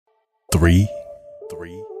Three,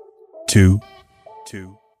 two,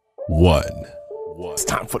 one. It's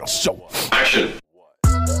time for the show. Action.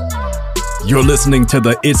 You're listening to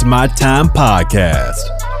the It's My Time podcast,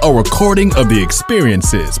 a recording of the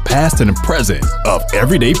experiences past and present of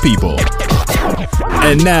everyday people.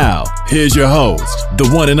 And now, here's your host, the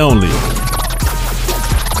one and only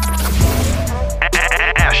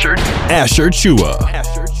Asher Chua.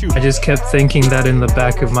 I just kept thinking that in the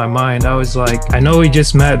back of my mind. I was like, I know we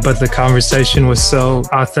just met, but the conversation was so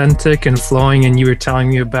authentic and flowing, and you were telling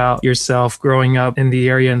me about yourself growing up in the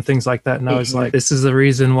area and things like that. And I was like, this is the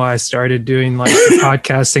reason why I started doing like the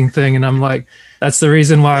podcasting thing. And I'm like, that's the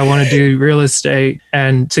reason why I want to do real estate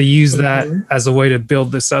and to use that as a way to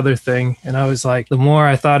build this other thing. And I was like, the more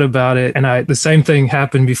I thought about it, and the same thing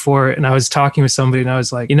happened before, and I was talking with somebody and I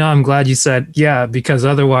was like, I'm glad you said yeah, because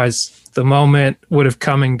otherwise the moment would have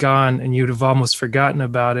come and gone and you'd have almost forgotten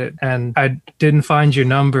about it. And I didn't find your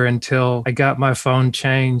number until I got my phone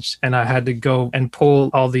changed and I had to go and pull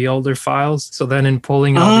all the older files. So then in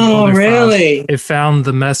pulling all the older files, it found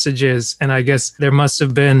the messages. And I guess there must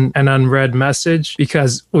have been an unread message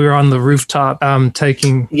because we were on the rooftop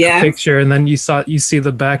taking a picture. And then you see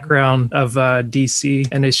the background of DC,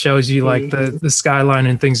 and it shows you like the skyline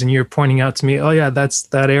and things. And you're pointing out to me, oh yeah, that's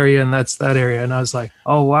that area and that's that area. And I was like,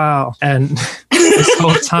 oh wow. And this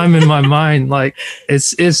whole time in my mind, like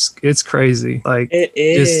it's crazy. Like it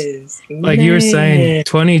is. Just, like you were saying,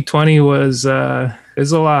 2020 was a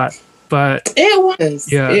lot, but it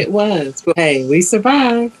was. Yeah, it was. But hey, we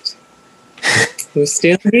survived. We're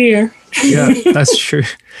still here. Yeah, that's true.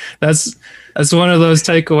 That's one of those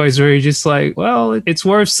takeaways where you're just like, well, it's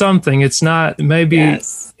worth something. It's not maybe it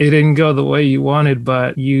didn't go the way you wanted,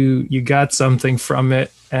 but you got something from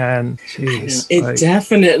it. And geez, it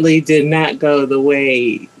definitely did not go the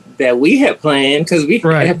way that we had planned, because we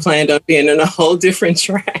had planned on being on a whole different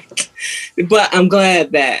track. But I'm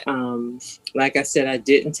glad that, like I said, I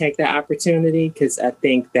didn't take that opportunity, because I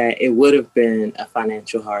think that it would have been a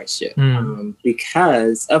financial hardship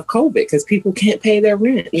because of COVID, because people can't pay their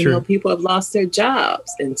rent. People have lost their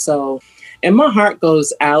jobs. And my heart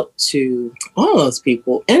goes out to all those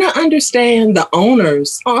people. And I understand the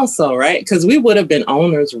owners also, right? Because we would have been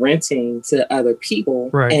owners renting to other people.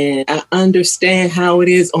 Right. And I understand how it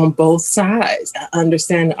is on both sides. I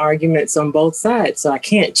understand the arguments on both sides. So I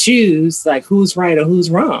can't choose like who's right or who's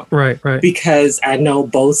wrong. Right. Because I know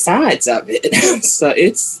both sides of it. So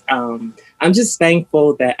it's, I'm just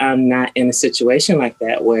thankful that I'm not in a situation like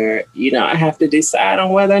that where, I have to decide on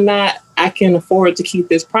whether or not I can afford to keep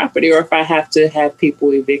this property or if I have to have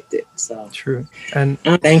people evicted. So true. And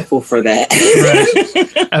I'm thankful for that.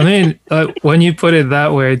 Right. I mean, when you put it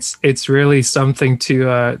that way, it's really something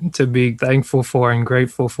to be thankful for and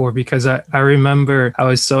grateful for, because I remember I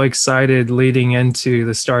was so excited leading into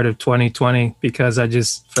the start of 2020, because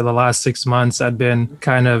for the last 6 months, I'd been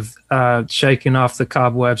kind of shaking off the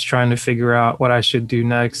cobwebs, trying to figure out what I should do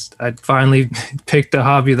next. I'd finally picked a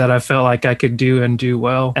hobby that I felt like I could do and do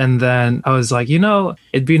well. And then I was like,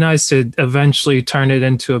 it'd be nice to eventually turn it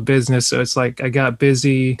into a business. So it's like I got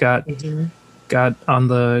busy, got on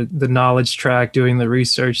the knowledge track, doing the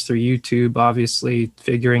research through YouTube, obviously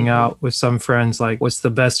figuring out with some friends, like what's the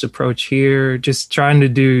best approach here, just trying to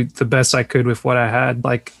do the best I could with what I had.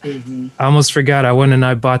 Like I almost forgot, I went and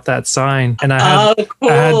I bought that sign, and I had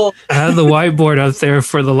the whiteboard up there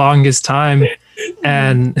for the longest time,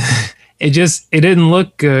 and it didn't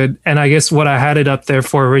look good. And I guess what I had it up there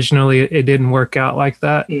for originally, it didn't work out like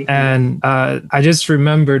that. And I just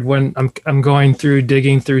remembered when I'm going through,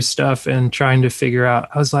 digging through stuff and trying to figure out,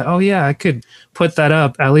 I was like, oh yeah, I could put that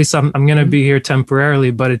up. At least I'm going to be here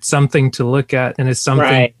temporarily, but it's something to look at. And it's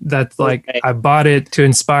something that like, I bought it to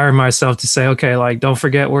inspire myself to say, okay, like, don't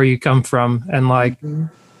forget where you come from. And like,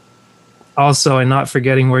 also, and not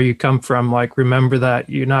forgetting where you come from, like remember that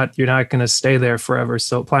you're not going to stay there forever.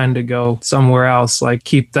 So plan to go somewhere else. Like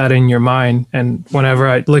keep that in your mind. And whenever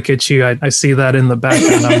I look at you, I see that in the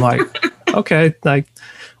background. I'm like, okay, like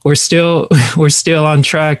we're still on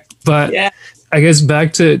track. But I guess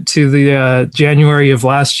back to the January of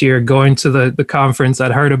last year, going to the conference,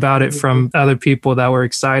 I'd heard about it from other people that were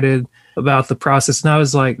excited about the process. And I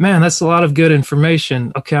was like, man, that's a lot of good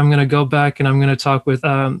information. Okay, I'm going to go back and I'm going to talk with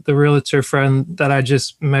the realtor friend that I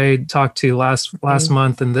just talked to last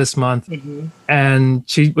month and this month. And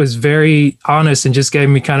she was very honest and just gave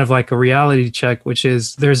me kind of like a reality check, which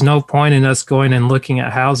is there's no point in us going and looking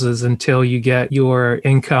at houses until you get your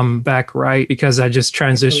income back right, because I just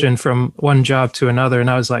transitioned from one job to another. And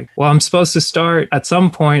I was like, well, I'm supposed to start at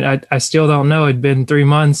some point. I still don't know. It'd been 3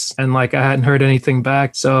 months and like I hadn't heard anything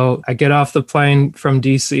back. So I get off the plane from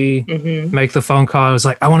DC, make the phone call. I was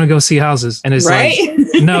like, I want to go see houses. And it's like,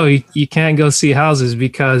 no, you can't go see houses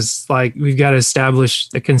because like we've got to establish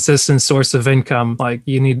a consistent source of income. Like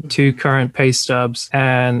you need 2 current pay stubs.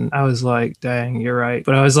 And I was like, dang, you're right.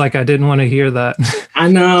 But I was like, I didn't want to hear that. I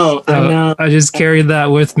know. I just carried that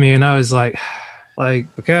with me, and I was like,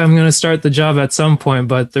 okay, I'm going to start the job at some point,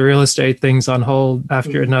 but the real estate thing's on hold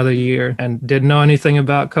after another year, and didn't know anything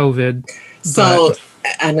about COVID. So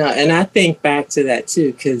I know. And I think back to that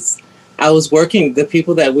too, because I was working, the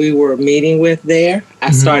people that we were meeting with there, I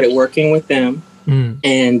started working with them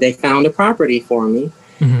and they found a property for me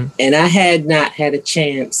and I had not had a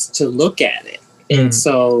chance to look at it. And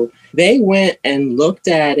so they went and looked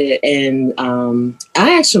at it, and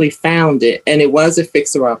I actually found it, and it was a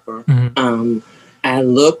fixer-upper. I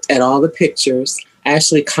looked at all the pictures. I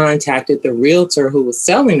actually contacted the realtor who was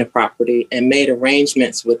selling the property and made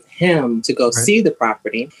arrangements with him to go see the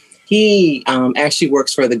property. He actually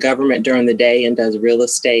works for the government during the day and does real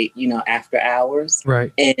estate, after hours.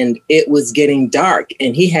 Right. And it was getting dark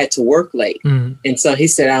and he had to work late. And so he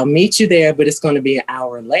said, I'll meet you there, but it's going to be an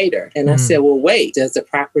hour later. And I said, well, wait, does the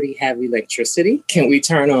property have electricity? Can we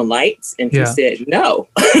turn on lights? And he said, no.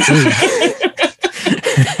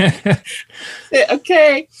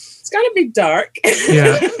 Okay, it's going to be dark.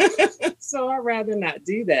 So I'd rather not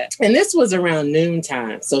do that. And this was around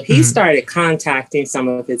noontime. So he started contacting some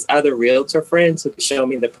of his other realtor friends who could show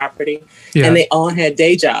me the property. And they all had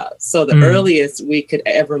day jobs. So the earliest we could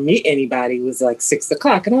ever meet anybody was like 6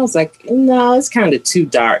 o'clock. And I was like, no, it's kind of too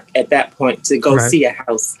dark at that point to go see a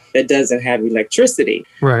house that doesn't have electricity.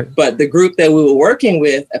 But the group that we were working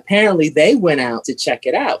with, apparently they went out to check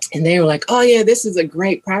it out. And they were like, oh yeah, this is a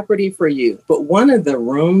great property for you. But one of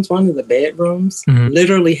the bedrooms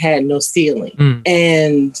literally had no ceiling.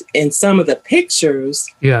 And in some of the pictures,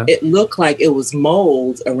 it looked like it was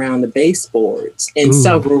mold around the baseboards in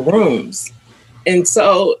several rooms. And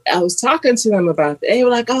so I was talking to them about that. They were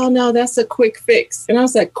like, oh no, that's a quick fix. And I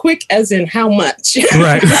was like, quick as in how much?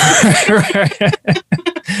 Right.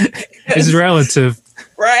 It's relative.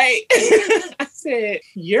 Right. I said,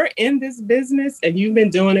 you're in this business and you've been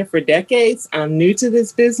doing it for decades. I'm new to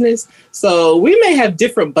this business. So we may have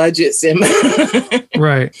different budgets in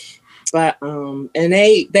Right. But and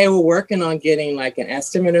they were working on getting like an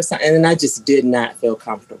estimate or something, and I just did not feel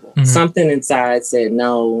comfortable. Something inside said,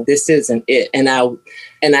 no, this isn't it. And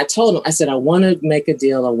I told him, I said, I want to make a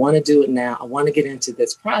deal. I want to do it now. I want to get into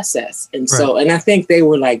this process. And so, and I think they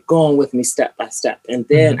were like going with me step by step. And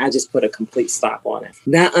then I just put a complete stop on it,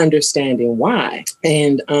 not understanding why.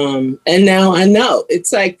 And now I know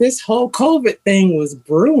it's like this whole COVID thing was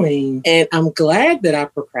brewing, and I'm glad that I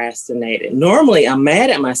procrastinated. Normally I'm mad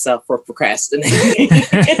at myself for procrastinating.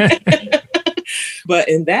 But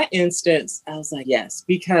in that instance, I was like, yes,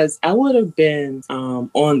 because I would have been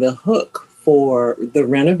on the hook for the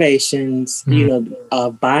renovations,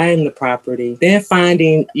 buying the property, then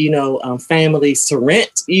finding, families to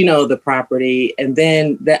rent, the property. And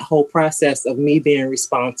then that whole process of me being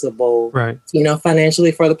responsible,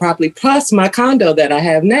 financially for the property, plus my condo that I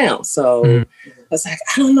have now. So I was like,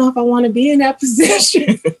 I don't know if I want to be in that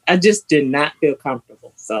position. I just did not feel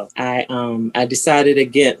comfortable. So I decided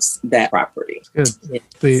against that property. Yeah.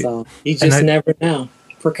 So you just never know.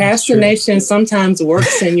 Procrastination sometimes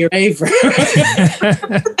works in your favor.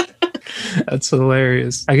 That's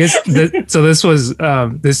hilarious. I guess so. This was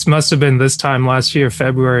this must have been this time last year,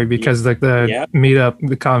 February, because the meetup,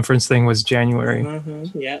 the conference thing was January.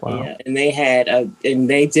 Yeah. And they had and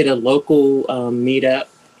they did a local meetup,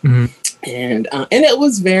 and it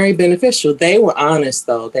was very beneficial. They were honest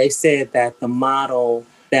though. They said that the model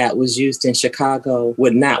that was used in Chicago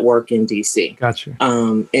would not work in DC. Gotcha.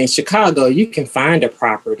 In Chicago, you can find a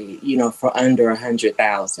property, for under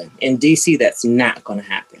 $100,000. In DC, that's not going to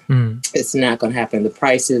happen. It's not going to happen. The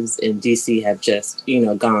prices in DC have just,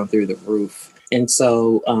 gone through the roof. And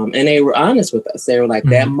so, and they were honest with us. They were like,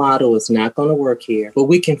 that model is not going to work here, but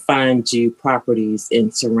we can find you properties in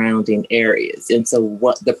surrounding areas. And so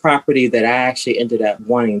what the property that I actually ended up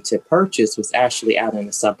wanting to purchase was actually out in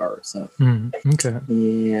the suburbs. So, okay.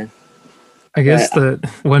 Yeah. I guess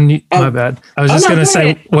my bad. I was just going to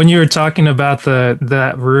say, when you were talking about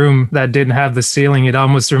that room that didn't have the ceiling, it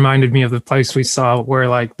almost reminded me of the place we saw where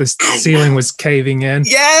like the ceiling was caving in.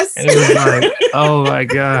 Yes. And it was like, oh my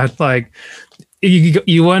God. Like,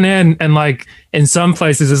 you went in and like in some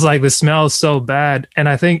places it's like the smell is so bad. And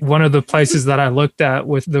I think one of the places that I looked at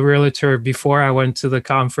with the realtor before I went to the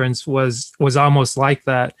conference was almost like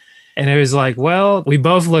that. And it was like, well, we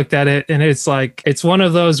both looked at it and it's like, it's one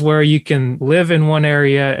of those where you can live in one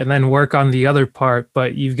area and then work on the other part,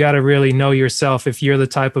 but you've got to really know yourself if you're the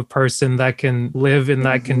type of person that can live in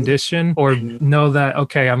that condition, or know that,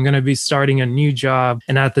 okay, I'm going to be starting a new job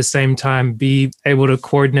and at the same time be able to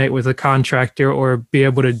coordinate with a contractor or be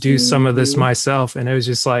able to do some of this myself. And it was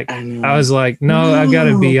just like, I was like, no, I got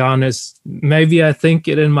to be honest. Maybe I think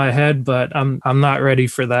it in my head, but I'm not ready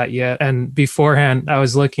for that yet. And beforehand, I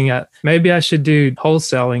was looking at maybe I should do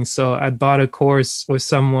wholesaling. So I bought a course with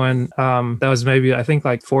someone that was maybe, I think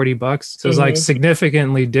like $40. So it was like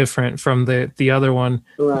significantly different from the other one.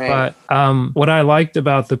 Right. But what I liked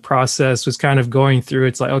about the process was kind of going through,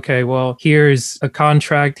 it's like, okay, well, here's a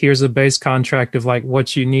contract, here's a base contract of like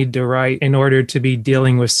what you need to write in order to be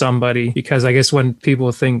dealing with somebody. Because I guess when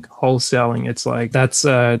people think wholesaling, it's like, that's,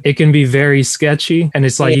 it can be very sketchy, and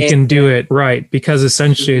it's like, you can do it right. Because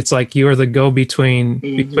essentially it's like, you're the go-between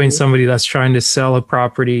between somebody that's trying to sell a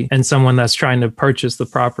property and someone that's trying to purchase the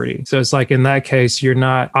property. So it's like, in that case, you're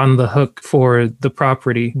not on the hook for the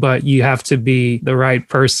property, but you have to be the right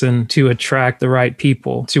person to attract the right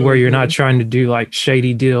people to where you're not trying to do like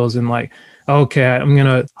shady deals and like, okay, I'm going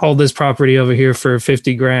to hold this property over here for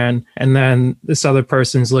 50 grand. And then this other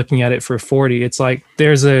person's looking at it for 40. It's like,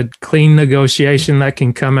 there's a clean negotiation that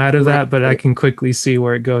can come out of that, but I can quickly see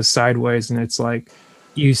where it goes sideways. And it's like,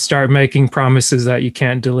 you start making promises that you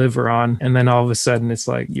can't deliver on. And then all of a sudden it's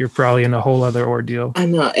like, you're probably in a whole other ordeal. I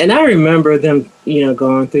know. And I remember them,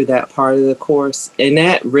 going through that part of the course. And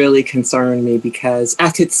that really concerned me because I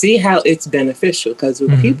could see how it's beneficial, because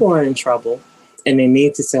when people are in trouble and they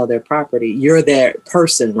need to sell their property, you're their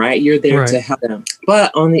person, right? You're there to help them.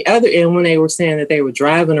 But on the other end, when they were saying that they were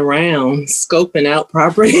driving around, scoping out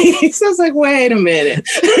properties, I was like, wait a minute.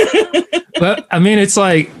 But I mean, it's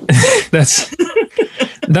like,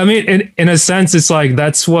 in a sense, it's like,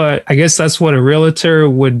 I guess that's what a realtor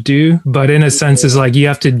would do. But in a sense, it's like, you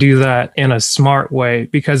have to do that in a smart way,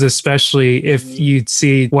 because especially if you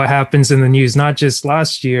see what happens in the news, not just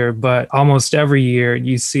last year, but almost every year,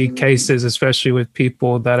 you see cases, especially with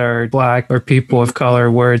people that are Black or people of color,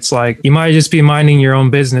 where it's like, you might just be minding your own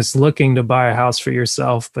business, looking to buy a house for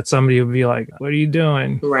yourself, but somebody will be like, what are you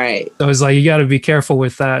doing? Right. So it's like, you got to be careful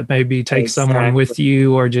with that. Maybe take someone with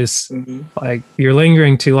you, or just like, you're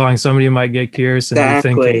lingering too long, somebody might get curious and be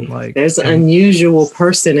thinking like, there's an unusual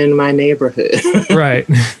person in my neighborhood. Right.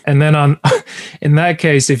 And then in that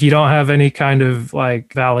case, if you don't have any kind of like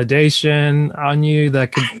validation on you,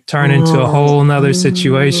 that could turn into a whole nother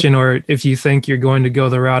situation. Or if you think you're going to go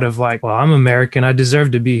the route of like, well, I'm American, I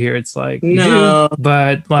deserve to be here. It's like, no,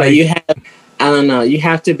 but you have, I don't know, you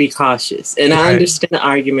have to be cautious. And I understand the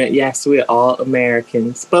argument. Yes, we're all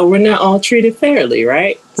Americans, but we're not all treated fairly,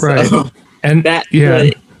 right? Right. So, and that,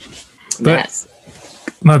 but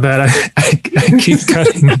my bad, I keep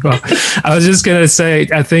cutting you off. I was just gonna say,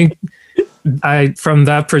 I think from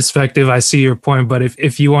that perspective, I see your point. But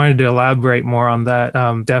if you wanted to elaborate more on that,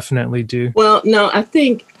 definitely do. Well, no, I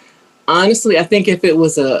think honestly, if it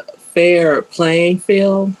was a fair playing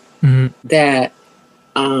field, that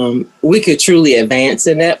we could truly advance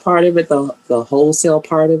in that part of it, the wholesale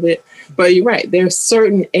part of it. But you're right. There's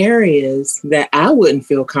certain areas that I wouldn't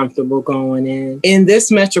feel comfortable going in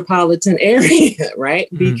this metropolitan area, right?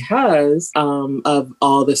 Because of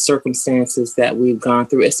all the circumstances that we've gone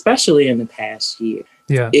through, especially in the past year.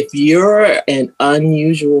 Yeah. If you're an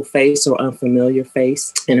unusual face or unfamiliar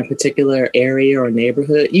face in a particular area or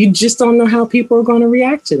neighborhood, you just don't know how people are going to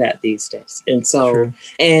react to that these days. And so,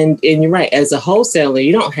 and you're right, as a wholesaler,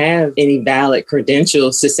 you don't have any valid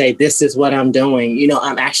credentials to say, this is what I'm doing.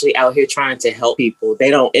 I'm actually out here trying to help people.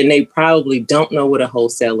 They probably don't know what a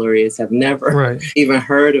wholesaler is, have never even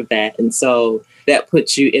heard of that. And so that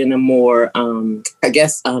puts you in a more,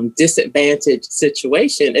 disadvantaged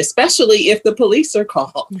situation, especially if the police are called.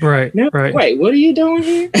 Right. Wait, what are you doing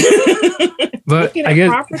here? But I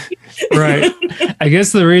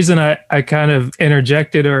guess the reason I kind of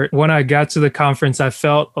interjected, or when I got to the conference, I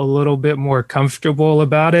felt a little bit more comfortable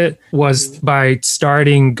about it, was by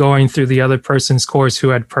going through the other person's course who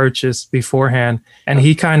had purchased beforehand. And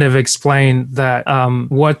he kind of explained that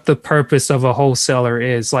what the purpose of a wholesaler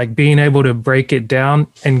is, like being able to break it down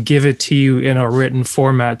and give it to you in a written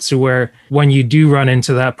format, to where when you do run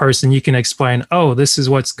into that person, you can explain, oh, this is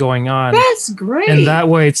what's going on. That's great. And that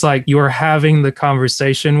way it's like you're having the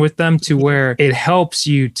conversation with them, to where it helps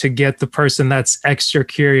you to get the person that's extra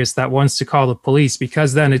curious, that wants to call the police.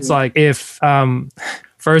 Because then it's like, if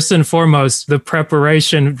first and foremost, the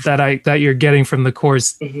preparation that you're getting from the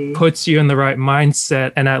course puts you in the right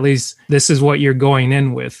mindset. And at least this is what you're going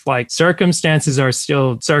in with. Like, circumstances are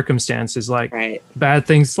still circumstances. Like bad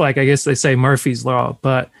things, like I guess they say Murphy's Law.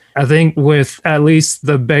 But I think with at least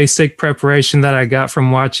the basic preparation that I got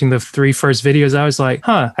from watching the 3 first videos, I was like,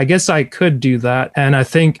 I guess I could do that. And I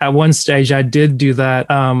think at one stage I did do that.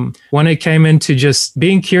 When it came into just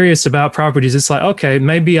being curious about properties, it's like, okay,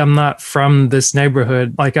 maybe I'm not from this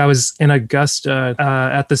neighborhood. Like, I was in Augusta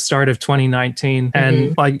at the start of 2019.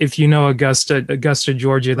 And like, if you know Augusta,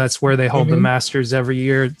 Georgia, that's where they hold the Masters every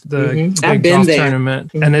year, the big golf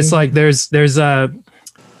tournament. And it's like, there's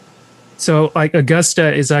so like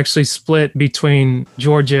Augusta is actually split between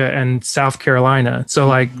Georgia and South Carolina. So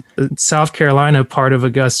like the South Carolina part of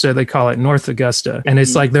Augusta, they call it North Augusta. And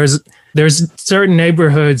it's like there's certain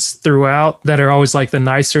neighborhoods throughout that are always like the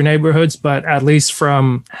nicer neighborhoods, but at least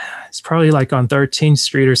from, it's probably like on 13th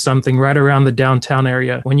Street or something, right around the downtown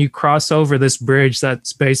area. When you cross over this bridge,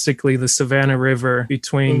 that's basically the Savannah River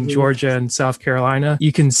between Georgia and South Carolina,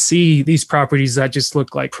 you can see these properties that just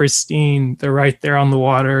look like pristine. They're right there on the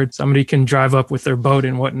water. Somebody can drive up with their boat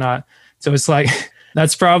and whatnot. So it's like,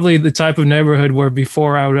 that's probably the type of neighborhood where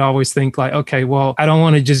before I would always think like, okay, well, I don't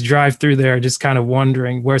want to just drive through there just kind of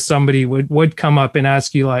wondering, where somebody would come up and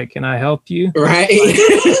ask you like, can I help you? Right.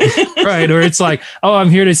 Like, right. Or it's like, oh, I'm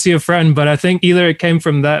here to see a friend. But I think either it came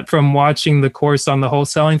from watching the course on the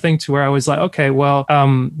wholesaling thing, to where I was like, okay, well,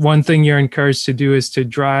 one thing you're encouraged to do is to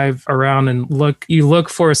drive around and look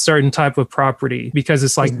for a certain type of property, because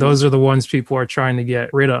it's like, those are the ones people are trying to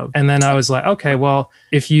get rid of. And then I was like, okay, well,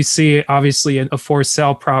 if you see obviously a for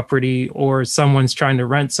sale property or someone's trying to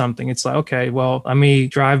rent something, it's like, okay, well, let me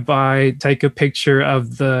drive by, take a picture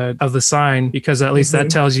of the sign, because at least that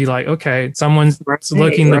tells you like, okay, someone's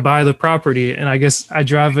looking to buy the property. And I guess I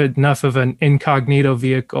drive enough of an incognito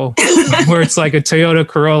vehicle where it's like a Toyota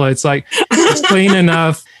Corolla. It's like, it's clean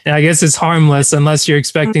enough. And I guess it's harmless unless you're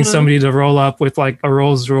expecting somebody to roll up with like a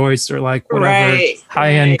Rolls Royce or like whatever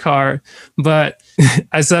high-end car. But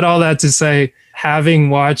I said all that to say, having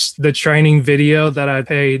watched the training video that I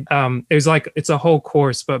paid, it was like, it's a whole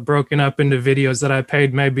course, but broken up into videos that I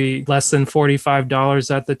paid maybe less than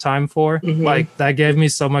 $45 at the time for. Like, that gave me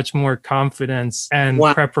so much more confidence and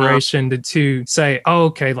preparation to say, oh,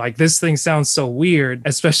 okay, like this thing sounds so weird,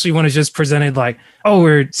 especially when it's just presented like, oh,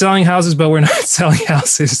 we're selling houses, but we're not selling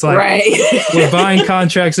houses. Like, we're buying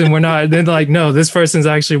contracts and we're not. Then like, no, this person's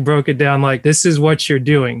actually broke it down. Like, this is what you're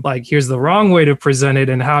doing. Like, here's the wrong way to present it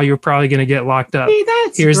and how you're probably going to get locked up. Hey,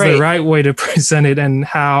 here's the right way to present it and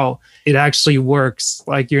how it actually works.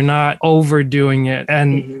 Like, you're not overdoing it.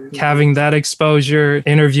 And having that exposure,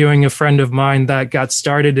 interviewing a friend of mine that got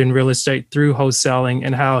started in real estate through wholesaling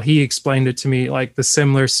and how he explained it to me, like the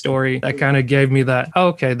similar story, that kind of gave me that, oh,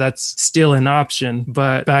 okay, that's still an option.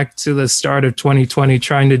 But back to the start of 2020,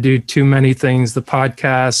 trying to do too many things, the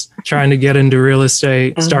podcast, trying to get into real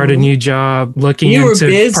estate, start a new job, looking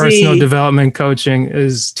into personal development coaching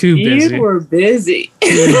is too busy. You were busy.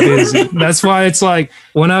 Too busy. That's why it's like,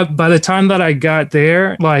 by the time that I got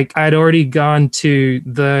there, like I'd already gone to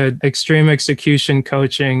the extreme execution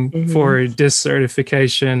coaching for DISC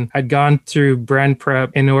certification. I'd gone through brand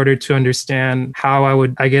prep in order to understand how I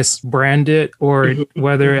would, I guess, brand it, or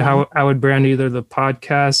whether how I would brand either the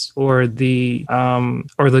podcast or the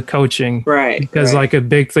coaching. Right. Because like a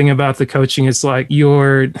big thing about the coaching is like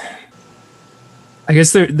I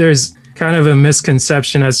guess there's kind of a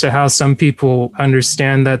misconception as to how some people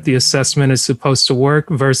understand that the assessment is supposed to work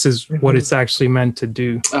versus what it's actually meant to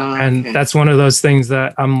do. And that's one of those things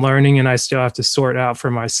that I'm learning and I still have to sort out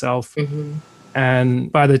for myself.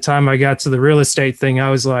 And by the time I got to the real estate thing, I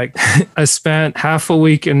was like, I spent half a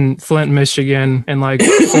week in Flint, Michigan in like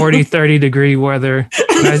 40, 30 degree weather.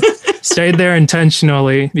 And I stayed there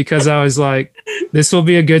intentionally because I was like, this will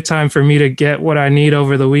be a good time for me to get what I need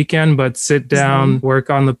over the weekend, but sit down, work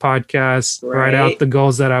on the podcast, write out the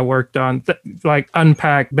goals that I worked on, like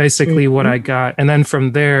unpack basically what I got. And then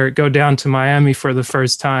from there, go down to Miami for the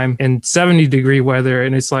first time in 70 degree weather.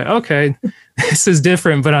 And it's like, okay, this is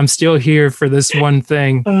different, but I'm still here for this one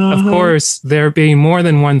thing. Of course, there being more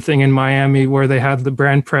than one thing in Miami where they had the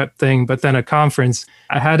brand prep thing, but then a conference.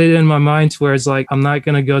 I had it in my mind to where it's like, I'm not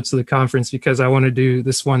going to go to the conference because I want to do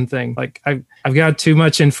this one thing. Like I've got too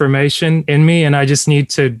much information in me and I just need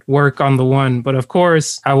to work on the one. But of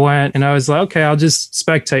course I went and I was like, okay, I'll just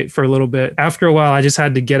spectate for a little bit. After a while, I just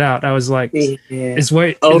had to get out. I was like, there's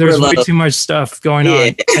way too much stuff going on.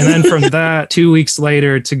 And then from that, 2 weeks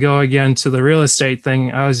later to go again to the real estate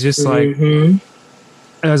thing, I was just like,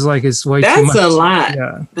 I was like, it's way too much. That's a lot.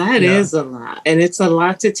 Yeah. That is a lot. And it's a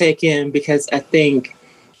lot to take in because I think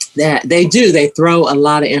that they throw a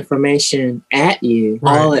lot of information at you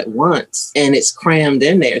all at once, and it's crammed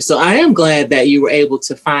in there. So I am glad that you were able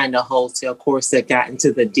to find a wholesale course that got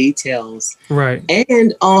into the details, right,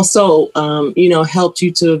 and also helped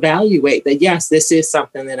you to evaluate that, yes, this is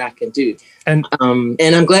something that I can do. And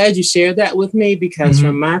I'm glad you shared that with me, because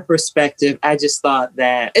from my perspective, I just thought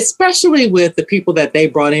that, especially with the people that they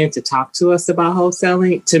brought in to talk to us about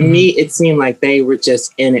wholesaling, to me, it seemed like they were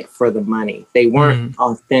just in it for the money. They weren't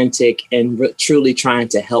authentic and truly trying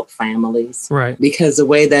to help families. Right. Because the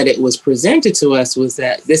way that it was presented to us was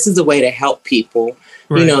that this is a way to help people,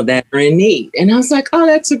 that are in need. And I was like, oh,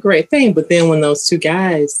 that's a great thing. But then when those two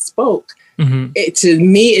guys spoke, to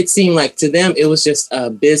me, it seemed like to them, it was just a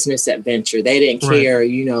business adventure. They didn't care,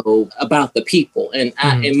 about the people. And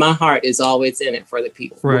and my heart is always in it for the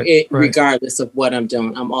people, regardless of what I'm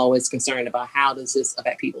doing. I'm always concerned about how does this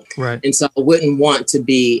affect people. Right. And so I wouldn't want to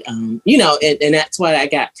be, and that's why I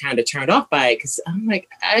got kind of turned off by it, because I'm like,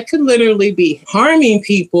 I could literally be harming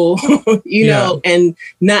people, and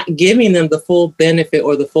not giving them the full benefit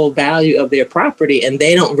or the full value of their property, and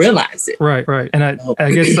they don't realize it. Right. And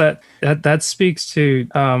I guess that speaks to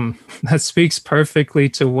that speaks perfectly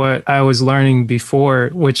to what I was learning before,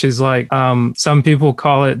 which is like some people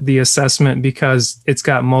call it the assessment because it's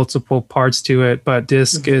got multiple parts to it, but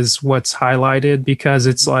DISC is what's highlighted because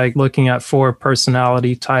it's like looking at 4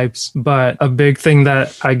 personality types. But a big thing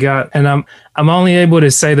that I got, and I'm only able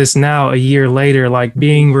to say this now a year later, like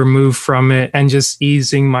being removed from it and just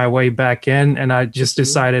easing my way back in. And I just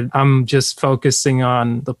decided I'm just focusing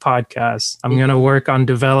on the podcast. I'm going to work on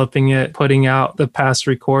developing it, putting out the past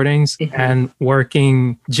recordings and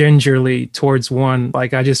working gingerly towards one.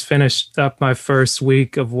 Like I just finished up my first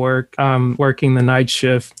week of work, working the night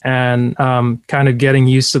shift and kind of getting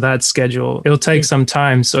used to that schedule. It'll take some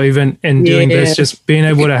time. So even in doing this, just being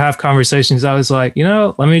able to have conversations, I was like,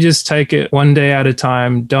 let me just take it one day at a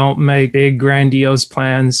time. Don't make big grandiose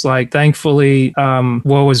plans. Like thankfully,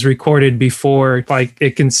 what was recorded before, like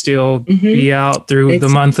it can still be out through the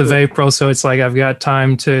month of April. So it's like I've got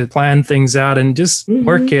time to plan things out and just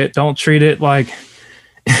work it. Don't treat it like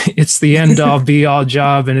it's the end all be all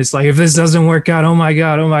job. And it's like, if this doesn't work out, oh my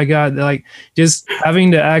God, like just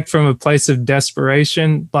having to act from a place of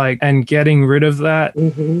desperation, like, and getting rid of that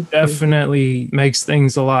definitely makes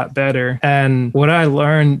things a lot better. And what I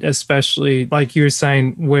learned, especially like you were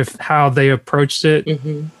saying with how they approached it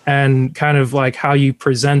and kind of like how you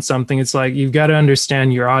present something, it's like, you've got to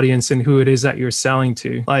understand your audience and who it is that you're selling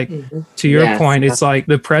to. Like to your point, it's like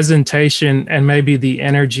the presentation and maybe the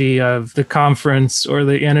energy of the conference or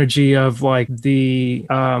the energy of like the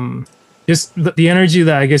just the energy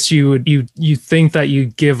that I guess you think that you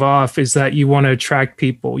give off is that you want to attract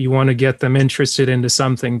people, you want to get them interested into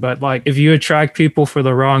something. But like if you attract people for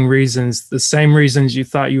the wrong reasons, the same reasons you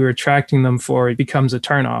thought you were attracting them for, it becomes a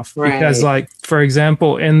turnoff. Because like, for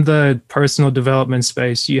example, in the personal development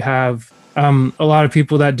space, you have a lot of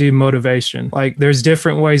people that do motivation. Like there's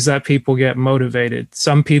different ways that people get motivated.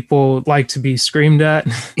 Some people like to be screamed at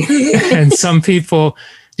and some people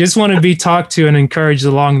just want to be talked to and encouraged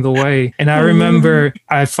along the way. And I remember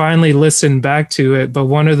I finally listened back to it, but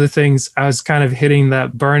one of the things I was kind of hitting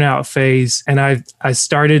that burnout phase, and I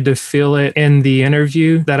started to feel it in the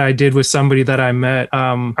interview that I did with somebody that I met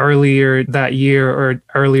earlier that year or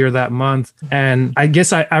earlier that month. And I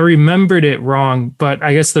guess I remembered it wrong, but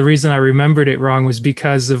I guess the reason I remembered it wrong was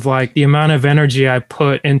because of like the amount of energy I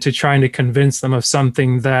put into trying to convince them of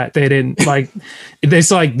something that they didn't like.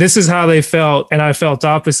 It's like, this is how they felt, and I felt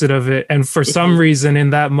opposite of it. And for some reason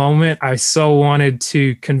in that moment, I so wanted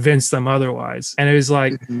to convince them otherwise. And it was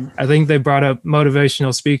like, I think they brought up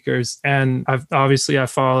motivational speakers, and I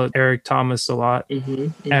followed Eric Thomas a lot.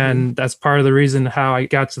 And that's part of the reason how I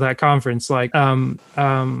got to that conference. Like,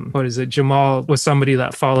 what is it? Jamal was somebody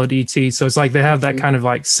that followed ET. So it's like, they have that kind of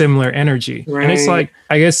like similar energy. Right. And it's like,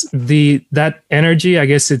 I guess that energy, I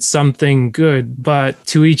guess it's something good, but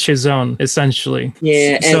to each his own, essentially.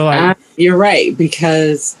 Yeah. So like, you're right,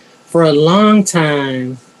 because for a long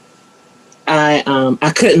time,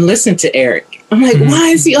 I couldn't listen to Eric. I'm like, why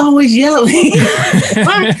is he always yelling?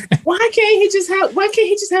 why can't he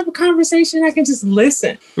just have a conversation? I can just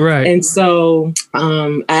listen. Right. And so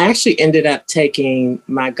I actually ended up taking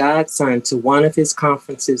my godson to one of his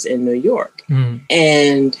conferences in New York.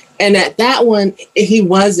 And at that one,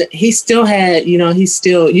 he still had, you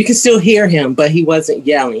can still hear him, but he wasn't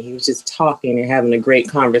yelling. He was just talking and having a great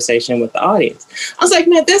conversation with the audience. I was like,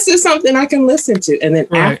 man, this is something I can listen to. And then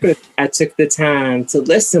after I took the time to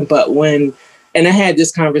listen, but when And I had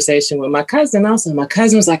this conversation with my cousin also. My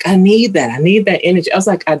cousin was like, I need that energy. I was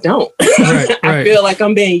like, I don't. Right. I feel like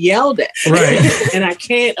I'm being yelled at. Right. And I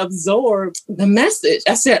can't absorb the message.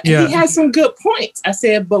 I said, he has some good points. I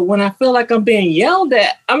said, but when I feel like I'm being yelled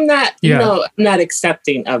at, I'm not, I'm not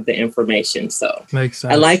accepting of the information. So makes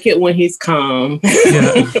sense. I like it when he's calm,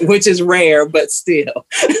 which is rare, but still.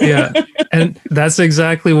 Yeah. And that's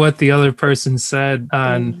exactly what the other person said.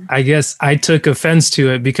 And I guess I took offense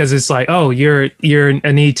to it because it's like, oh, you're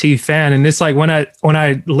an ET fan. And it's like when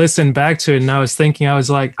I listened back to it and I was thinking, I was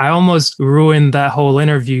like, I almost ruined that whole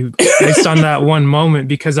interview based on that one moment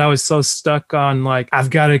because I was so stuck on like, I've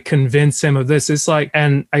got to convince him of this. It's like,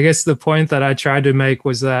 and I guess the point that I tried to make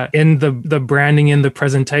was that in the branding, in the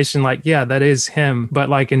presentation, like, yeah, that is him. But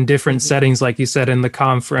like in different settings, like you said, in the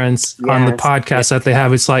conference, on the podcast that they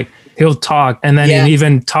have, it's like, he'll talk. And then in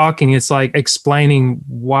even talking, it's like explaining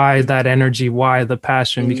why that energy, why the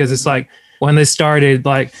passion, because it's like, when they started,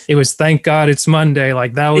 like, it was thank God it's Monday.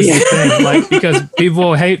 Like, that was the thing. Like, because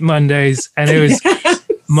people hate Mondays and it was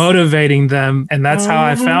motivating them. And that's how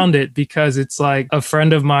I found it, because it's like a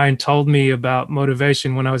friend of mine told me about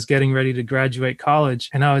motivation when I was getting ready to graduate college.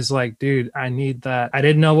 And I was like, dude, I need that. I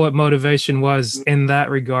didn't know what motivation was in that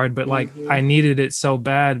regard, but like I needed it so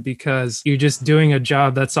bad because you're just doing a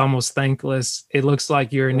job that's almost thankless. It looks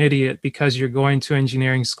like you're an idiot because you're going to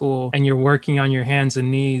engineering school and you're working on your hands and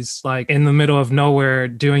knees, like in the middle of nowhere,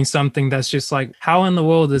 doing something that's just like, how in the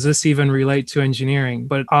world does this even relate to engineering?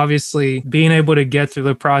 But obviously being able to get through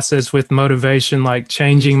the process with motivation, like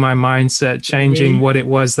changing my mindset, changing what it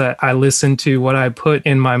was that I listened to, what I put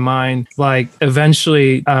in my mind, like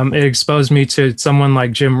eventually it exposed me to someone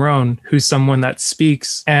like Jim Rohn, who's someone that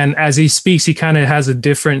speaks. And as he speaks, he kind of has a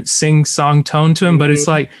different sing-song tone to him, but it's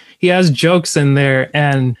like, he has jokes in there.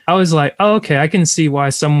 And I was like, oh, okay, I can see why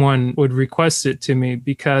someone would request it to me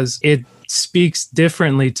because it speaks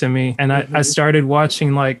differently to me. And I started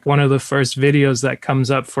watching like one of the first videos that comes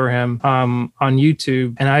up for him on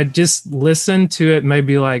YouTube. And I just listened to it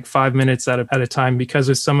maybe like 5 minutes at a time, because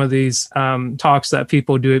of some of these talks that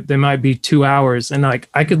people do, they might be 2 hours. And like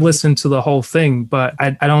I could listen to the whole thing, but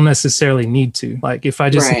I don't necessarily need to. Like if I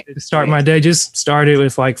just start my day, just start it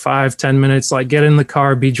with like 5-10 minutes, like get in the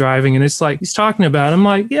car, be driving. And it's like, he's talking about it. I'm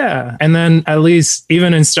like, yeah. And then at least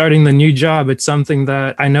even in starting the new job, it's something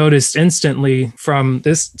that I noticed instantly from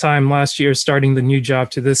this time last year starting the new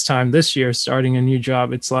job to this time this year starting a new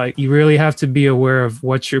job. It's like you really have to be aware of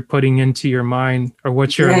what you're putting into your mind or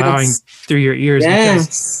what you're allowing through your ears,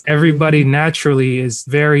 because everybody naturally is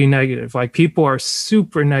very negative. Like people are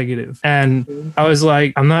super negative. And I was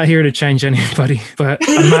like, I'm not here to change anybody, but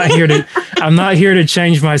I'm not here to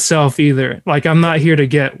change myself either. Like I'm not here to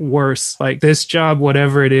get worse. Like this job,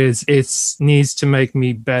 whatever it is, it needs to make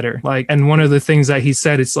me better. Like, and one of the things that he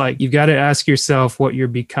said, it's like, you've got to ask yourself what you're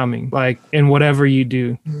becoming, like in whatever you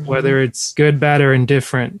do, whether it's good, bad, or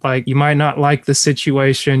indifferent. Like you might not like the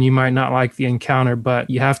situation, you might not like the encounter, but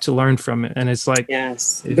you have to learn from it. And it's like,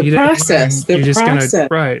 the process,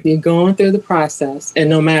 you're going through the process. And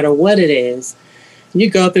no matter what it is, you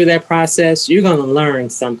go through that process, you're going to learn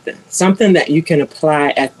something that you can apply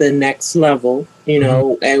at the next level, you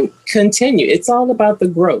know, and continue. It's all about the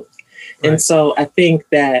growth. And so I think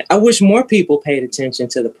that I wish more people paid attention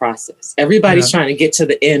to the process. Everybody's trying to get to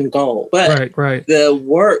the end goal, but the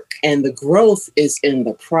work and the growth is in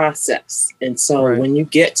the process. And so when you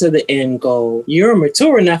get to the end goal, you're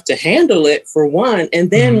mature enough to handle it for one,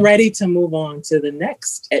 and then ready to move on to the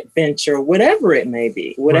next adventure, whatever it may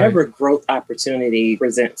be, whatever growth opportunity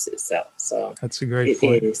presents itself. So that's a great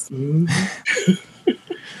point. It is.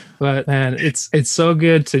 But man, it's so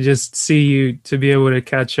good to just see you, to be able to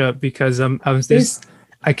catch up, because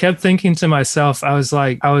I kept thinking to myself, I was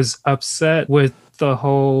like, I was upset with the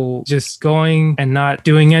whole just going and not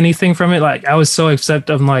doing anything from it. Like I was so upset.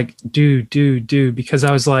 I'm like, do, because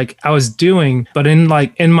I was like, I was doing, but in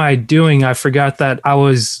my doing, I forgot that I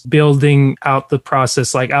was building out the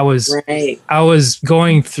process. Like I was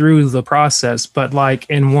going through the process, but like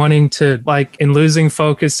in wanting to, like in losing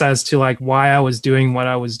focus as to like why I was doing what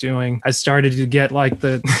I was doing, I started to get like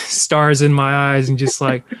the stars in my eyes and just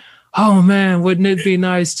like, oh man, wouldn't it be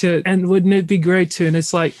nice to, and wouldn't it be great to? And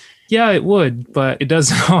it's like, yeah, it would, but it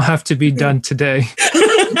doesn't all have to be done today.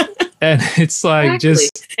 And it's like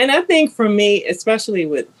and I think for me, especially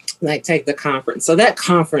with like take the conference. So that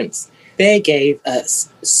conference, they gave us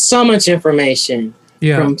so much information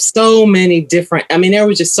from so many different, I mean, there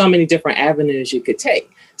was just so many different avenues you could take.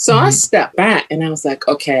 So I stepped back and I was like,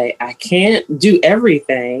 okay, I can't do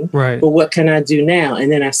everything, but what can I do now?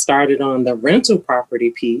 And then I started on the rental property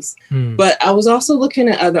piece, but I was also looking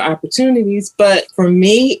at other opportunities. But for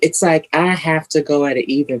me, it's like, I have to go at an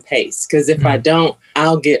even pace, because if I don't,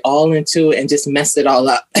 I'll get all into it and just mess it all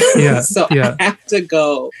up. So I have to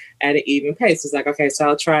go at an even pace. It's like, okay, so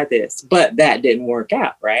I'll try this, but that didn't work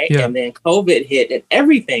out. Right. And then COVID hit and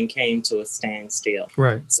everything came to a standstill.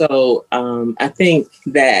 Right. So I think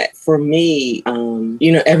that for me,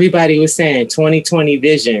 you know, everybody was saying 2020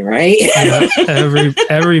 vision, right?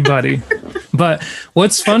 Everybody. But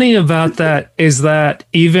what's funny about that is that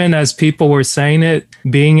even as people were saying it,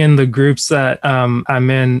 being in the groups that I'm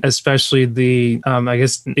in, especially the, I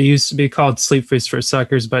guess it used to be called Sleepers for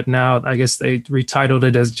Suckers, but now I guess they retitled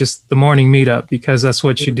it as just the morning meetup, because that's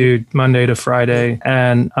what you do Monday to Friday.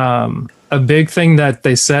 And a big thing that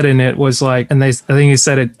they said in it was like, and I think he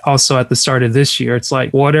said it also at the start of this year, it's like,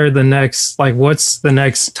 what's the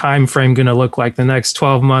next time frame going to look like? The next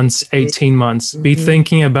 12 months, 18 months? Be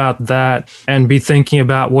thinking about that and be thinking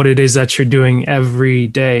about what it is that you're doing every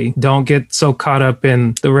day. Don't get so caught up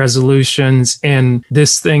in the resolutions and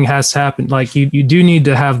this thing has happened. Like you do need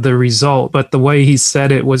to have the result. But the way he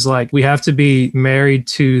said it was like, we have to be married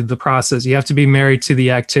to the process. You have to be married to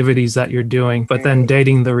the activities that you're doing, but then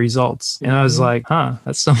dating the results. And I was like,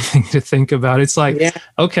 that's something to think about. It's like,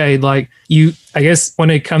 okay, like I guess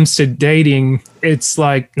when it comes to dating, it's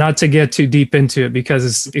like, not to get too deep into it because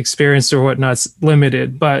it's experience or whatnot's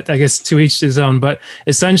limited, but I guess to each his own. But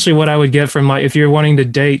essentially what I would get from, like, if you're wanting to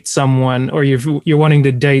date someone or you're wanting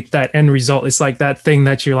to date that end result, it's like that thing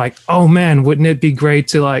that you're like, oh man, wouldn't it be great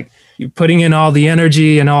to, like, you're putting in all the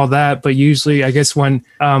energy and all that. But usually, I guess when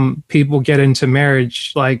people get into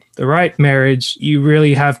marriage, like the right marriage, you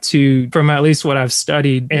really have to, from at least what I've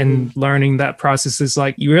studied and learning that process, is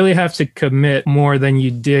like, you really have to commit more than you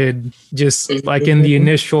did just like in the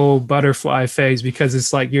initial butterfly phase, because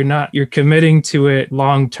it's like, you're committing to it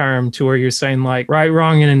long term, to where you're saying like, right,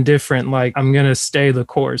 wrong, and indifferent, like, I'm going to stay the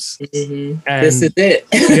course. And this is it.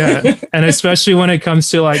 And especially when it comes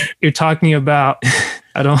to, like, you're talking about,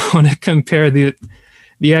 I don't want to compare the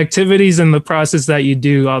activities and the process that you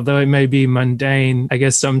do, although it may be mundane. I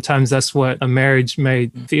guess sometimes that's what a marriage may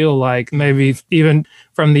feel like, maybe even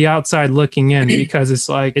from the outside looking in, because it's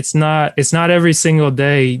like, it's not every single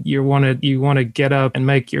day you want to get up and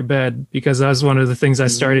make your bed, because that was one of the things I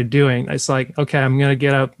started doing. It's like, okay, I'm going to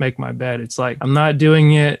get up, make my bed. It's like, I'm not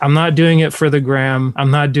doing it for the gram.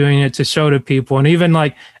 I'm not doing it to show to people. And even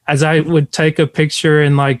like, as I would take a picture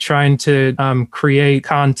and like trying to create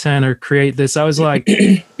content or create this, I was like,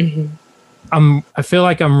 I feel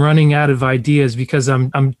like I'm running out of ideas, because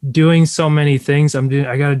I'm doing so many things.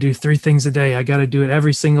 I got to do 3 things a day. I got to do it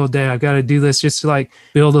every single day. I've got to do this just to like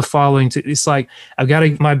build a following. It's like,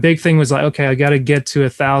 my big thing was like, okay, I got to get to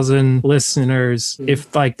 1,000 listeners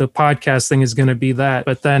if like the podcast thing is going to be that.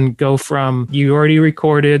 But then go from, you already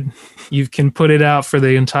recorded, you can put it out for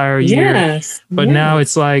the entire year. But now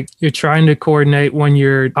it's like, you're trying to coordinate when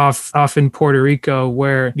you're off in Puerto Rico,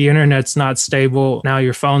 where the internet's not stable. Now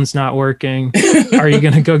your phone's not working. Are you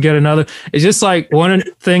going to go get another? It's just like one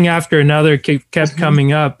thing after another kept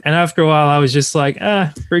coming up. And after a while, I was just like,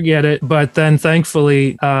 forget it. But then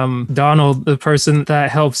thankfully, Donald, the person that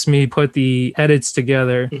helps me put the edits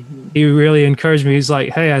together, he really encouraged me. He's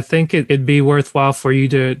like, hey, I think it'd be worthwhile for you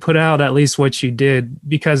to put out at least what you did,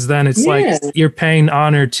 because then it's like you're paying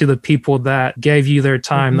honor to the people that gave you their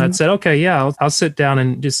time, that said, okay, yeah, I'll sit down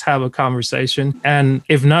and just have a conversation. And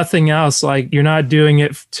if nothing else, like, you're not doing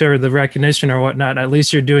it to the recognition or whatnot, at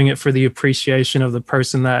least you're doing it for the appreciation of the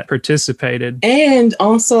person that participated. And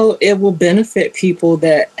also it will benefit people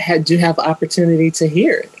that do have opportunity to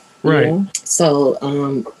hear it. Right. You know?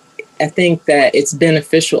 So I think that it's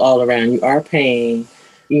beneficial all around. You are paying,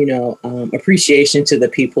 appreciation to the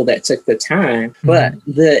people that took the time, but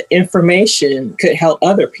the information could help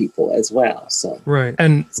other people as well. So right.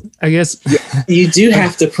 And I guess you do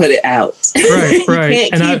have to put it out. Right. You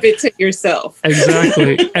can't keep it to yourself.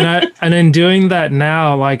 Exactly. And in doing that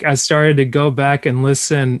now, like, I started to go back and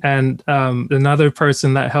listen, and another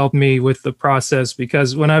person that helped me with the process,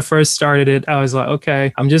 because when I first started it, I was like,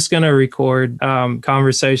 okay, I'm just going to record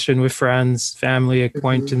conversation with friends, family,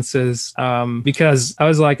 acquaintances, because I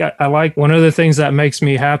was like, I like, one of the things that makes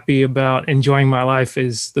me happy about enjoying my life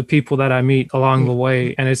is the people that I meet along the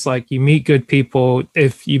way. And it's like, you meet good people.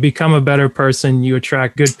 If you become a better person, you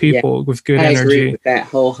attract good people with good energy. I agree with that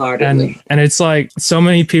wholeheartedly. And it's like, so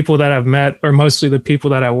many people that I've met, or mostly the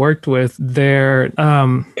people that I worked with, they're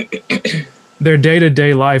their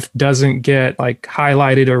day-to-day life doesn't get like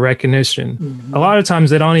highlighted or recognition. Mm-hmm. A lot of times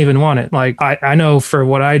they don't even want it. Like I know for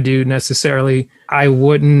what I do necessarily, I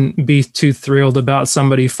wouldn't be too thrilled about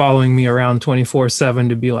somebody following me around 24/7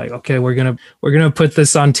 to be like, okay, we're gonna put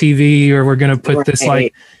this on TV, or we're gonna put this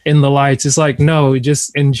like in the lights. It's like, no,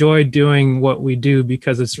 just enjoy doing what we do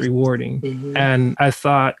because it's rewarding. Mm-hmm. And I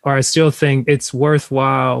thought, or I still think it's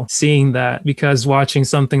worthwhile seeing that, because watching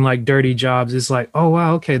something like Dirty Jobs is like, oh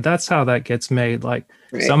wow, okay, that's how that gets made. Like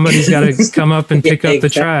somebody's got to come up and pick up the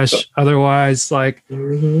trash. Otherwise, like.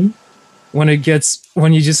 Mm-hmm. When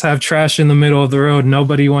you just have trash in the middle of the road,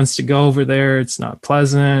 nobody wants to go over there. It's not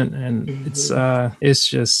pleasant, and it's a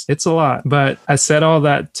lot. But I said all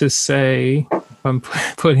that to say, I'm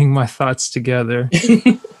putting my thoughts together.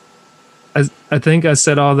 I think I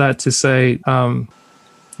said all that to say,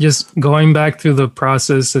 just going back through the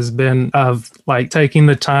process has been of like taking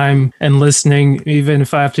the time and listening, even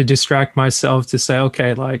if I have to distract myself, to say,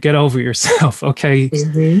 okay, like get over yourself. Okay.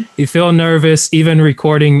 Mm-hmm. You feel nervous. Even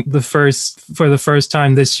recording for the first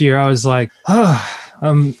time this year, I was like,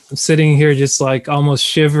 I'm sitting here just like almost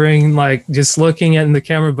shivering, like just looking in the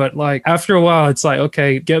camera. But like after a while, it's like,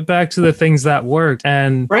 okay, get back to the things that worked,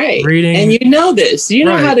 and reading. And you know this, you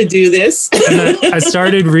know how to do this. And I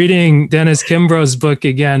started reading Dennis Kimbro's book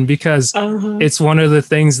again, because it's one of the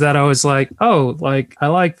things that I was like, oh, like I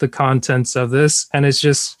like the contents of this. And it's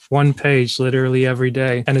just one page literally every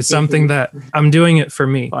day. And it's something that I'm doing it for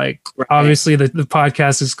me. Like obviously the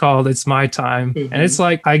podcast is called It's My Time. Mm-hmm. And it's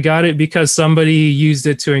like, I got it because somebody used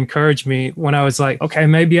it to encourage me when I was like, okay,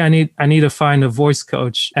 maybe I need to find a voice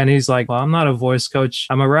coach. And he's like, well, I'm not a voice coach.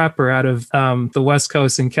 I'm a rapper out of the West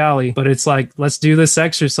Coast in Cali. But it's like, let's do this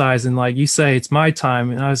exercise. And like you say, it's my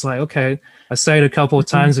time. And I was like, okay. I say it a couple of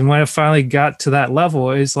times. And when I finally got to that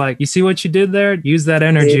level, it's like, you see what you did there? Use that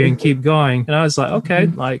energy and keep going. And I was like, okay,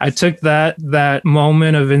 like I took that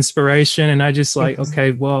moment of inspiration, and I just like,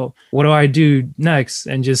 okay, well, what do I do next?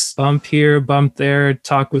 And just bump here, bump there,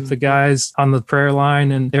 talk with the guys on the prayer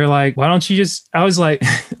line. And they're like, why don't you just, I was like,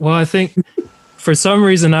 well, I think for some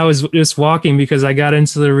reason I was just walking, because I got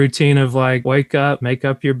into the routine of like, wake up, make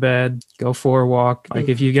up your bed, go for a walk. Like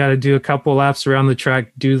if you got to do a couple laps around the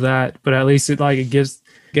track, do that. But at least it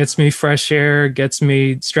gets me fresh air, gets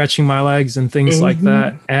me stretching my legs and things like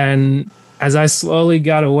that. And as I slowly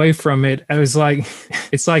got away from it, I was like,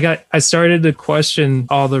 it's like I started to question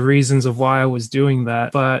all the reasons of why I was doing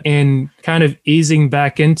that. But in kind of easing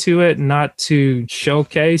back into it, not to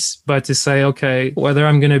showcase, but to say, okay, whether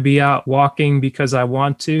I'm going to be out walking because I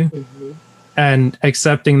want to, and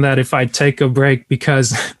accepting that if I take a break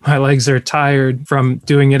because my legs are tired from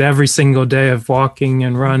doing it every single day of walking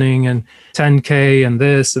and running and 10K and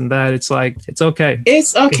this and that, it's like, it's okay.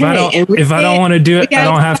 It's okay. If I don't want to do it, I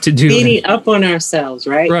don't have to do it. Beating up on ourselves,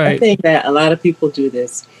 right? I think that a lot of people do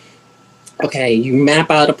this. Okay, you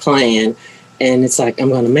map out a plan, and it's like, I'm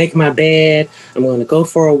going to make my bed. I'm going to go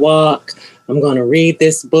for a walk. I'm going to read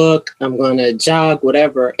this book. I'm going to jog,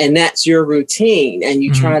 whatever. And that's your routine. And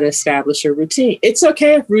you try to establish a routine. It's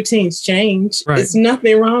okay if routines change. Right. There's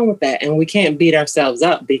nothing wrong with that. And we can't beat ourselves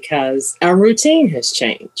up because our routine has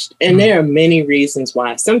changed. And there are many reasons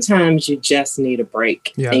why. Sometimes you just need a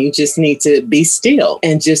break. Yeah. And you just need to be still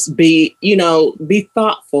and just be, be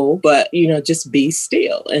thoughtful, but, just be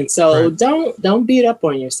still. And so don't beat up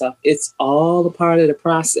on yourself. It's all a part of the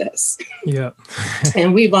process. Yeah.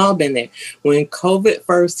 And we've all been there. When COVID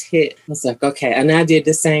first hit, I was like, okay. And I did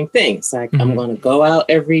the same thing. It's like, I'm going to go out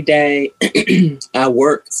every day. I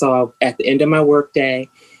work. So at the end of my work day,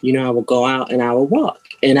 I will go out and I will walk.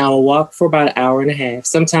 And I will walk for about an hour and a half,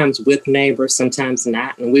 sometimes with neighbors, sometimes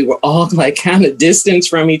not. And we were all like kind of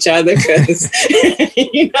distanced from each other because,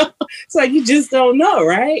 it's like you just don't know,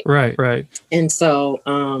 right? Right. And so,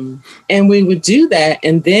 and we would do that.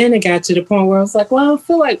 And then it got to the point where I was like, well, I don't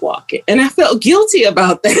feel like walking. And I felt guilty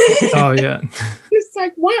about that. Oh, yeah. It's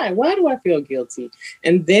like, why? Why do I feel guilty?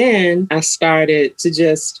 And then I started to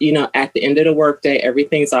just, at the end of the workday,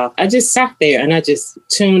 everything's off. I just sat there and I just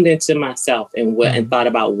tuned into myself and and thought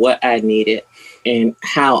about what I needed and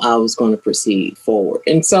how I was going to proceed forward.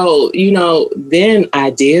 And so, then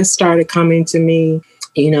ideas started coming to me.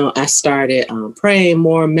 I started praying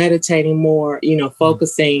more, meditating more,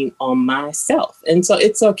 focusing on myself. And so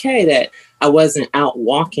it's okay that I wasn't out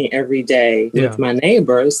walking every day with my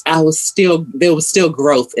neighbors. There was still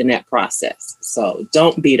growth in that process. So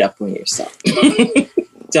don't beat up on yourself.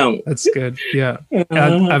 Don't. That's good. Yeah.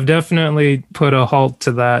 I've definitely put a halt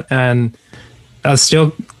to that. And I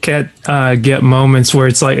still get moments where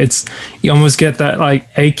it's like, you almost get that like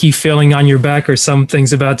achy feeling on your back or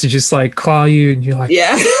something's about to just like claw you. And you're like,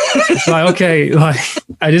 it's like, okay, like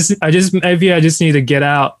I just maybe I just need to get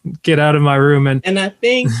out of my room. And I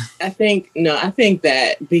think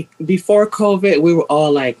that before COVID, we were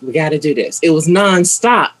all like, we got to do this. It was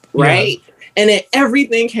nonstop, right? Yeah. And then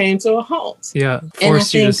everything came to a halt. Yeah. And I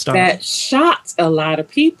think that shocked a lot of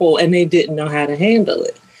people, and they didn't know how to handle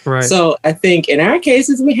it. Right. So I think in our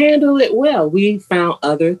cases, we handled it well. We found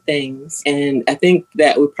other things. And I think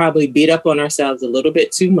that we probably beat up on ourselves a little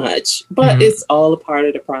bit too much, but it's all a part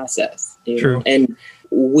of the process. True. Know? And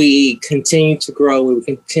we continue to grow. We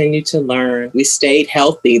continue to learn. We stayed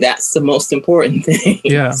healthy. That's the most important thing.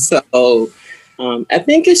 Yeah. So I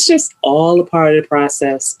think it's just all a part of the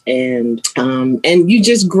process, and you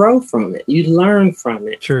just grow from it. You learn from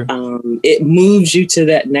it. True. It moves you to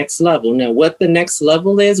that next level. Now, what the next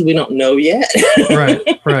level is, we don't know yet.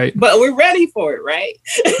 Right. But we're ready for it, right?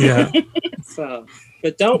 Yeah.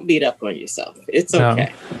 But don't beat up on yourself. It's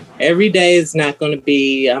okay. No. Every day is not going to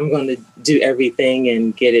be, I'm going to do everything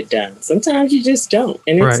and get it done. Sometimes you just don't,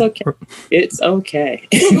 and it's okay. It's okay.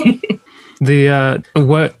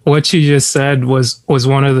 What you just said was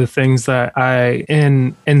one of the things that I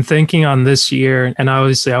in thinking on this year, and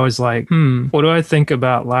obviously I was like, what do I think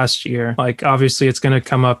about last year? Like, obviously it's going to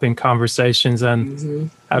come up in conversations, and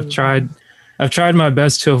I've tried my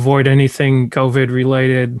best to avoid anything COVID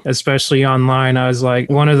related, especially online. I was like,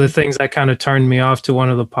 one of the things that kind of turned me off to one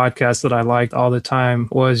of the podcasts that I liked all the time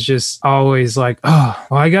was just always like, oh,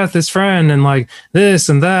 well, I got this friend and like this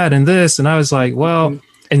and that and this. And I was like, well,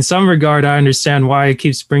 in some regard, I understand why it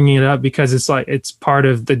keeps bringing it up, because it's like it's part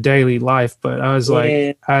of the daily life. But I was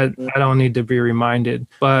like, I don't need to be reminded.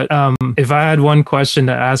 But if I had one question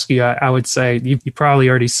to ask you, I would say you probably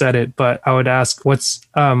already said it, but I would ask what's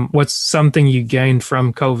something you gained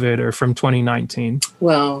from COVID or from 2019?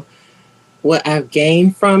 Well, what I've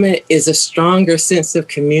gained from it is a stronger sense of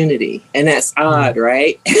community, and that's odd,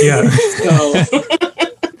 right? Yeah.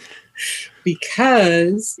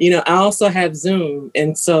 Because, I also have Zoom.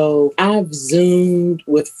 And so I've Zoomed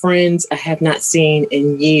with friends I have not seen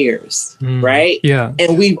in years, right? Yeah.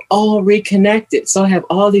 And we've all reconnected. So I have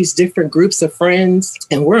all these different groups of friends,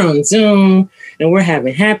 and we're on Zoom, and we're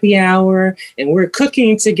having happy hour, and we're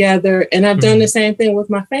cooking together. And I've done the same thing with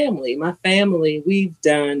my family. My family, we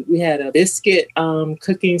had a biscuit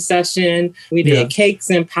cooking session. We did cakes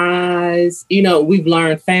and pies. We've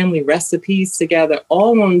learned family recipes together,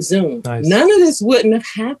 all on Zoom. Nice. None of this wouldn't have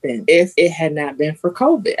happened if it had not been for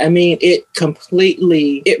COVID. I mean, it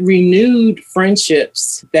renewed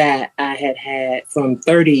friendships that I had from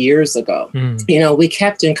 30 years ago. We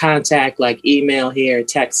kept in contact, like email here,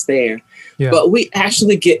 text there. Yeah. But we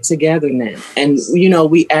actually get together now, and,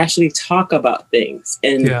 we actually talk about things,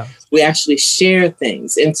 and we actually share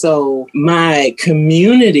things. And so my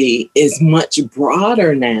community is much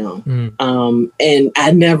broader now. And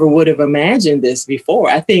I never would have imagined this before.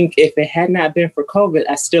 I think if it had not been for COVID,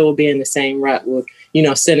 I still would be in the same rut with,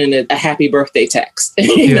 sending a happy birthday text,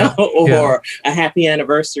 or a happy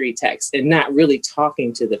anniversary text, and not really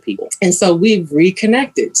talking to the people. And so we've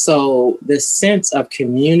reconnected. So the sense of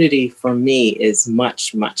community for me is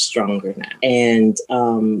much, much stronger now. And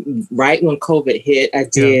right when COVID hit,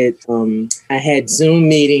 I had Zoom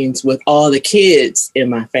meetings with all the kids in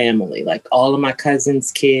my family, like all of my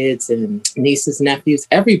cousins' kids and nieces, nephews,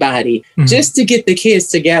 everybody, just to get the kids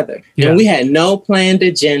together. Yeah. And we had no planned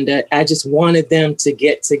agenda. I just wanted them to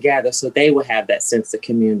get together so they would have that sense of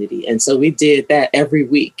community. And so we did that every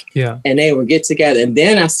week. Yeah. And they would get together. And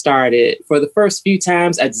then I started, for the first few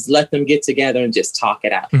times, I just let them get together and just talk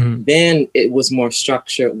it out. Then it was more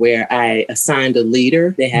structured, where I assigned a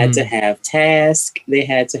leader. They had to have tasks. They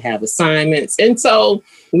had to have assignments. And so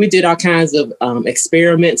we did all kinds of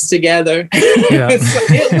experiments together. Yeah. So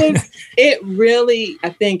I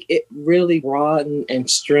think it really broadened and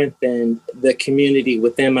strengthened the community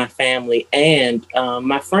within my family and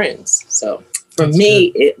my friends. So for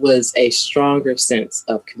me, it was a stronger sense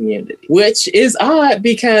of community, which is odd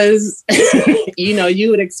because, you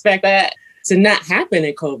would expect that to not happen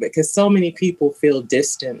in COVID, because so many people feel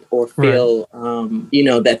distant or feel,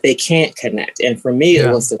 that they can't connect. And for me, it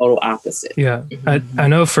was the total opposite. Yeah. I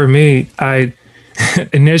know for me,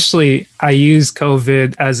 initially I used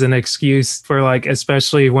COVID as an excuse for, like,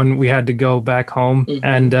 especially when we had to go back home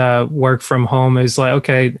and work from home. It's like,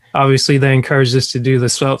 okay, obviously they encouraged us to do the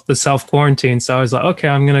self quarantine. So I was like, okay,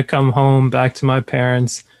 I'm going to come home back to my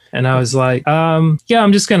parents. And I was like, I'm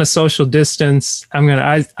just going to social distance. I'm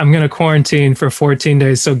going to quarantine for 14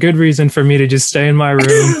 days. So good reason for me to just stay in my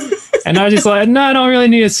room. And I was just like, no, I don't really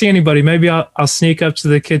need to see anybody. Maybe I'll sneak up to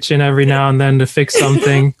the kitchen every now and then to fix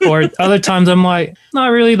something. Or other times I'm like, not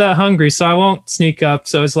really that hungry, so I won't sneak up.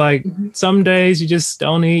 So it's like some days you just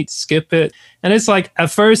don't eat, skip it. And it's like,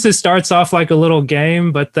 at first it starts off like a little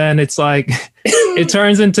game, but then it's like, it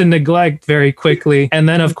turns into neglect very quickly. And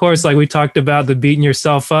then of course, like we talked about the beating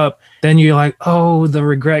yourself up, then you're like, oh, the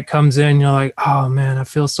regret comes in. You're like, oh man, I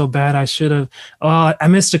feel so bad. I should have, I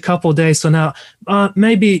missed a couple days. So now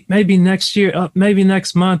maybe next year, maybe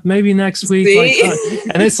next month, maybe next week. Like,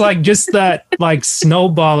 and it's like just that like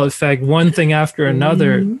snowball effect, one thing after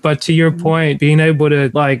another. But to your point, being able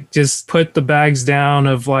to like just put the bags down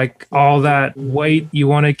of like all that weight you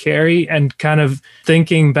want to carry and kind of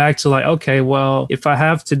thinking back to like, okay, well, if I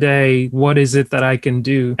have today, what is it that I can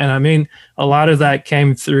do? And I mean, a lot of that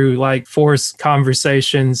came through like forced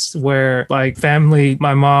conversations where like family,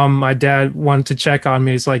 my mom, my dad wanted to check on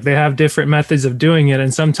me. It's like they have different methods of doing it.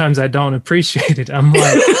 And sometimes I don't appreciate it. I'm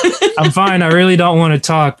like, I'm fine. I really don't want to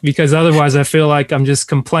talk because otherwise I feel like I'm just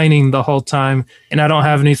complaining the whole time and I don't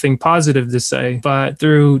have anything positive to say. But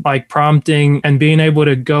through like prompting and being able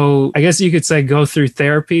to go, I guess you could say go through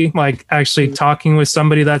therapy, like actually talking with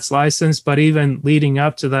somebody that's licensed, but even leading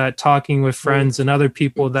up to that, talking with friends and other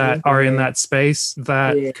people that are in that space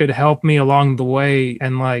that could help me along the way.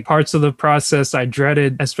 And like parts of the process I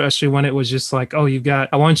dreaded, especially when it was just like, oh,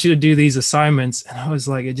 I want you to do these assignments. And I was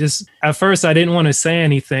like, at first I didn't want to say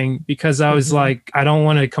anything because I was like, I don't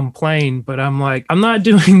want to complain, but I'm like, I'm not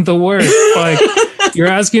doing the work. Like, you're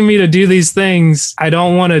asking me to do these things. I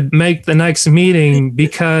don't want to make the next meeting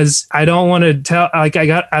because I don't want to I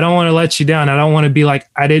don't want to let you down. I don't want to be like,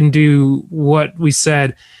 I didn't do what we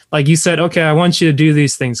said. Like you said, okay, I want you to do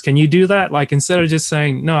these things. Can you do that? Like, instead of just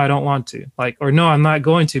saying, no, I don't want to, like, or no, I'm not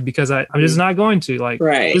going to, because I'm just not going to, like,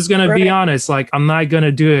 I'm just going to be honest. Like, I'm not going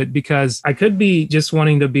to do it because I could be just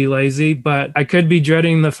wanting to be lazy, but I could be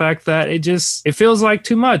dreading the fact that it feels like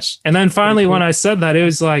too much. And then finally, when I said that, it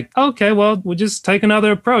was like, okay, well, we'll just take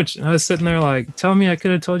another approach. And I was sitting there like, tell me I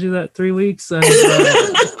could have told you that 3 weeks. And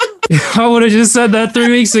if I would have just said that 3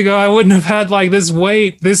 weeks ago, I wouldn't have had like this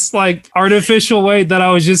weight, this like artificial weight that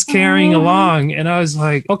I was just carrying along. And I was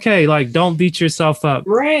like, okay, like, don't beat yourself up.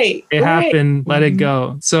 It happened. Let it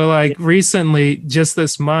go. So like recently, just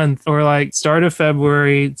this month or like start of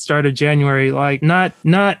February, start of January, like not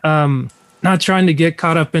trying to get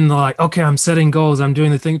caught up in the like, okay, I'm setting goals, I'm doing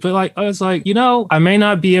the thing, but like, I was like, I may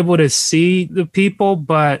not be able to see the people,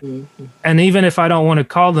 but, and even if I don't want to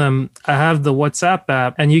call them, I have the WhatsApp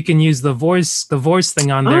app and you can use the voice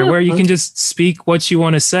thing on there where you can just speak what you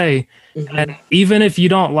want to say. And even if you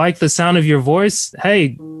don't like the sound of your voice,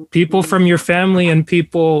 hey, people from your family and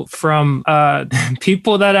people from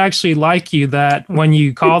people that actually like you, that when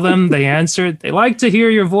you call them, they answer, they like to hear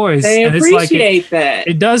your voice. They and appreciate it's like that.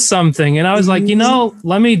 It does something. And I was like,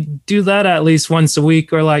 let me do that at least once a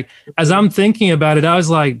week. Or like, as I'm thinking about it, I was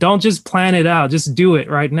like, don't just plan it out, just do it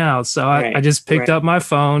right now. So I just picked up my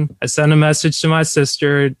phone. I sent a message to my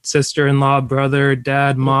sister-in-law, brother,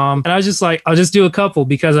 dad, mom. And I was just like, I'll just do a couple,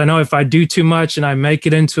 because I know if I do too much and I make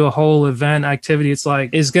it into a whole event activity, it's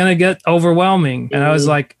going to get overwhelming. And I was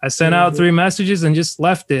like, I sent out 3 messages and just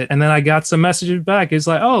left it. And then I got some messages back. It's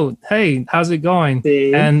like, oh, hey, how's it going?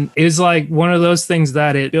 And it was like one of those things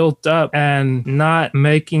that it built up, and not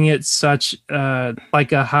making it such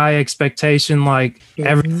like a high expectation, like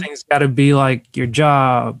everything's got to be like your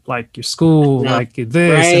job, like your school, like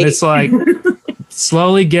this. And it's like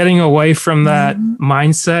slowly getting away from that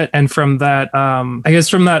mindset and from that, I guess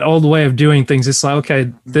from that old way of doing things. It's like,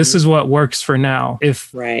 okay, this is what works for now.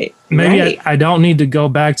 If maybe I don't need to go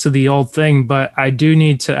back to the old thing, but I do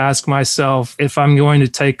need to ask myself, if I'm going to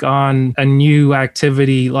take on a new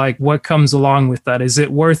activity, like what comes along with that? Is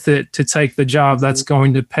it worth it to take the job that's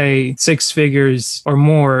going to pay 6 figures or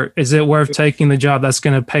more? Is it worth taking the job that's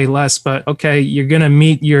going to pay less? But okay, you're going to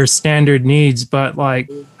meet your standard needs, but like,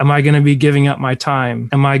 am I going to be giving up my time?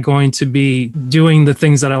 Am I going to be doing the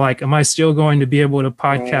things that I like? Am I still going to be able to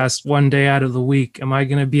podcast one day out of the week? Am I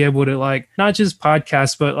going to be able to like, not just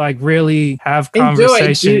podcast, but like really have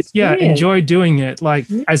conversations? Enjoy doing it. Like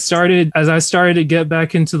as I started to get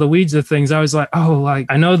back into the weeds of things, I was like, oh, like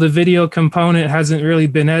I know the video component hasn't really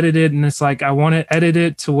been edited, and it's like, I want to edit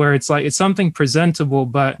it to where it's like, it's something presentable,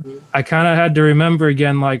 but I kind of had to remember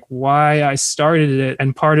again, like why I started it.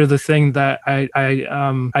 And part of the thing that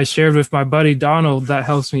I shared with my buddy Donald that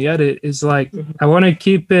helps me edit is like, I want to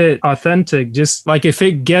keep it authentic. Just like if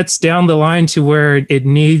it gets down the line to where it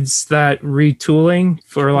needs that retooling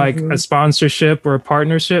for like a sponsorship or a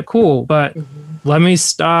partnership, cool. But let me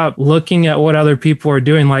stop looking at what other people are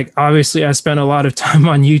doing. Like, obviously I spent a lot of time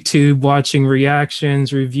on YouTube watching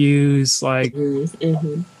reactions, reviews, like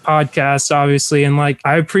podcasts, obviously. And like,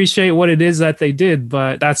 I appreciate what it is that they did,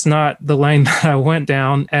 but that's not the lane that I went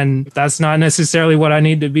down. And that's not necessarily what I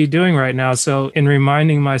need to be doing right now. So in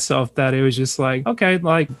reminding myself that, it was just like, okay,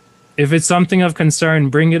 like, if it's something of concern,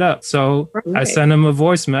 bring it up. So I sent him a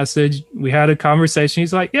voice message. We had a conversation.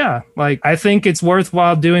 He's like, yeah, like, I think it's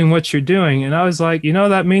worthwhile doing what you're doing. And I was like, you know,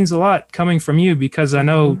 that means a lot coming from you, because I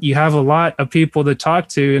know you have a lot of people to talk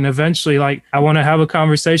to. And eventually, like, I want to have a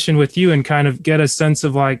conversation with you and kind of get a sense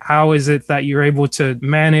of like, how is it that you're able to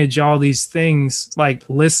manage all these things, like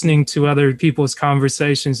listening to other people's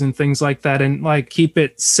conversations and things like that, and like keep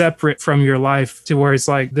it separate from your life to where it's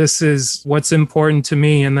like, this is what's important to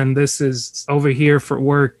me. And then this is over here for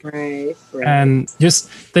work. Right. And just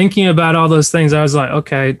thinking about all those things, I was like,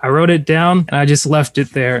 okay, I wrote it down and I just left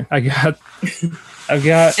it there. I've got,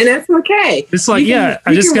 and that's okay. It's like,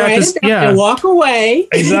 I just got this. Yeah. And walk away.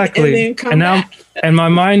 Exactly. And then come back. And my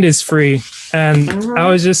mind is free. And I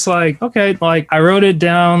was just like, okay, like, I wrote it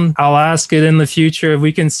down. I'll ask it in the future. If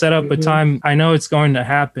we can set up a time, I know it's going to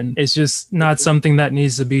happen. It's just not something that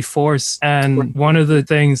needs to be forced. And one of the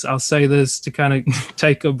things, I'll say this to kind of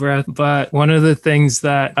take a breath, but one of the things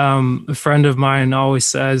that a friend of mine always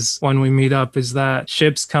says when we meet up is that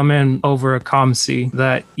ships come in over a calm sea,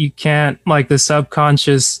 that you can't, like, the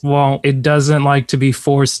subconscious it doesn't like to be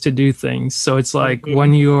forced to do things. So it's like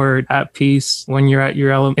when you're at peace, when you're at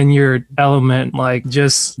your element, like,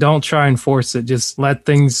 just don't try and force it. Just let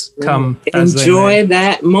things come. Enjoy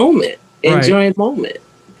that moment. Enjoy the moment.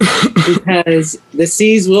 Because the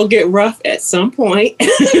seas will get rough at some point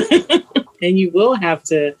and you will have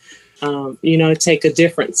to take a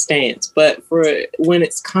different stance. But for when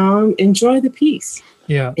it's calm, enjoy the peace.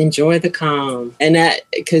 Yeah. Enjoy the calm. And that,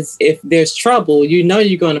 because if there's trouble,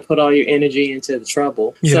 you're going to put all your energy into the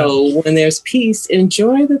trouble. Yeah. So when there's peace,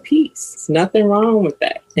 enjoy the peace. There's nothing wrong with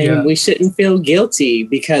that. And we shouldn't feel guilty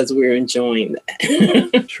because we're enjoying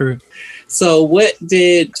that. True. So what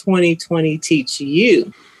did 2020 teach you?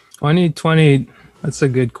 2020, that's a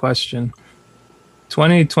good question.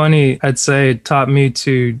 2020, I'd say, taught me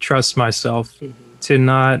to trust myself. To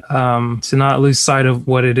not lose sight of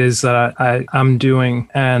what it is that I'm doing,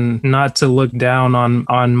 and not to look down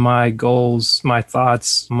on my goals, my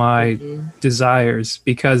thoughts, my desires,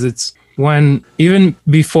 because it's when, even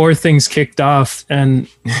before things kicked off, and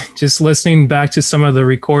just listening back to some of the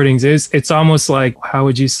recordings, it's almost like, how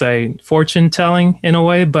would you say, fortune telling in a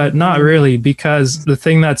way, but not really, because the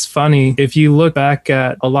thing that's funny, if you look back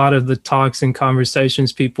at a lot of the talks and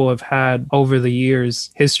conversations people have had over the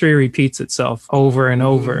years, history repeats itself over and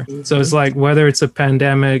over. So it's like, whether it's a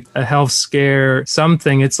pandemic, a health scare,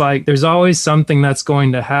 something, it's like there's always something that's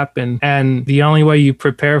going to happen. And the only way you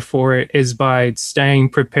prepare for it is by staying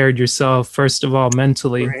prepared yourself, first of all,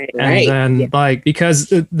 mentally. And then like, because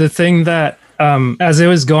the thing that as it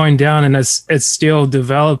was going down and as it's still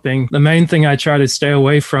developing, the main thing I try to stay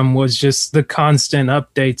away from was just the constant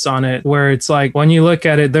updates on it, where it's like, when you look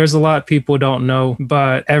at it, there's a lot people don't know,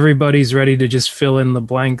 but everybody's ready to just fill in the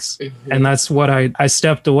blanks. And that's what I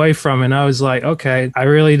stepped away from. And I was like, okay, I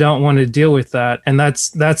really don't want to deal with that. And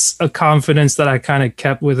that's a confidence that I kind of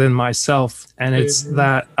kept within myself. And it's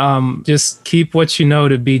that just keep what you know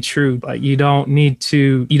to be true. Like, you don't need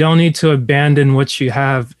to abandon what you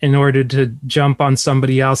have in order to jump on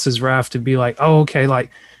somebody else's raft to be like, oh, okay,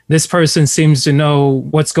 like, this person seems to know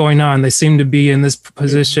what's going on. They seem to be in this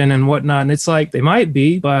position and whatnot. And it's like, they might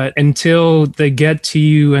be, but until they get to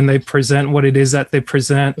you and they present what it is that they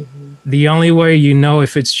present, the only way you know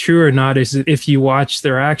if it's true or not is if you watch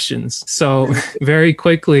their actions. So very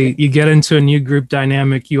quickly, you get into a new group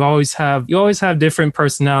dynamic. You always have different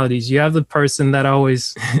personalities. You have the person that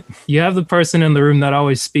always, you have the person in the room that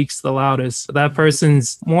always speaks the loudest. That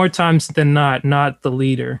person's more times than not the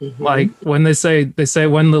leader. Like, when they say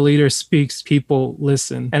when the leader speaks, people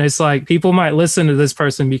listen. And it's like, people might listen to this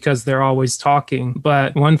person because they're always talking.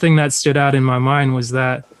 But one thing that stood out in my mind was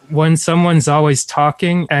that when someone's always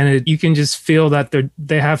talking, and you can just feel that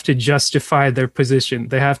they have to justify their position.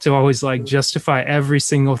 They have to always like justify every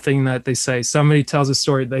single thing that they say. Somebody tells a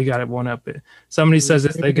story, they got to one up it. Somebody says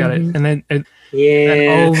this, they got it. And then and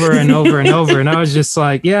over and over and over. And I was just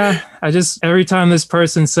like, every time this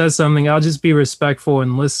person says something, I'll just be respectful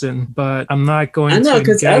and listen, but I'm not going to. I know,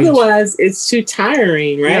 because otherwise it's too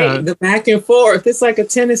tiring, right? Yeah. The back and forth, it's like a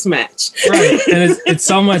tennis match. Right. And it's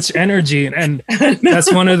so much energy. And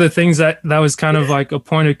that's one of the things that was kind of like a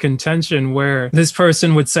point of contention, where this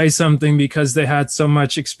person would say something because they had so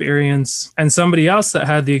much experience, and somebody else that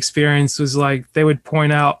had the experience was like, they would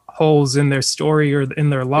point out holes in their story or in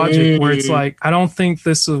their logic where it's like, I don't think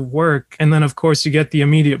this will work. And then of course you get the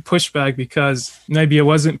immediate pushback because maybe it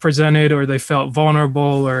wasn't presented or they felt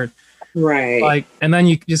vulnerable or right. Like, and then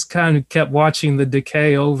you just kind of kept watching the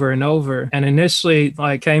decay over and over. And initially,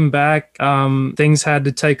 like, came back, things had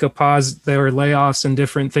to take a pause. There were layoffs and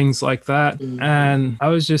different things like that. And I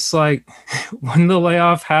was just like, when the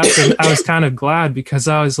layoff happened, I was kind of glad because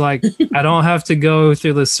I was like, I don't have to go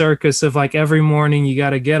through the circus of like every morning you got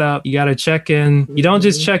to get up, you got to check in. You don't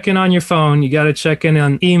just check in on your phone, you got to check in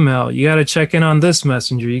on email, you got to check in on this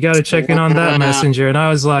messenger, you got to check in on that messenger. And I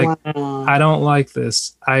was like, I don't like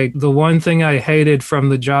this. The one thing I hated from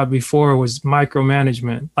the job before was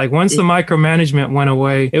micromanagement. Like once the micromanagement went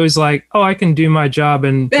away, it was like, oh, I can do my job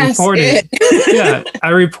and report it. Yeah, I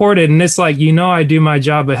reported, and it's like, I do my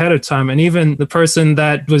job ahead of time. And even the person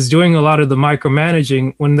that was doing a lot of the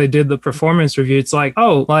micromanaging, when they did the performance review, it's like,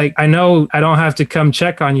 oh, like I know I don't have to come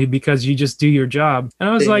check on you because you just do your job. And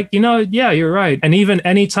I was like, yeah, you're right. And even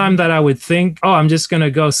anytime that I would think, oh, I'm just gonna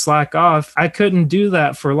go slack off, I couldn't do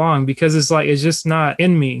that for long because it's like it's just not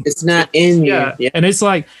in me. It's not in you. Yeah. And it's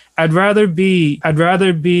like I'd rather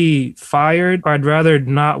be fired, or I'd rather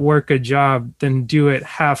not work a job than do it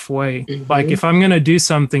halfway. Like if I'm going to do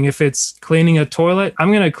something, if it's cleaning a toilet,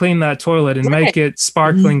 I'm going to clean that toilet and make it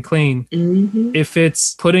sparkling clean. If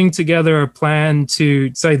it's putting together a plan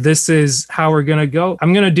to say, this is how we're going to go,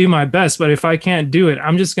 I'm going to do my best. But if I can't do it,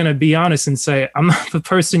 I'm just going to be honest and say, I'm not the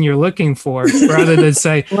person you're looking for, rather than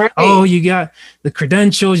say, oh, you got the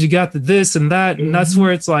credentials, you got the this and that. And that's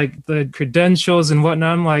where it's like the credentials and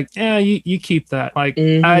whatnot. I'm like, yeah, you keep that. Like,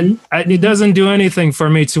 it doesn't do anything for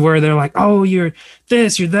me to where they're like, oh, you're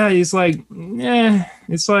this, you're that. It's like,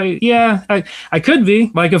 I could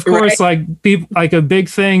be. Like, of course, like people, like a big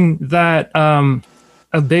thing that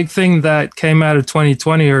came out of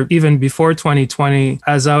 2020 or even before 2020,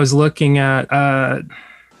 as I was looking at,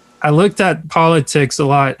 I looked at politics a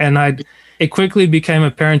lot, and it quickly became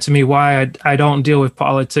apparent to me why I don't deal with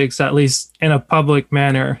politics, at least in a public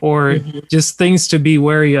manner, or just things to be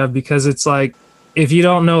wary of, because it's like, if you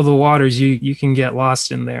don't know the waters, you can get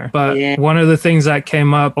lost in there. But one of the things that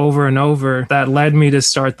came up over and over that led me to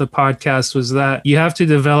start the podcast was that you have to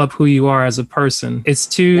develop who you are as a person.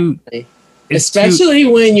 Especially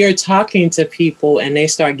when you're talking to people and they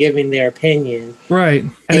start giving their opinion. Right.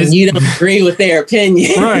 And you don't agree with their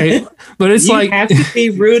opinion. Right. But it's you have to be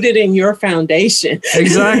rooted in your foundation.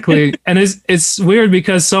 Exactly. And it's weird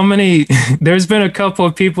because there's been a couple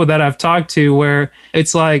of people that I've talked to where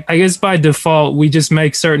it's like, I guess by default, we just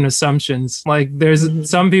make certain assumptions. Like there's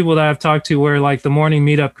some people that I've talked to where like the morning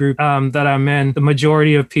meetup group that I'm in, the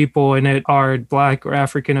majority of people in it are Black or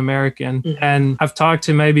African American. And I've talked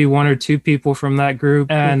to maybe one or two people from that group,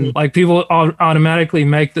 and like people automatically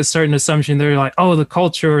make this certain assumption. They're like, oh, the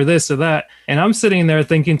culture or this or that. And I'm sitting there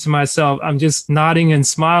thinking to myself, I'm just nodding and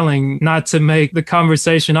smiling, not to make the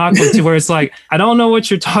conversation awkward, to where it's like, I don't know what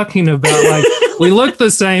you're talking about. Like we look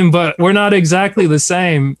the same, but we're not exactly the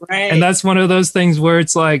same. Right. And that's one of those things where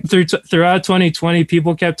it's like throughout 2020,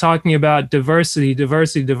 people kept talking about diversity.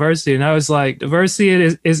 And I was like, diversity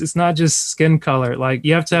is it's not just skin color. Like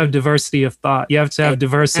you have to have diversity of thought. You have to have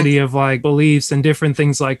diversity of like beliefs and different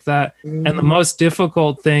things like that. And the most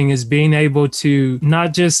difficult thing is being able to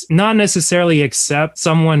not necessarily accept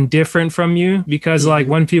someone different from you, because like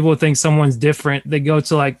when people think someone's different, they go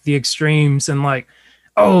to like the extremes and like,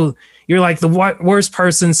 oh, you're like the worst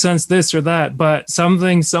person since this or that. But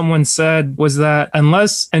something someone said was that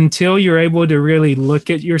until you're able to really look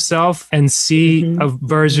at yourself and see a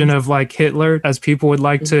version of like Hitler, as people would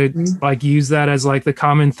like to like use that as like the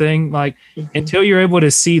common thing, like until you're able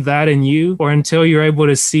to see that in you, or until you're able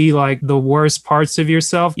to see like the worst parts of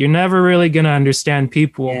yourself, you're never really going to understand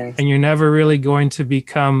people. And you're never really going to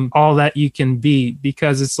become all that you can be,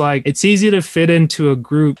 because it's like, it's easy to fit into a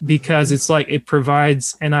group because it's like, it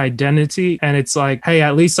provides an identity. And it's like, hey,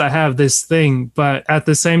 at least I have this thing. But at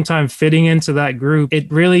the same time, fitting into that group,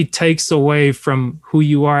 it really takes away from who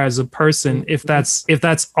you are as a person. If that's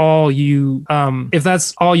all you kind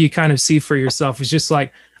of see for yourself, it's just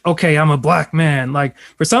like, okay, I'm a Black man. Like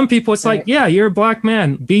for some people, it's like, yeah, you're a Black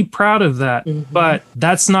man. Be proud of that. But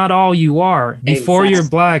that's not all you are. Before you're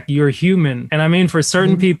Black, you're human. And I mean, for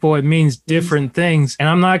certain people, it means different things. And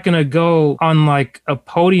I'm not going to go on like a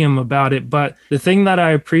podium about it. But the thing that I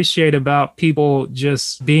appreciate about people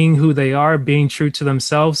just being who they are, being true to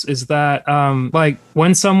themselves, is that like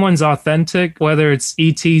when someone's authentic, whether it's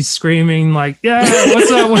E.T. screaming like, yeah,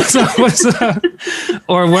 what's up,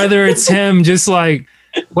 or whether it's him just like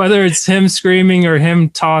whether it's him screaming or him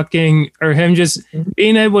talking or him just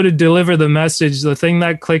being able to deliver the message, the thing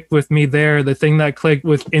that clicked with me there, the thing that clicked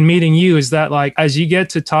with in meeting you is that like, as you get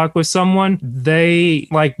to talk with someone, they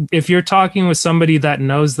like, if you're talking with somebody that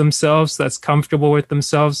knows themselves, that's comfortable with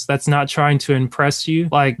themselves, that's not trying to impress you,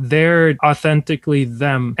 like they're authentically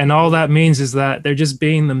them. And all that means is that they're just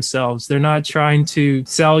being themselves. They're not trying to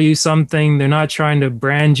sell you something. They're not trying to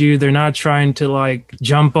brand you. They're not trying to like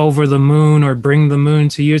jump over the moon or bring the moon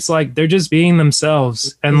to you. It's like they're just being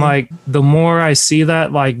themselves. And like the more I see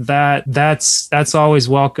that like that's always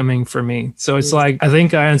welcoming for me. So it's like, I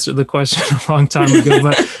think I answered the question a long time ago,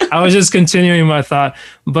 but I was just continuing my thought.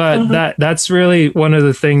 But that's really one of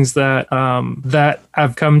the things that that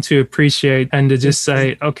I've come to appreciate, and to just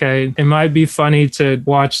say, okay, it might be funny to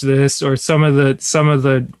watch this, or some of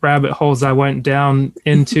the rabbit holes I went down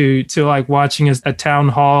into to like watching a town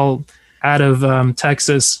hall out of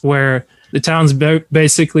Texas where the town's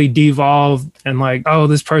basically devolved and like, oh,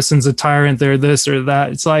 this person's a tyrant, they're this or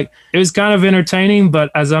that. It's like, it was kind of entertaining,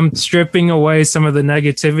 but as I'm stripping away some of the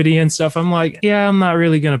negativity and stuff, I'm like, yeah, I'm not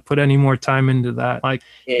really going to put any more time into that. Like,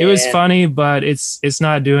 it was funny, but it's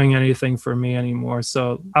not doing anything for me anymore.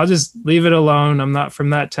 So I'll just leave it alone. I'm not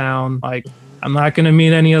from that town. Like, I'm not going to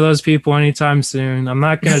meet any of those people anytime soon. I'm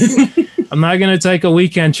not going to take a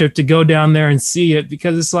weekend trip to go down there and see it,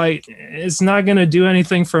 because it's like, it's not going to do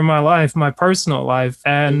anything for my life, my personal life.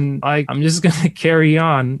 And like, I'm just going to carry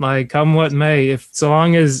on, like, come what may. So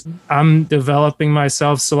long as I'm developing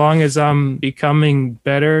myself, so long as I'm becoming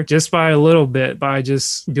better just by a little bit, by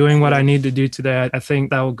just doing what I need to do today, I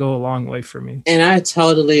think that will go a long way for me. And I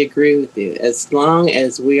totally agree with you. As long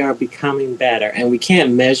as we are becoming better, and we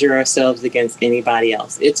can't measure ourselves against anybody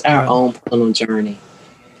else, it's our own personal journey.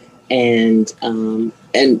 And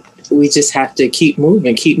we just have to keep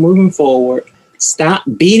moving forward, stop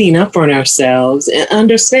beating up on ourselves, and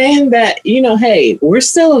understand that, hey, we're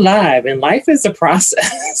still alive and life is a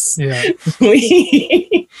process. Yeah.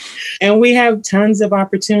 And we have tons of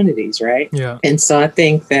opportunities, right? Yeah. And so I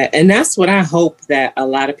think that, and that's what I hope that a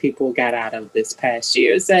lot of people got out of this past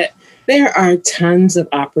year, is that there are tons of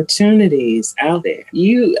opportunities out there.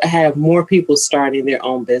 You have more people starting their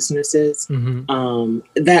own businesses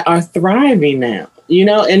that are thriving now,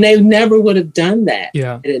 and they never would have done that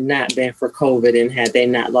if it had not been for COVID and had they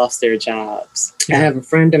not lost their jobs. Yeah. I have a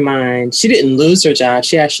friend of mine, she didn't lose her job.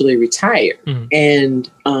 She actually retired. And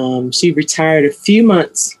she retired a few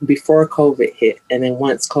months before COVID hit. And then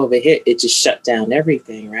once COVID hit, it just shut down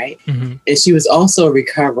everything, right? And she was also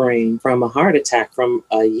recovering from a heart attack from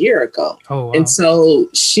a year ago. Oh, wow. And so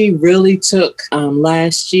she really took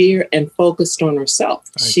last year and focused on herself.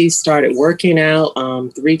 She started working out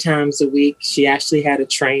 3 times a week. She actually had a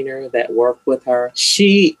trainer that worked with her.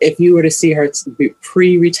 If you were to see her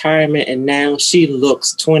pre-retirement and now, she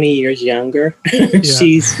looks 20 years younger.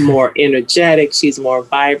 She's more energetic. She's more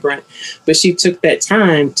vibrant. But she took that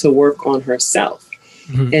time to work on herself.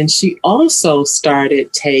 And she also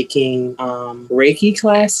started taking Reiki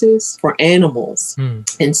classes for animals.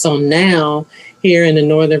 And so now here in the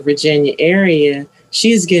Northern Virginia area,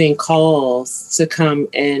 she's getting calls to come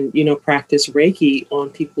and, practice Reiki on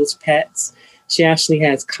people's pets. She actually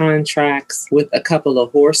has contracts with a couple of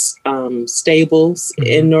horse stables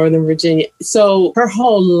in Northern Virginia. So her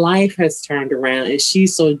whole life has turned around, and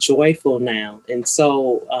she's so joyful now. And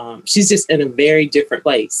so she's just in a very different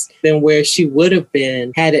place than where she would have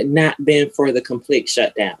been had it not been for the complete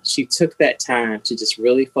shutdown. She took that time to just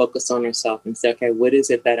really focus on herself and say, okay, what is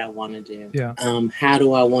it that I want to do? Yeah. How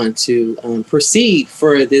do I want to proceed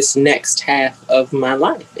for this next half of my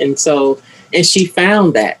life? And she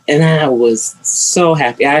found that, and I was so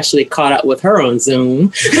happy. I actually caught up with her on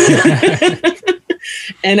Zoom.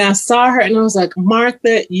 And I saw her and I was like,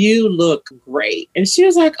 Martha, you look great. And she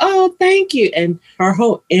was like, oh, thank you. And her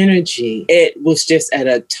whole energy, it was just at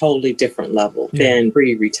a totally different level than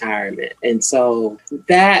pre-retirement. And so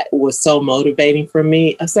that was so motivating for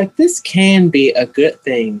me. I was like, this can be a good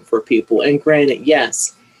thing for people. And granted,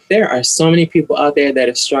 yes, there are so many people out there that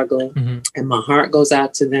are struggling, and my heart goes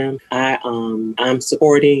out to them. I'm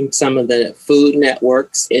supporting some of the food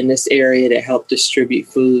networks in this area that help distribute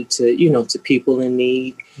food to, to people in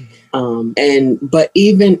need. But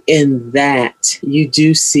even in that, you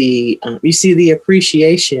do see, the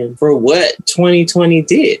appreciation for what 2020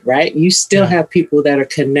 did, right? You still have people that are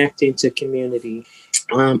connecting to community,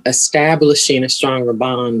 establishing a stronger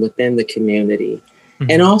bond within the community.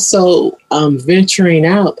 And also venturing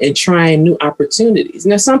out and trying new opportunities.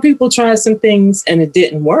 Now, some people try some things and it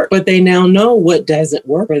didn't work, but they now know what doesn't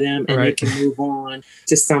work for them, and they can move on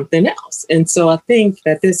to something else. And so I think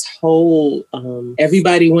that this whole,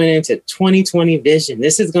 everybody went into 2020 vision.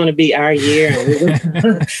 This is going to be our year,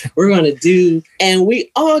 and we're going to do, and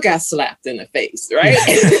we all got slapped in the face, right?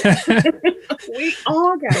 We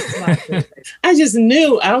all got slapped in the face. I just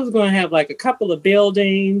knew I was going to have like a couple of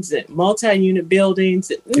buildings and multi-unit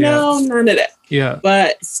buildings. No, none of that. Yeah.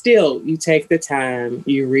 But still, you take the time,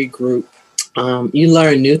 you regroup. You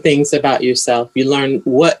learn new things about yourself. You learn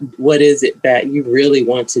what is it that you really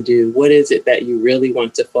want to do? What is it that you really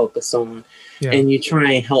want to focus on? Yeah. And you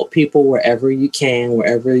try and help people wherever you can,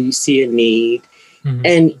 wherever you see a need. Mm-hmm.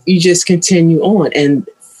 And you just continue on. And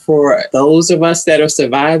for those of us that are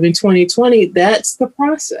surviving 2020, that's the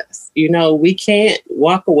process. You know, we can't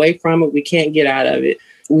walk away from it. We can't get out of it.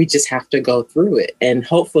 We just have to go through it. And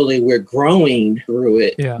hopefully we're growing through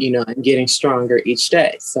it, you know, and getting stronger each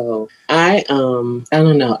day. So I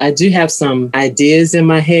don't know. I do have some ideas in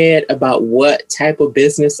my head about what type of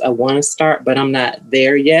business I want to start, but I'm not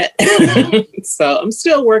there yet. So I'm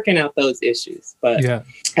still working out those issues. But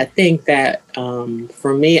I think that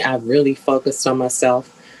for me, I've really focused on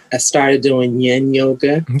myself. I started doing yin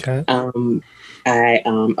yoga. Okay.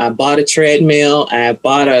 I bought a treadmill. I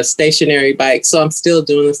bought a stationary bike. So I'm still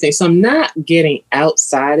doing this thing. So I'm not getting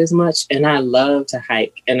outside as much. And I love to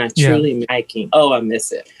hike. And I truly miss hiking. Oh, I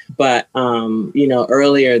miss it. But, you know,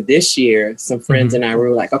 earlier this year, some friends and I were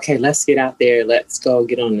like, okay, let's get out there. Let's go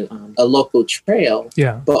get on a local trail.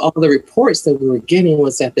 Yeah. But all the reports that we were getting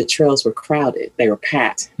was that the trails were crowded. They were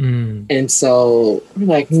packed. And so we're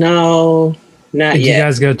like, no, not yet. Did you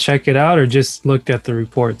guys go go check it out or just looked at the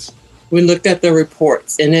reports? We looked at the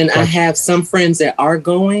reports, and then I have some friends that are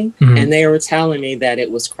going, and they were telling me that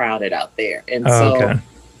it was crowded out there. And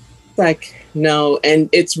like, no, and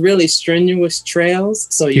it's really strenuous trails.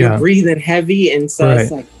 So you're breathing heavy. And so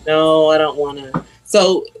it's like, no, I don't want to.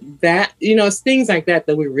 So that, you know, it's things like that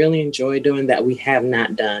that we really enjoy doing that we have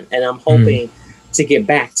not done. And I'm hoping to get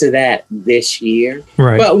back to that this year.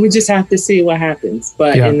 But we just have to see what happens.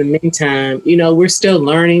 But in the meantime, you know, we're still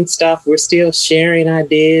learning stuff. We're still sharing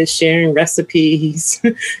ideas, sharing recipes,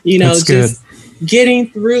 you know, just getting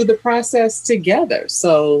through the process together.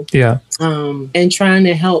 So, and trying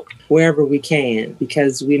to help wherever we can,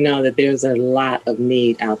 because we know that there's a lot of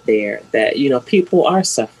need out there that, you know, people are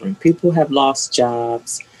suffering. People have lost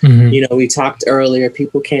jobs. You know, we talked earlier,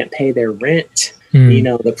 people can't pay their rent. You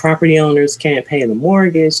know, the property owners can't pay the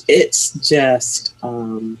mortgage. It's just,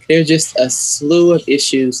 there's just a slew of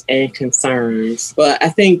issues and concerns. But I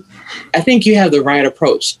think you have the right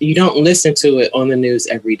approach. You don't listen to it on the news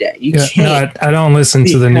every day. You can't. No, I don't listen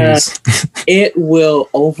to the news. It will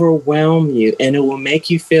overwhelm you, and it will make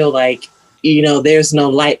you feel like, you know, there's no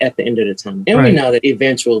light at the end of the tunnel. And we know that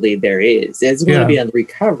eventually there is. There's going to be a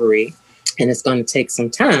recovery. And it's going to take some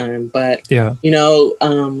time, but, you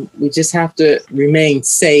know, we just have to remain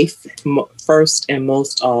safe first and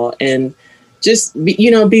most all, and just,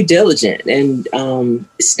 be diligent and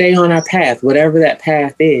stay on our path, whatever that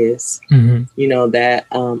path is, you know, that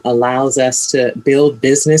allows us to build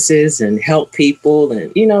businesses and help people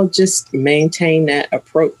and, you know, just maintain that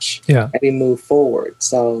approach as we move forward.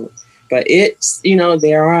 So, but it's, you know,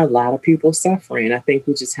 there are a lot of people suffering. I think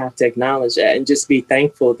we just have to acknowledge that and just be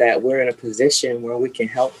thankful that we're in a position where we can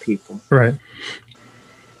help people. Right.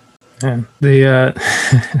 Yeah.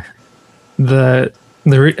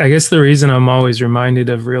 I guess the reason I'm always reminded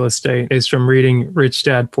of real estate is from reading Rich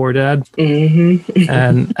Dad, Poor Dad.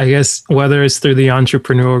 And I guess whether it's through the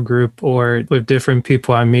entrepreneur group or with different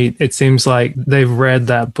people I meet, it seems like they've read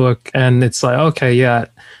that book and it's like, okay,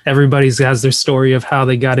 everybody's has their story of how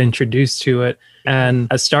they got introduced to it. And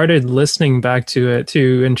I started listening back to it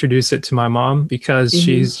to introduce it to my mom because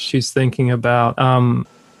she's thinking about,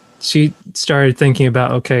 she started thinking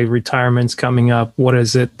about, okay, retirement's coming up. What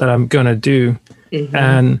is it that I'm going to do?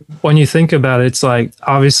 And when you think about it, it's like,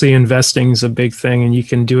 obviously investing is a big thing and you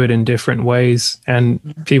can do it in different ways.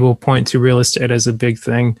 And people point to real estate as a big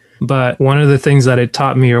thing. But one of the things that it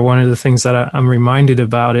taught me, or one of the things that I'm reminded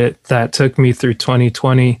about it that took me through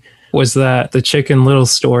 2020, was that the Chicken Little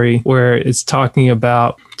story, where it's talking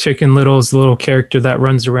about Chicken Little's the little character that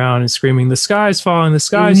runs around and screaming, the sky's falling, the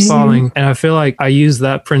sky's falling. And I feel like I use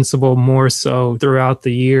that principle more so throughout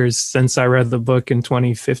the years since I read the book in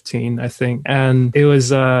 2015, I think. And it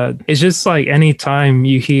was, it's just like anytime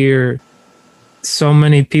you hear so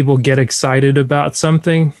many people get excited about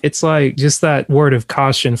something, it's like just that word of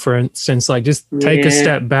caution, for instance, like just take a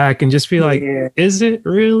step back and just be like, is it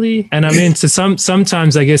really? And I mean, to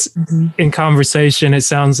sometimes I guess in conversation, it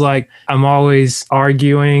sounds like I'm always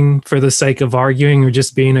arguing for the sake of arguing or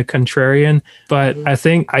just being a contrarian. But I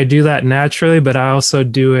think I do that naturally, but I also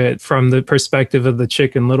do it from the perspective of the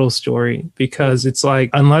Chicken Little story, because it's like,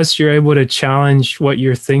 unless you're able to challenge what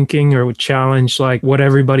you're thinking or challenge like what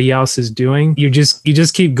everybody else is doing, you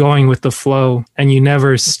just keep going with the flow, and you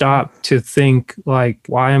never stop to think like,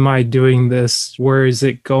 why am I doing this? Where is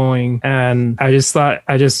it going? And I just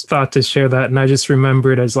thought to share that. And I just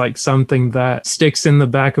remember it as like something that sticks in the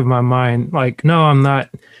back of my mind. Like, no, I'm not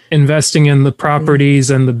investing in the properties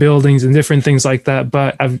and the buildings and different things like that,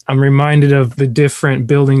 but I'm reminded of the different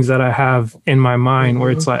buildings that I have in my mind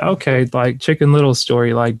where it's like, okay, like Chicken Little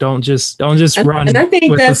story, like don't just run. And I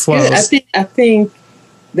think that's good. I think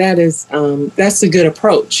that is that's a good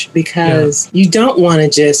approach, because you don't want to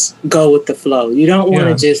just go with the flow. You don't want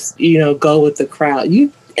to just, go with the crowd.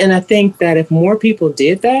 And I think that if more people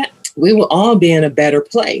did that, we will all be in a better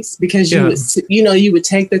place, because you would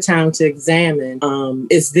take the time to examine,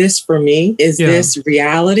 is this for me? Is this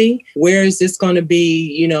reality? Where is this going to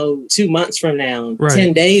be, 2 months from now,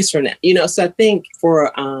 10 days from now? So I think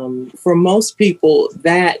for most people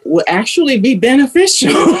that will actually be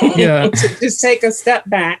beneficial to just take a step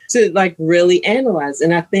back to like really analyze.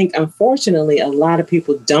 And I think unfortunately, a lot of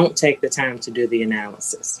people don't take the time to do the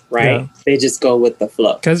analysis, right? Yeah. They just go with the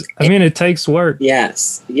flow. Because I mean, it takes work.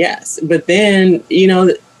 Yes. But then,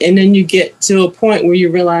 and then you get to a point where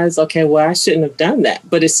you realize, okay, well, I shouldn't have done that,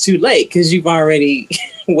 but it's too late because you've already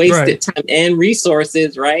wasted time and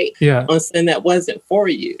resources, right? Yeah. On something that wasn't for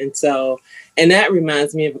you. And that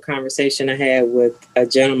reminds me of a conversation I had with a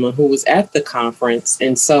gentleman who was at the conference.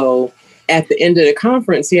 And so at the end of the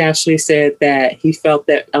conference, he actually said that he felt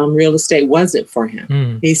that real estate wasn't for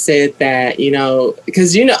him. He said that,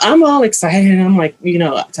 because, I'm all excited. I'm like,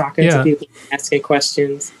 talking to people, asking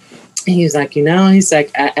questions. And he was like,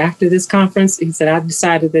 after this conference, he said, I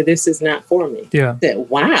decided that this is not for me. Yeah. I said,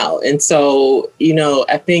 wow. And so,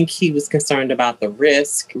 I think he was concerned about the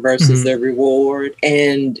risk versus the reward.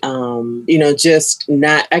 And, just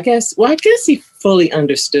not, I guess he fully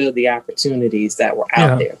understood the opportunities that were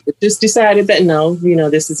out there, but just decided that, no,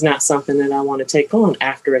 this is not something that I want to take on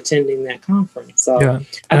after attending that conference. So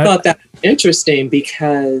I thought that was interesting,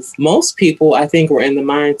 because most people, I think, were in the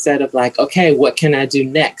mindset of like, okay, what can I do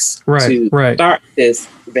next to start this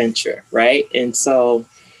venture? Right. And so,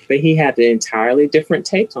 but he had an entirely different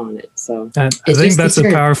take on it. So I think that's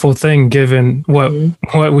a powerful thing, given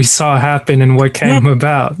what we saw happen and what came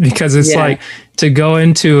about, because it's like to go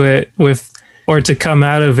into it with, or to come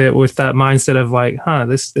out of it with that mindset of like,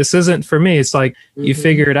 this isn't for me. It's like you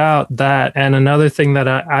figured out that. And another thing that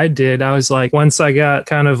I did, I was like, once I got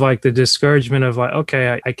kind of like the discouragement of like,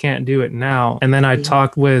 okay, I can't do it now. And then I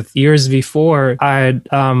talked with, years before, I had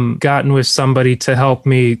gotten with somebody to help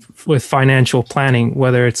me with financial planning,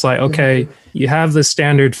 whether it's like, okay, you have the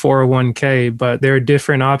standard 401k, but there are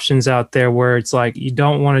different options out there where it's like, you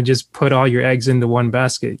don't want to just put all your eggs into one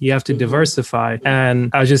basket. You have to diversify.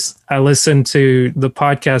 And I listened to the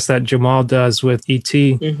podcast that Jamal does with ET,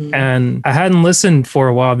 and I hadn't listened for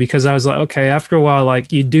a while because I was like, okay, after a while,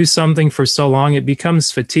 like you do something for so long, it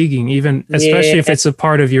becomes fatiguing, even especially if it's a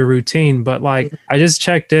part of your routine. But like, I just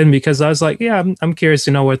checked in because I was like, I'm curious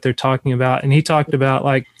to know what they're talking about. And he talked about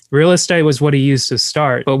like, real estate was what he used to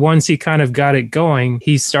start. But once he kind of got it going,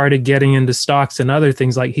 he started getting into stocks and other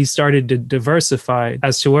things. Like he started to diversify.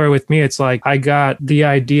 As to where with me, it's like I got the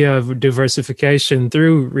idea of diversification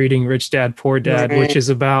through reading Rich Dad, Poor Dad, which is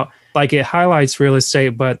about, like, it highlights real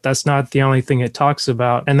estate, but that's not the only thing it talks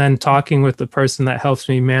about. And then talking with the person that helps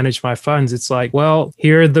me manage my funds, it's like, well,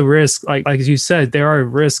 here are the risks. Like you said, there are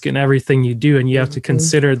risks in everything you do, and you have to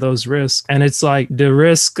consider those risks. And it's like the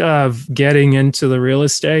risk of getting into the real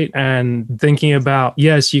estate and thinking about,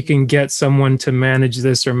 yes, you can get someone to manage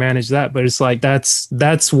this or manage that, but it's like,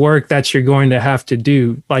 that's work that you're going to have to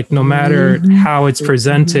do. Like, no matter how it's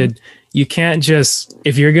presented, you can't just,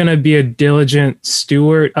 if you're going to be a diligent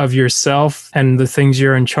steward of yourself and the things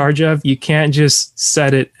you're in charge of, you can't just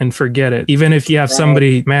set it and forget it. Even if you have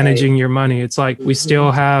somebody managing your money, it's like we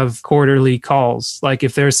still have quarterly calls. Like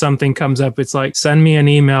if there's something comes up, it's like, send me an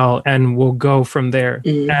email and we'll go from there.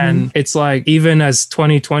 And it's like, even as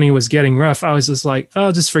 2020 was getting rough, I was just like,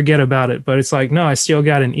 oh, just forget about it. But it's like, no, I still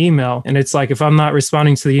got an email. And it's like, if I'm not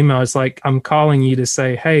responding to the email, it's like, I'm calling you to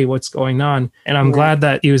say, hey, what's going on? And I'm glad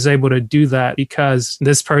that he was able to do that, because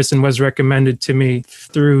this person was recommended to me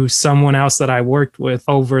through someone else that I worked with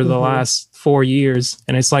over the last 4 years.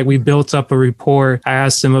 And it's like we built up a rapport. I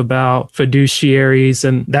asked him about fiduciaries,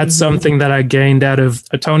 and that's something that I gained out of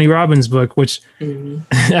a Tony Robbins book, which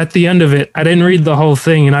at the end of it, I didn't read the whole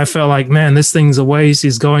thing. And I felt like, man, this thing's a waste.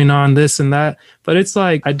 He's going on this and that. But it's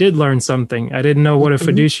like, I did learn something. I didn't know what a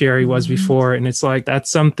fiduciary was before. And it's like, that's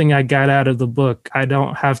something I got out of the book. I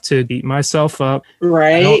don't have to beat myself up.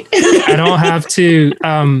 Right. I don't have to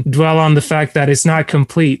dwell on the fact that it's not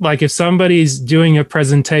complete. Like if somebody's doing a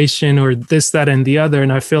presentation or this, that, and the other,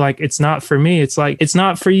 and I feel like it's not for me, it's like, it's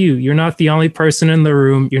not for you. You're not the only person in the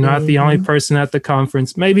room. You're not the only person at the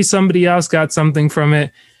conference. Maybe somebody else got something from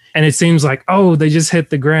it. And it seems like, oh, they just hit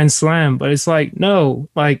the grand slam. But it's like, no,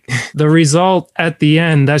 like the result at the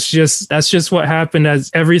end, that's just what happened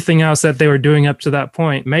as everything else that they were doing up to that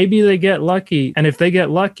point. Maybe they get lucky. And if they get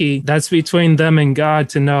lucky, that's between them and God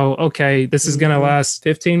to know, okay, this is going to last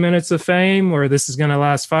 15 minutes of fame, or this is going to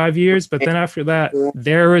last 5 years. But then after that,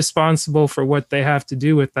 they're responsible for what they have to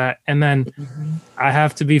do with that. And then I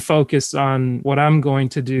have to be focused on what I'm going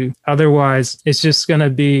to do. Otherwise, it's just going to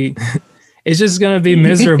be... It's just going to be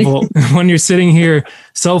miserable when you're sitting here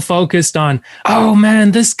so focused on, oh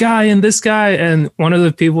man, this guy and this guy. And one of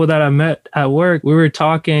the people that I met at work, we were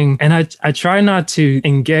talking, and I try not to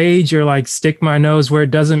engage or like stick my nose where it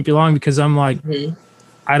doesn't belong, because I'm like,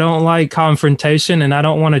 I don't like confrontation, and I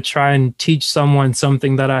don't want to try and teach someone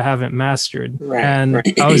something that I haven't mastered.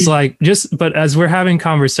 I was like, but as we're having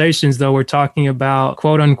conversations though, we're talking about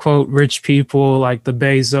quote unquote rich people, like the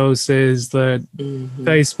Bezoses, the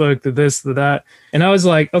Facebook, the this, the that. And I was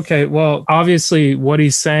like, okay, well, obviously what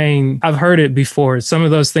he's saying, I've heard it before. Some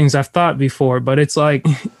of those things I've thought before, but it's like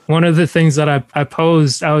one of the things that I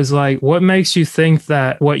posed, I was like, what makes you think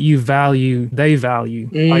that what you value, they value?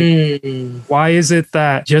 Like, why is it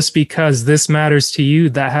that just because this matters to you,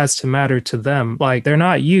 that has to matter to them? Like, they're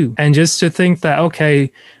not you. And just to think that,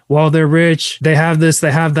 okay, well, they're rich, they have this,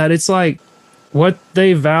 they have that. It's like, what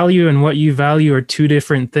they value and what you value are two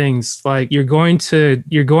different things. Like you're going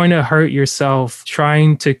to hurt yourself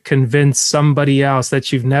trying to convince somebody else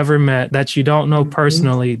that you've never met, that you don't know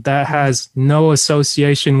personally, that has no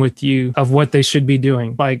association with you of what they should be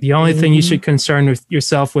doing. Like the only thing you should concern with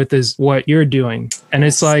yourself with is what you're doing. And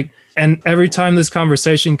it's like, and every time this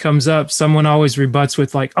conversation comes up, someone always rebuts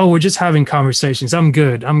with like, oh, we're just having conversations. I'm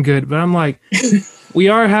good. But I'm like, we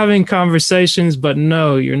are having conversations, but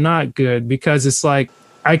no, you're not good, because it's like,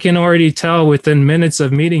 I can already tell within minutes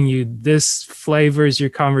of meeting you, this flavors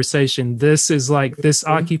your conversation. This is like, this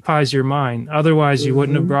occupies your mind. Otherwise, you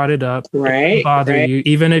wouldn't have brought it up. Right. It bother you.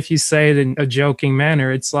 Even if you say it in a joking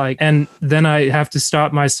manner, it's like, and then I have to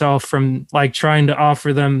stop myself from like trying to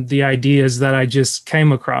offer them the ideas that I just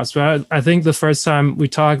came across. But I think the first time we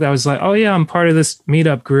talked, I was like, oh yeah, I'm part of this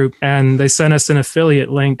meetup group. And they sent us an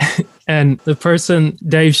affiliate link. And the person,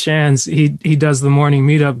 Dave Shands, he does the morning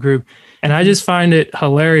meetup group. And I just find it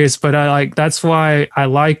hilarious, but that's why I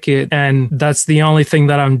like it. And that's the only thing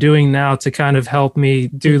that I'm doing now to kind of help me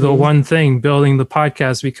do the one thing, building the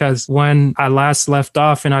podcast. Because when I last left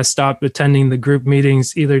off and I stopped attending the group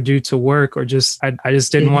meetings, either due to work or just, I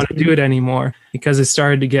just didn't want to do it anymore because it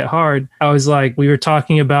started to get hard. I was like, we were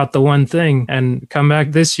talking about the one thing, and come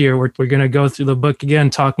back this year, we're going to go through the book again,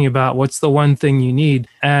 talking about what's the one thing you need,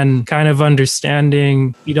 and kind of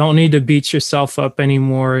understanding you don't need to beat yourself up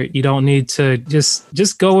anymore. You don't need to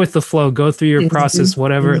just go with the flow, go through your process,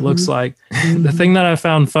 whatever it looks like. The thing that I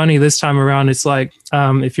found funny this time around, it's like,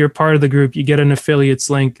 if you're part of the group, you get an affiliates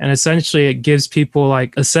link, and essentially it gives people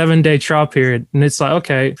like a 7-day trial period. And it's like,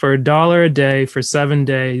 okay, for $1 a day for 7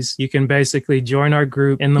 days, you can basically join our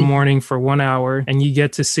group in the morning for 1 hour, and you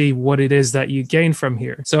get to see what it is that you gain from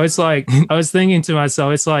here. So it's like, I was thinking to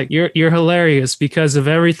myself, it's like, you're hilarious, because of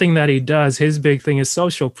everything that he does. His big thing is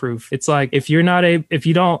social proof. It's like, if you're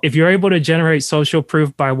able to generate social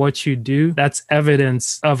proof by what you do, that's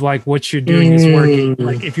evidence of like what you're doing is working.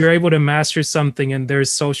 Like if you're able to master something and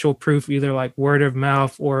there's social proof, either like word of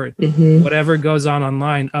mouth or whatever goes on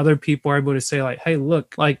online, other people are able to say like, hey,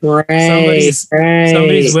 look, like somebody's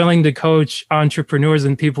willing to coach entrepreneurs,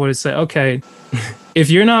 and people to say, okay, if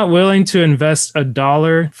you're not willing to invest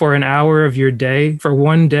 $1 for an hour of your day for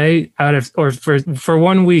 1 day for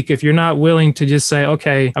 1 week, if you're not willing to just say,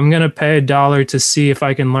 okay, I'm going to pay $1 to see if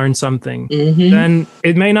I can learn something, then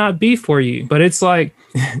it may not be for you. But it's like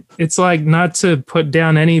not to put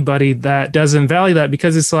down anybody that doesn't value that,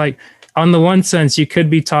 because it's like, on the one sense, you could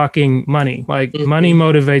be talking money. Like money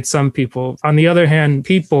motivates some people. On the other hand,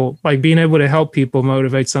 people, like being able to help people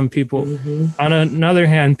motivates some people. On another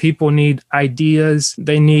hand, people need ideas.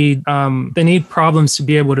 They need problems to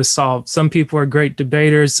be able to solve. Some people are great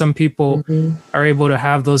debaters. Some people are able to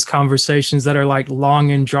have those conversations that are like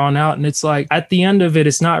long and drawn out. And it's like at the end of it,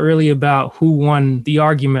 it's not really about who won the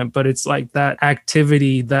argument, but it's like that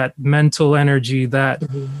activity, that mental energy, that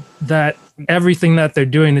everything that they're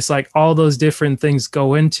doing. It's like all those different things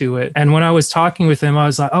go into it. And when I was talking with him, I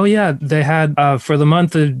was like, oh yeah, they had for the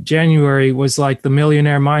month of January was like the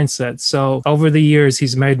millionaire mindset. So over the years,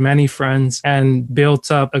 he's made many friends and built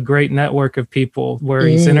up a great network of people where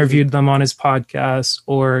he's interviewed them on his podcast,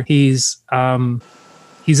 or he's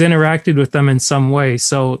interacted with them in some way.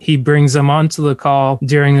 So he brings them onto the call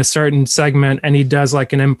during a certain segment and he does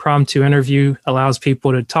like an impromptu interview, allows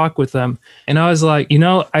people to talk with them. And I was like,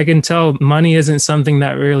 I can tell money isn't something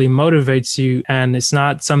that really motivates you, and it's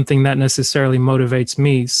not something that necessarily motivates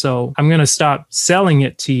me. So I'm going to stop selling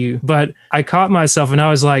it to you. But I caught myself and I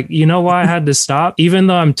was like, you know why I had to stop? Even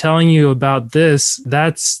though I'm telling you about this,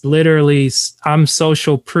 that's literally, I'm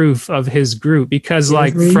social proof of his group, because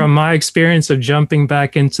like from my experience of jumping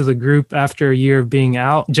back into the group after a year of being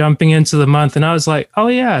out, jumping into the month, and I was like, oh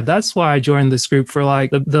yeah, that's why I joined this group, for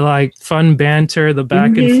like the like fun banter, the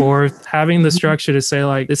back and forth, having the structure to say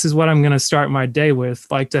like, this is what I'm going to start my day with,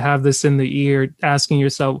 like to have this in the ear, asking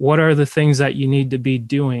yourself, what are the things that you need to be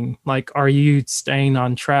doing? Like, are you staying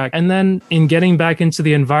on track? And then in getting back into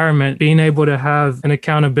the environment, being able to have an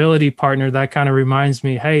accountability partner that kind of reminds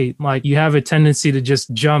me, hey, like you have a tendency to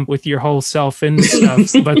just jump with your whole self into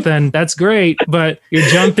stuff, but then that's great, but you're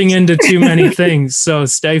jumping into too many things. So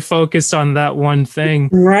stay focused on that one thing.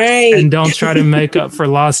 Right. And don't try to make up for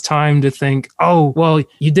lost time to think, oh, well,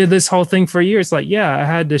 you did this whole thing for years. Like, yeah, I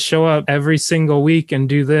had to show up every single week and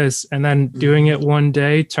do this. And then doing it one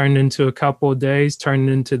day turned into a couple of days, turned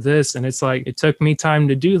into this. And it's like, it took me time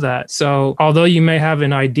to do that. So although you may have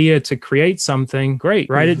an idea to create something, great,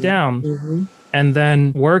 write it down. And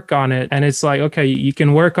then work on it. And it's like, okay, you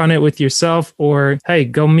can work on it with yourself, or hey,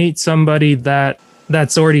 go meet somebody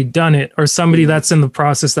that's already done it, or somebody that's in the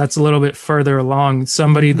process that's a little bit further along,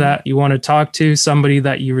 somebody that you want to talk to, somebody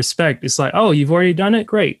that you respect. It's like, oh, you've already done it?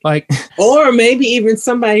 Great. Like, or maybe even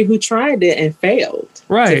somebody who tried it and failed.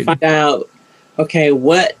 Right. To find out, okay,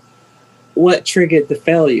 what triggered the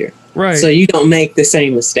failure? Right. So you don't make the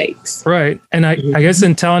same mistakes. Right. And I guess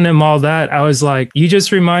in telling him all that, I was like, you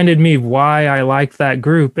just reminded me why I like that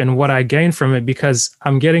group and what I gained from it, because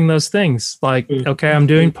I'm getting those things. Like, okay, I'm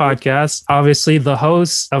doing podcasts. Obviously, the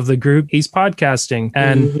host of the group, he's podcasting.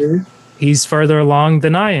 And he's further along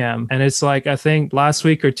than I am. And it's like, I think last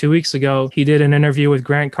week or 2 weeks ago, he did an interview with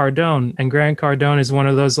Grant Cardone. And Grant Cardone is one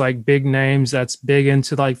of those like big names that's big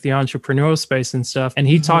into like the entrepreneurial space and stuff. And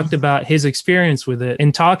he talked about his experience with it.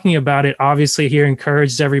 In talking about it, obviously he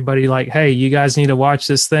encouraged everybody like, hey, you guys need to watch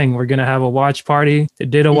this thing. We're going to have a watch party. They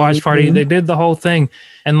did a watch party. They did the whole thing.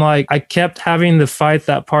 And like, I kept having to fight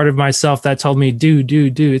that part of myself that told me, do.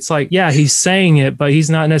 It's like, yeah, he's saying it, but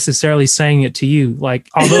he's not necessarily saying it to you. Like,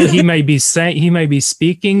 although he may be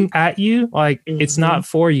speaking at you, like it's not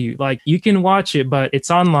for you. Like, you can watch it, but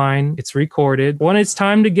it's online, it's recorded. When it's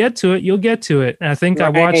time to get to it, you'll get to it. And I think I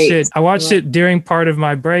watched it during part of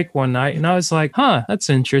my break one night, and I was like,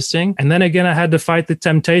 that's interesting. And then again, I had to fight the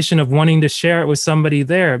temptation of wanting to share it with somebody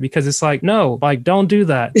there, because it's like, no, like, don't do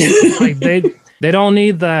that. Like they don't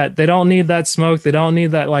need that. They don't need that smoke. They don't need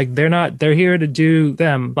that. Like, they're here to do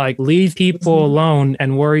them. Like, leave people alone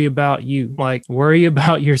and worry about you. Like, worry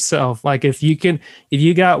about yourself. Like, if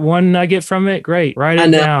you got one nugget from it, great. Write it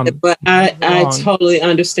down. But I totally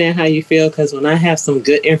understand how you feel, because when I have some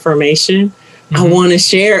good information, I want to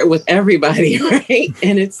share it with everybody, right?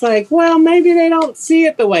 And it's like, well, maybe they don't see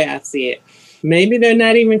it the way I see it. Maybe they're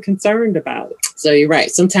not even concerned about it. So you're right.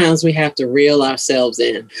 Sometimes we have to reel ourselves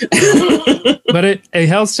in. But it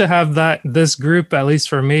helps to have this group, at least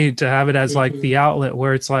for me, to have it as like the outlet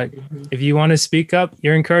where it's like, if you want to speak up,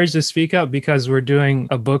 you're encouraged to speak up, because we're doing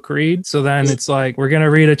a book read. So then it's like, we're going to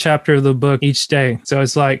read a chapter of the book each day. So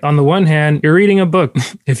it's like, on the one hand, you're reading a book.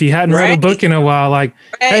 If you hadn't read a book in a while, like,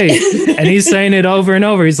 hey, and he's saying it over and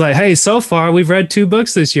over. He's like, hey, so far we've read 2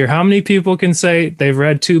 books this year. How many people can say they've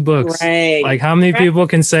read 2 books? Right. Like, how many people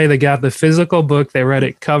can say they got the physical book. They read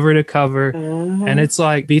it cover to cover. And it's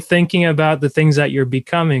like, be thinking about the things that you're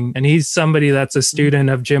becoming. And he's somebody that's a student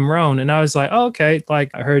of Jim Rohn. And I was like, oh, okay, like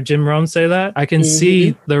I heard Jim Rohn say that. I can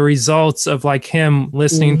see the results of like him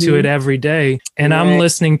listening to it every day. And I'm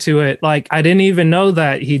listening to it. Like, I didn't even know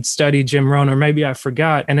that he'd studied Jim Rohn, or maybe I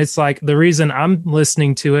forgot. And it's like, the reason I'm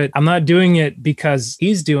listening to it, I'm not doing it because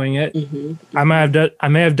he's doing it. I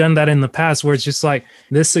may have done that in the past, where it's just like,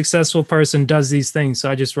 this successful person does these things, so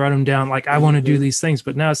I just write them down. Like, I want to do these things.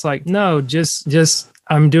 But now it's like, no, just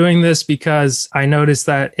I'm doing this because I noticed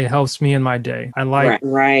that it helps me in my day. I like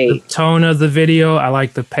the tone of the video. I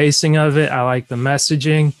like the pacing of it. I like the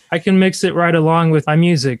messaging. I can mix it right along with my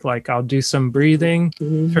music. Like, I'll do some breathing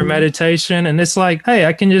for meditation. And it's like, hey,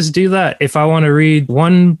 I can just do that. If I want to read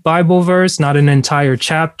one Bible verse, not an entire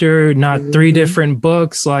chapter, not 3 different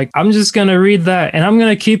books, like, I'm just going to read that and I'm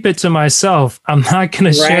going to keep it to myself. I'm not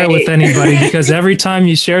going to share with anybody, because every time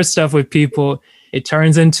you share stuff with people, it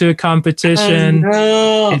turns into a competition.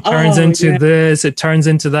 It turns into this. It turns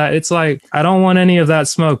into that. It's like, I don't want any of that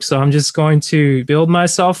smoke. So I'm just going to build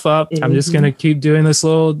myself up. I'm just going to keep doing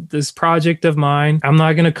this project of mine. I'm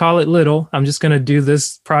not going to call it little. I'm just going to do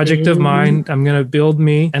this project of mine. I'm going to build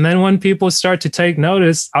me. And then when people start to take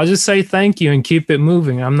notice, I'll just say thank you and keep it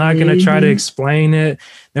moving. I'm not going to try to explain it.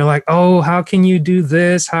 They're like, oh, how can you do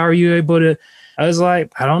this? How are you able to? I was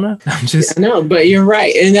like, I don't know. I'm just no, but you're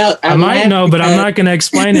right. And I might know, but I'm not going to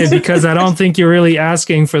explain it, because I don't think you're really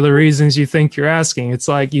asking for the reasons you think you're asking. It's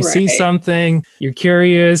like, you see something, you're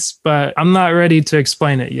curious, but I'm not ready to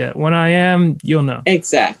explain it yet. When I am, you'll know.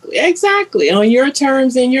 Exactly. On your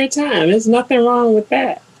terms and your time. There's nothing wrong with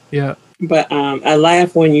that. Yeah. But I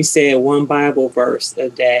laugh when you said one Bible verse a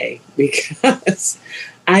day, because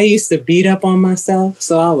I used to beat up on myself.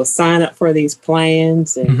 So I would sign up for these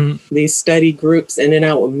plans and these study groups, and then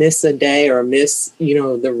I would miss a day or miss,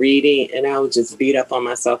 the reading, and I would just beat up on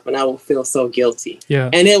myself, and I would feel so guilty.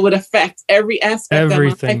 Yeah. And it would affect every aspect of my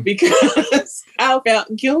life, because I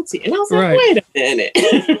felt guilty. And I was like, wait a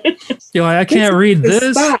minute. You're like, I can't read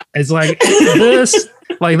this. It's like this.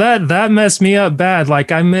 Like that messed me up bad.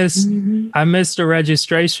 Like, I missed a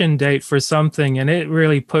registration date for something, and it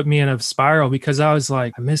really put me in a spiral, because I was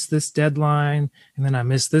like, I missed this deadline, and then I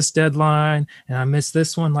missed this deadline, and I missed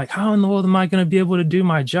this one. Like, how in the world am I going to be able to do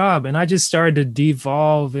my job? And I just started to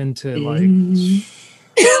devolve into like,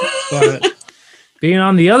 but being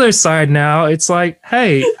on the other side now, it's like,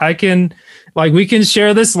 hey, we can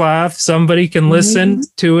share this laugh. Somebody can listen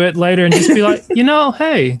to it later and just be like,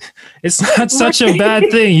 hey, it's not such a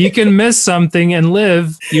bad thing. You can miss something and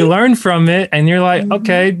live. You learn from it, and you're like,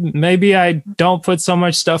 okay, maybe I don't put so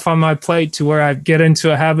much stuff on my plate to where I get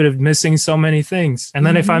into a habit of missing so many things. And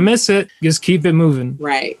then if I miss it, just keep it moving.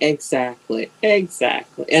 Right. Exactly.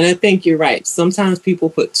 And I think you're right. Sometimes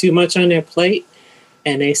people put too much on their plate,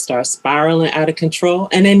 and they start spiraling out of control,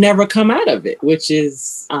 and they never come out of it, which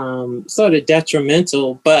is sort of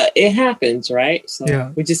detrimental, but it happens, right?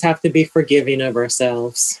 So we just have to be forgiving of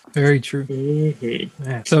ourselves. Very true.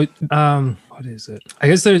 Yeah. So what is it? I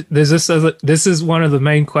guess this is one of the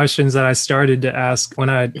main questions that I started to ask when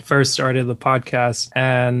I first started the podcast,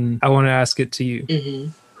 and I want to ask it to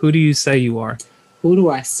you. Who do you say you are? Who do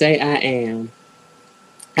I say I am?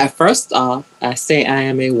 First off, I say I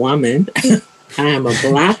am a woman. I am a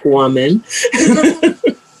Black woman.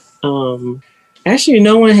 Actually,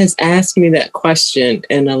 no one has asked me that question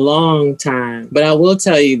in a long time, but I will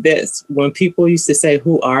tell you this. When people used to say,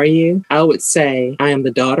 who are you? I would say, I am the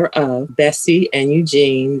daughter of Bessie and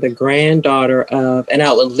Eugene, the granddaughter of, and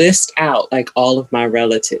I would list out like all of my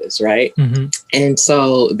relatives, right? And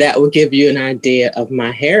so that would give you an idea of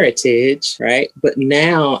my heritage, right? But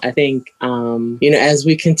now I think, as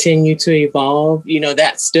we continue to evolve,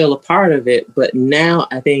 that's still a part of it. But now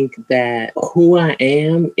I think that who I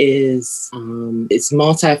am is, it's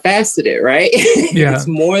multifaceted, right? Yeah. It's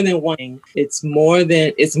more than one thing. It's more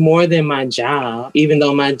than my job, even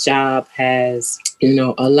though my job has,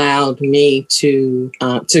 allowed me to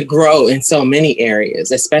grow in so many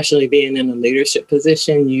areas, especially being in a leadership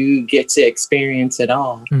position. You get to experience it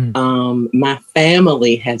all. My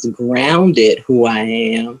family has grounded who I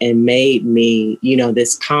am and made me,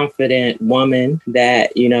 this confident woman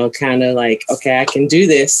that, kind of like, okay, I can do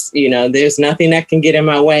this. There's nothing that can get in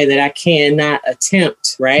my way that I cannot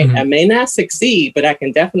attempt, right? I may not succeed, but I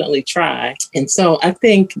can definitely try. And so I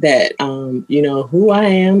think that, who I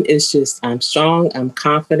am is just, I'm strong, I'm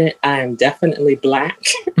confident, I am definitely Black,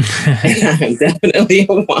 and I am definitely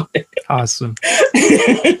a woman. Awesome.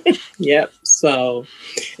 Yep. So,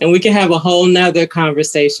 and we can have a whole nother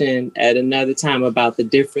conversation at another time about the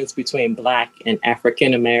difference between Black and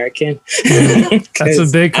African American. That's a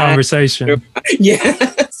big conversation.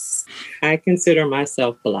 Yes. I consider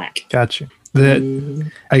myself Black. Gotcha.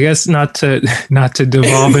 That I guess not to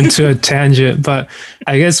devolve into a tangent, but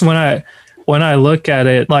I guess when I look at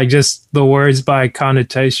it, like just the words by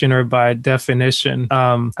connotation or by definition,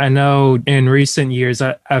 I know in recent years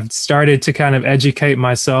I've started to kind of educate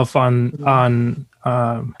myself on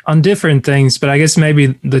different things, but I guess maybe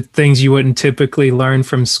the things you wouldn't typically learn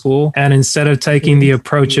from school. And instead of taking the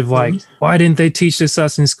approach of like, why didn't they teach this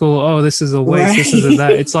us in school? Oh, this is a waste. Right. This is a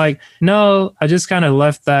that. It's like, no, I just kind of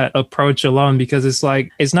left that approach alone because it's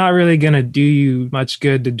like, it's not really going to do you much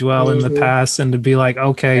good to dwell in the past and to be like,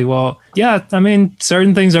 okay, well, yeah, I mean,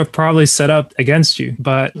 certain things are probably set up against you,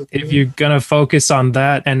 but if you're going to focus on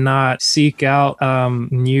that and not seek out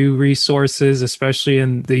new resources, especially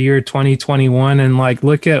in the year 2021, and like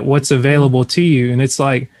look at what's available to you. And it's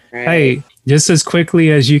like, hey, just as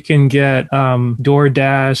quickly as you can get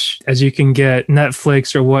DoorDash, as you can get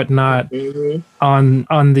Netflix or whatnot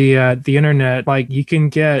on the internet, like you can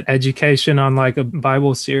get education on like a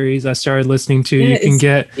Bible series I started listening to. You can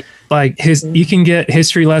get like you can get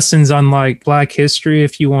history lessons on like Black history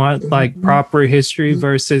if you want, like proper history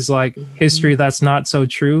versus like history that's not so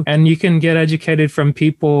true. And you can get educated from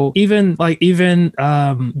people, even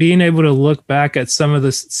being able to look back at some of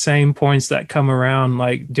the same points that come around,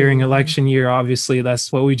 like during election year, obviously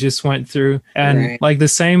that's what we just went through. And like the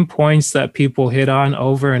same points that people hit on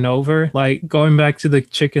over and over, like going back to the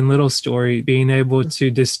Chicken Little story, being able to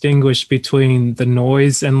distinguish between the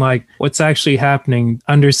noise and like what's actually happening,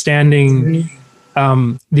 understanding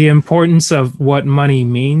the importance of what money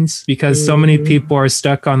means, because so many people are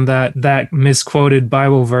stuck on that misquoted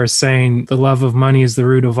Bible verse saying the love of money is the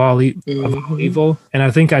root of all evil. And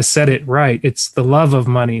I think I said it right. It's the love of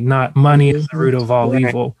money, not money is the root of all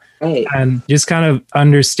evil. Right. And just kind of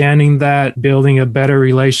understanding that, building a better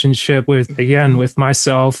relationship with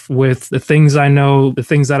myself, with the things I know, the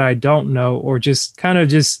things that I don't know, or just kind of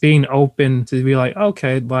just being open to be like,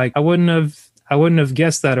 okay, like I wouldn't have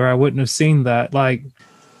guessed that, or I wouldn't have seen that. Like,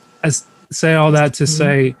 as say all that to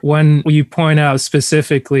say, when you point out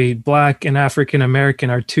specifically Black and African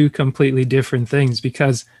American are two completely different things,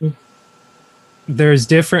 because there's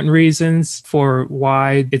different reasons for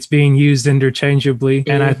why it's being used interchangeably.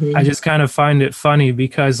 And I just kind of find it funny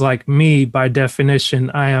because like me, by definition,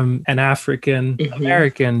 I am an African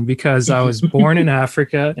American because I was born in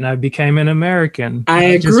Africa and I became an American. I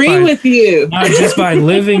agree with you. Not just by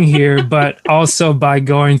living here, but also by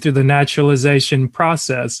going through the naturalization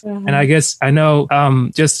process. And I guess I know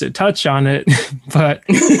just to touch on it, but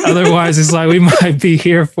otherwise it's like we might be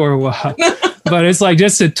here for a while. But it's like,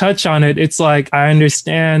 just to touch on it, it's like, I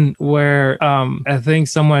understand where I think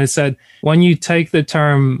someone said, when you're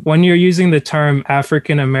using the term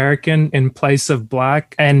African American in place of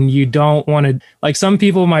Black, and you don't want to, like some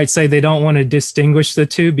people might say they don't want to distinguish the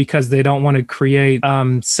two because they don't want to create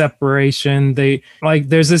separation. They like,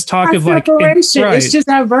 there's this talk of like separation. It's just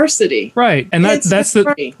diversity. Right. And that's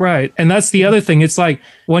the right. And that's the other thing. It's like,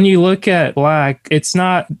 when you look at Black, it's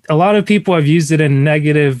not, a lot of people have used it in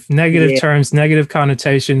negative terms, negative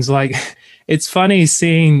connotations. Like, it's funny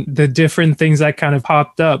seeing the different things that kind of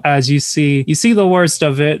popped up as you see the worst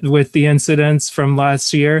of it with the incidents from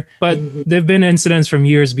last year, but there've been incidents from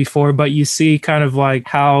years before, but you see kind of like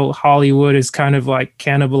how Hollywood is kind of like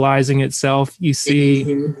cannibalizing itself. You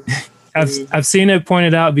see, I've seen it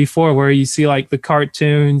pointed out before where you see like the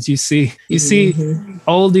cartoons, you see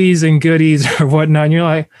oldies and goodies or whatnot, and you're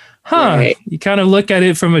like, you kind of look at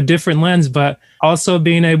it from a different lens, but also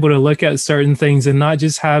being able to look at certain things and not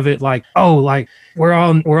just have it like, oh, like we're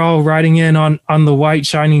all riding in on the white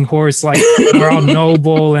shining horse, like we're all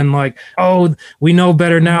noble and like, oh, we know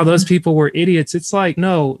better now. Those people were idiots. It's like,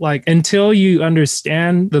 no, like until you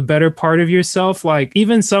understand the better part of yourself, like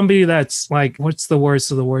even somebody that's like, what's the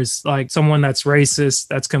worst of the worst? Like someone that's racist,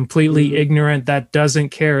 that's completely ignorant, that doesn't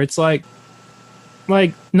care. It's like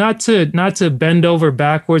not to bend over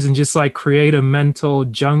backwards and just like create a mental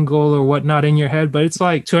jungle or whatnot in your head, but it's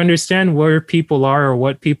like to understand where people are or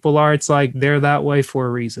what people are. It's like they're that way for a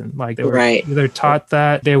reason. Like they were either taught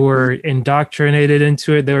that, they were indoctrinated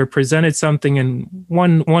into it, they were presented something in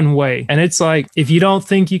one way. And it's like, if you don't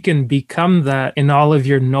think you can become that in all of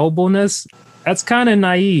your nobleness, that's kind of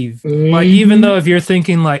naive. Like, even though if you're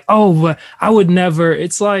thinking like, oh, I would never,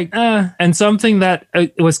 it's like, and something that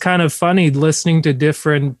it was kind of funny listening to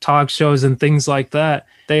different talk shows and things like that,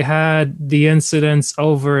 they had the incidents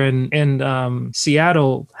over in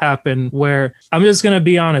Seattle happen where, I'm just going to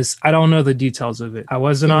be honest, I don't know the details of it. I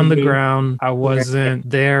wasn't on the ground. I wasn't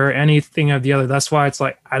there, anything of the other. That's why it's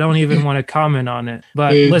like, I don't even want to comment on it.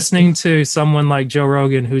 But listening to someone like Joe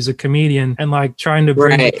Rogan, who's a comedian, and like trying to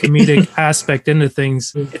bring the comedic aspect into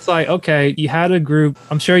things, it's like, okay, you had a group.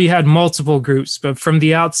 I'm sure you had multiple groups, but from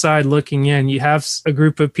the outside looking in, you have a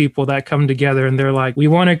group of people that come together and they're like, we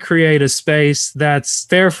want to create a space that's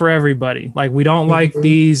fair for everybody. Like, we don't like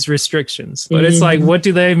these restrictions. But it's like, what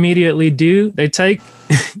do they immediately do? They take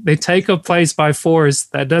a place by force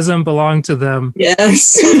that doesn't belong to them.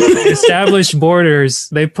 Yes. They establish borders.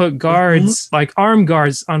 They put guards, like armed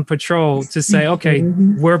guards, on patrol to say, okay,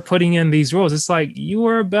 we're putting in these rules. It's like, you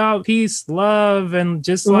were about peace, love, and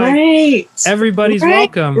just like everybody's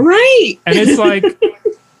welcome. Right. And it's like,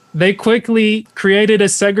 they quickly created a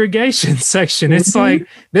segregation section. It's like,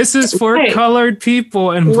 this is for colored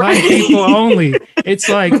people and black people only. It's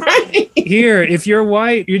like, here, if you're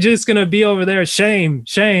white, you're just going to be over there. Shame,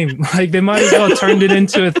 shame. Like, they might as well turned it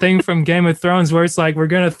into a thing from Game of Thrones where it's like, we're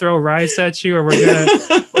going to throw rice at you, or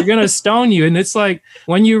we're going to stone you. And it's like,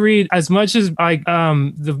 when you read, as much as like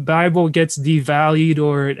the Bible gets devalued,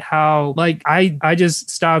 or how, like, I just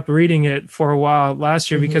stopped reading it for a while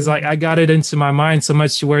last year because like I got it into my mind so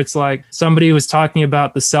much to where it's like somebody was talking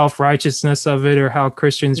about the self-righteousness of it, or how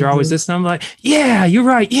Christians are always this. And I'm like, yeah, you're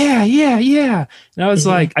right. Yeah. And I was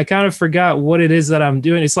like, I kind of forgot what it is that I'm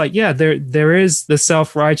doing. It's like, yeah, there is the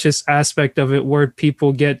self-righteous aspect of it where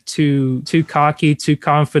people get too cocky, too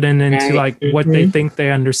confident into like what they think they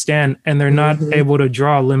understand. And they're not able to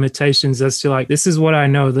draw limitations as to like, this is what I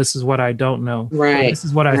know. This is what I don't know. Right. This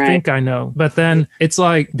is what I think I know. But then it's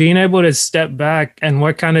like being able to step back, and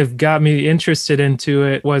what kind of got me interested into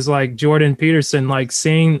it was like Jordan Peterson, like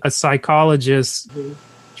seeing a psychologist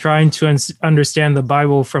trying to understand the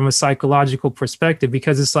Bible from a psychological perspective,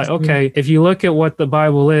 because it's like, okay, if you look at what the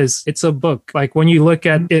Bible is, it's a book. Like, when you look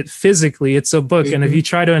at it physically, it's a book. And if you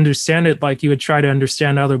try to understand it like you would try to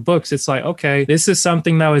understand other books, it's like, okay, this is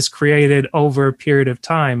something that was created over a period of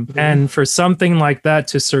time. And for something like that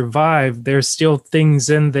to survive, there's still things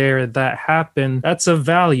in there that happen. That's of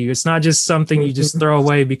value. It's not just something you just throw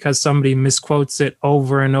away because somebody misquotes it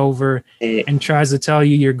over and over and tries to tell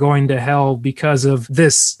you you're going to hell because of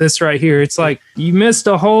this right here. It's like, you missed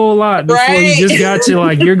a whole lot before you just got to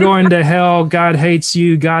like, you're going to hell, God hates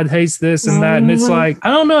you, God hates this and that. And it's like, I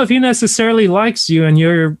don't know if he necessarily likes you and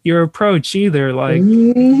your approach either. Like,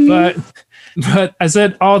 but I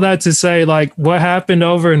said all that to say, like, what happened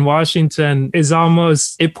over in Washington is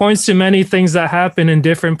almost, it points to many things that happen in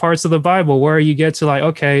different parts of the Bible, where you get to like,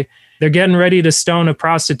 okay, they're getting ready to stone a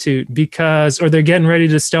prostitute or they're getting ready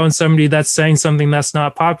to stone somebody that's saying something that's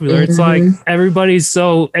not popular. It's like, everybody's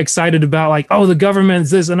so excited about like, oh, the government's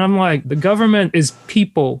this. And I'm like, the government is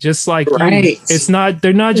people just like you. It's not,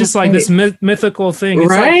 they're not just like this mythical thing. It's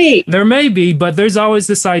like, there may be, but there's always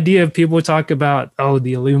this idea of people talk about, oh,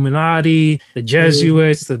 the Illuminati, the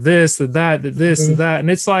Jesuits, the this, the that, the this, the that. And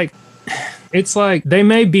it's like they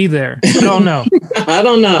may be there. I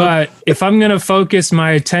don't know. But if I'm going to focus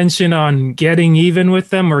my attention on getting even with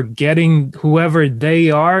them or getting whoever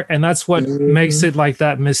they are, and that's what makes it like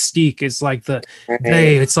that mystique. It's like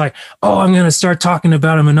it's like, oh, I'm going to start talking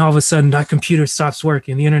about them, and all of a sudden that computer stops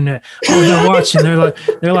working, the internet. Oh, they're watching.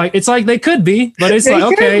 They're like, it's like they could be, but it's like,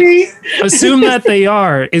 okay, assume that they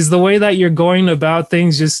are. Is the way that you're going about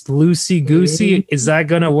things just loosey goosey? Is that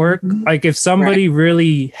going to work? Like, if somebody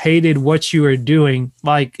really hated what you are doing,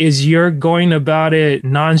 like, is you're going about it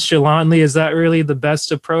nonchalantly? Is that really the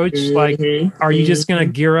best approach? Like, are you just going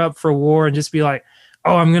to gear up for war and just be like,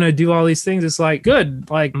 oh, I'm going to do all these things? It's like, good.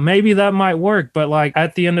 Like, maybe that might work. But like,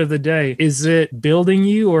 at the end of the day, is it building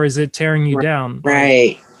you or is it tearing you down?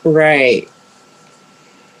 Right.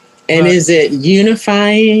 And is it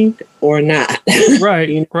unifying or not?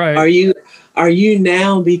 Right. Are you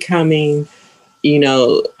now becoming,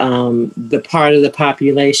 the part of the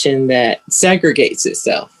population that segregates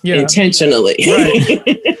itself intentionally?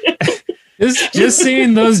 Right. Just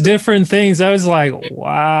seeing those different things, I was like,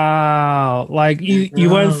 wow. Like, you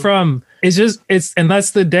went from, and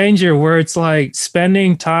that's the danger, where it's like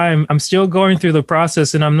spending time. I'm still going through the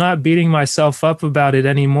process, and I'm not beating myself up about it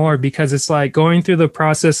anymore, because it's like going through the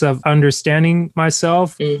process of understanding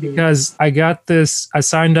myself. Because I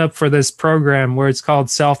signed up for this program where it's called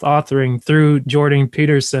Self-Authoring through Jordan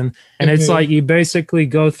Peterson. And it's like, you basically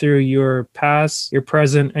go through your past, your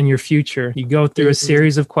present, and your future. You go through a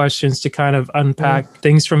series of questions to kind of unpack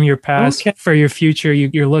things from your past for your future.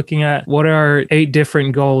 You're looking at what are 8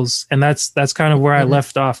 different goals. And that's kind of where I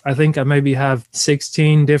left off. I think I maybe have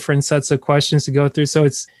 16 different sets of questions to go through. So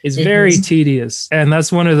it's very tedious. And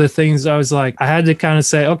that's one of the things I was like, I had to kind of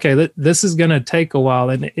say, okay, this is going to take a while.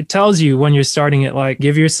 And it tells you when you're starting it, like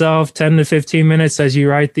give yourself 10 to 15 minutes as you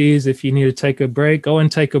write these. If you need to take a break, go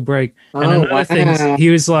and take a break. And another thing, he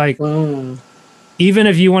was like, even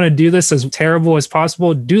if you want to do this as terrible as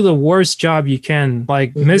possible, do the worst job you can,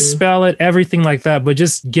 like misspell it, everything like that, but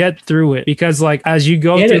just get through it. Because like, as you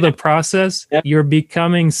go through the process, you're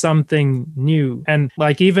becoming something new. And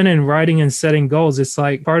like, even in writing and setting goals, it's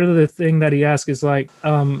like part of the thing that he asked is like,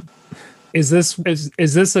 is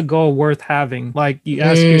this a goal worth having? Like you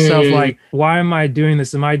ask yourself, like, why am I doing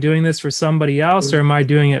this? Am I doing this for somebody else or am I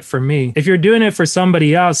doing it for me? If you're doing it for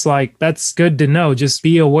somebody else, like that's good to know. Just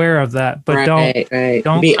be aware of that. But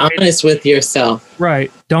don't be honest with yourself. Right.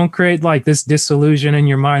 Don't create like this disillusion in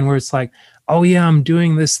your mind where it's like, oh yeah, I'm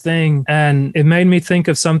doing this thing. And it made me think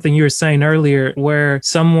of something you were saying earlier where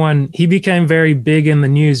he became very big in the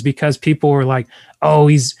news because people were like, oh,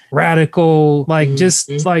 he's radical, like just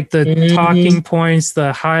like the talking points,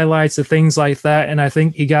 the highlights, the things like that. And I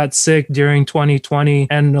think he got sick during 2020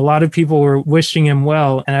 and a lot of people were wishing him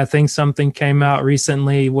well. And I think something came out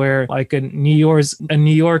recently where like a New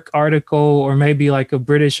York article or maybe like a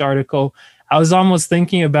British article, I was almost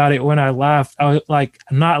thinking about it when I laughed. I was like,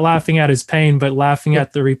 not laughing at his pain, but laughing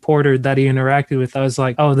at the reporter that he interacted with. I was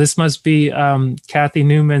like, oh, this must be Kathy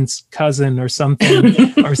Newman's cousin or something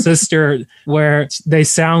or sister, where they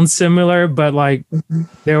sound similar. But like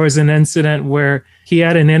there was an incident where he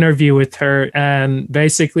had an interview with her and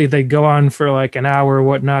basically they go on for like an hour or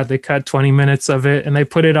whatnot. They cut 20 minutes of it and they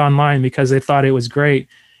put it online because they thought it was great.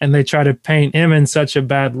 And they try to paint him in such a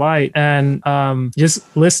bad light. And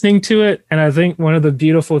just listening to it. And I think one of the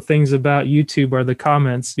beautiful things about YouTube are the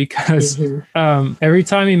comments, because every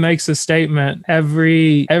time he makes a statement,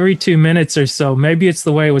 every 2 minutes or so, maybe it's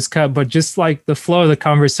the way it was cut, but just like the flow of the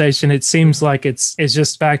conversation, it seems like it's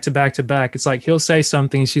just back to back to back. It's like he'll say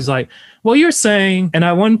something and she's like, well, you're saying, and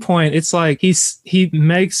at one point it's like he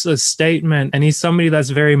makes a statement and he's somebody that's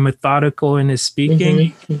very methodical in his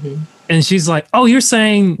speaking. And she's like, oh, you're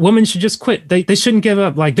saying women should just quit. They shouldn't give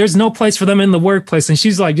up. Like, there's no place for them in the workplace. And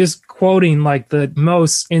she's like just quoting like the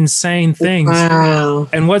most insane things. Wow.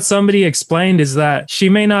 And what somebody explained is that she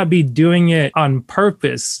may not be doing it on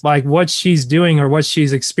purpose. Like what she's doing or what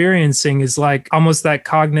she's experiencing is like almost that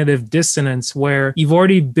cognitive dissonance where you've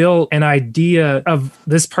already built an idea of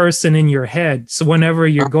this person in your head. So whenever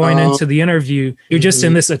you're going into the interview, you're just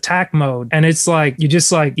in this attack mode. And it's like, you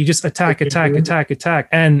just attack.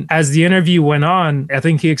 And as the interview went on, I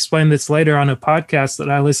think he explained this later on a podcast that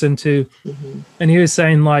I listened to. And he was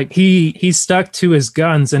saying like, he stuck to his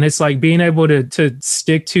guns, and it's like being able to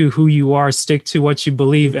stick to who you are, stick to what you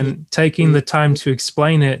believe, and taking the time to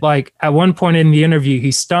explain it. Like at one point in the interview,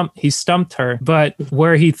 he stumped her, but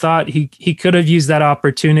where he thought he could have used that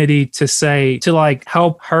opportunity to like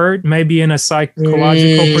help her, maybe in a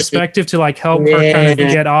psychological perspective, to like help her kind of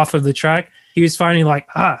get off of the track. He was finally like,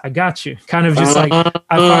 I got you. Kind of just like,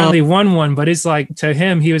 I finally won one. But it's like, to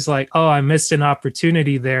him, he was like, oh, I missed an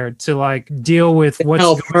opportunity there to like deal with what's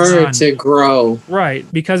help her to grow. Right.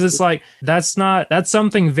 Because it's like, that's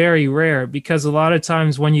something very rare, because a lot of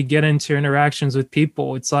times when you get into interactions with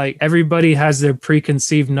people, it's like everybody has their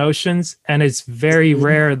preconceived notions. And it's very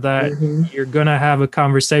rare that you're going to have a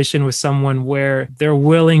conversation with someone where they're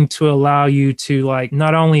willing to allow you to like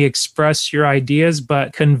not only express your ideas,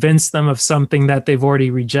 but convince them of something that they've already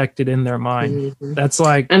rejected in their mind. That's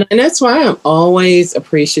like, and that's why I'm always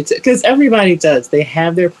appreciative, because everybody does. They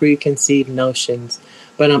have their preconceived notions,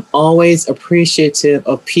 but I'm always appreciative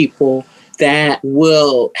of people that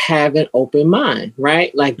will have an open mind,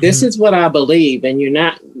 right? Like, this is what I believe, and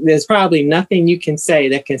there's probably nothing you can say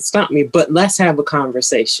that can stop me, but let's have a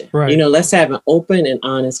conversation. Right. Let's have an open and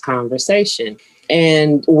honest conversation.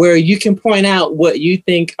 And where you can point out what you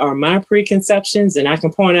think are my preconceptions, and I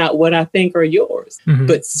can point out what I think are yours.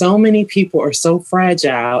 But so many people are so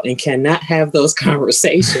fragile and cannot have those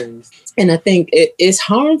conversations. And I think it is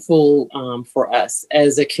harmful for us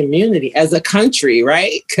as a community, as a country,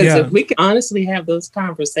 right? Because if we can honestly have those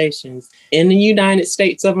conversations in the United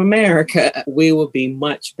States of America, we will be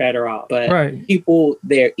much better off. But people,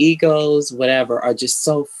 their egos, whatever, are just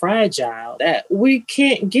so fragile that we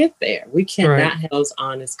can't get there. We cannot have those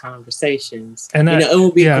honest conversations. And it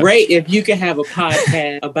would be great if you could have a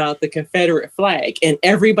podcast about the Confederate flag and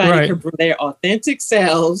everybody could bring their authentic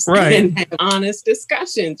selves and have honest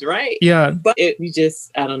discussions, right? Yeah. But I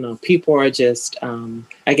don't know, people are just,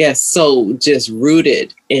 I guess, so just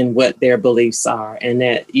rooted in what their beliefs are. And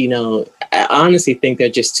that, I honestly think they're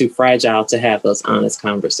just too fragile to have those honest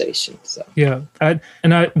conversations. So yeah,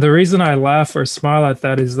 the reason I laugh or smile at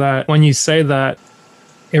that is that when you say that,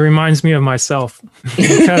 it reminds me of myself.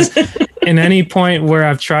 Because in any point where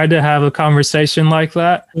I've tried to have a conversation like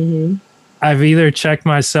that, I've either checked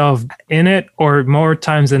myself in it or more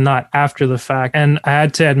times than not after the fact. And I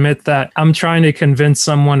had to admit that I'm trying to convince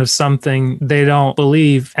someone of something they don't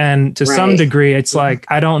believe. And to some degree, it's like,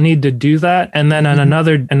 I don't need to do that. And then on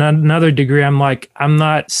another degree, I'm like, I'm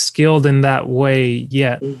not skilled in that way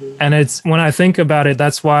yet. And it's when I think about it,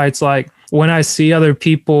 that's why it's like, when I see other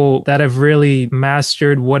people that have really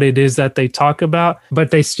mastered what it is that they talk about, but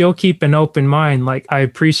they still keep an open mind, like I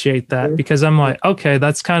appreciate that because I'm like, okay,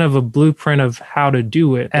 that's kind of a blueprint of how to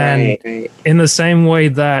do it. And in the same way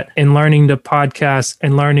that in learning to podcast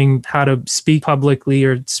and learning how to speak publicly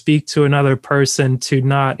or speak to another person to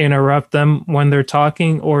not interrupt them when they're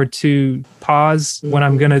talking or to pause when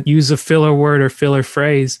I'm going to use a filler word or filler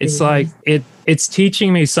phrase, it's like it's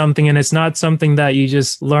teaching me something, and it's not something that you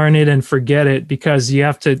just learn it and forget it, because you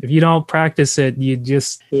have to, if you don't practice it, you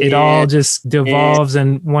just, it all just devolves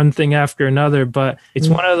and one thing after another. But it's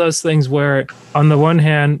one of those things where on the one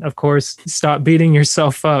hand, of course, stop beating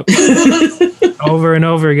yourself up. Over and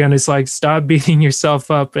over again. It's like, stop beating yourself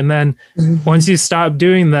up. And then once you stop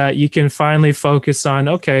doing that, you can finally focus on,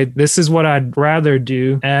 okay, this is what I'd rather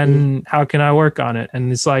do. And how can I work on it?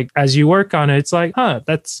 And it's like, as you work on it, it's like,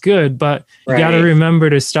 that's good. But you got to remember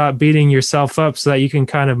to stop beating yourself up so that you can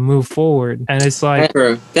kind of move forward. And it's like,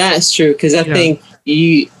 that's true. Because I think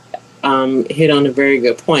you hit on a very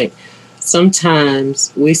good point.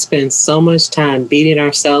 Sometimes we spend so much time beating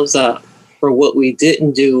ourselves up for what we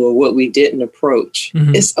didn't do or what we didn't approach.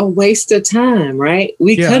 It's a waste of time, right?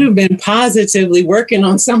 We could have been positively working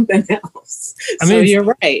on something else. I mean,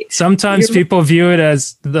 you're right. Sometimes people view it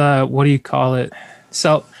as the, what do you call it?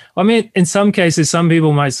 I mean, in some cases, some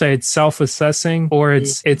people might say it's self-assessing or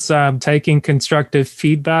it's taking constructive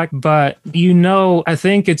feedback. But, I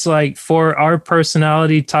think it's like for our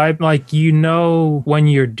personality type, like, when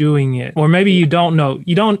you're doing it, or maybe you don't know.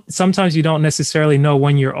 Sometimes you don't necessarily know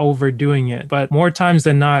when you're overdoing it. But more times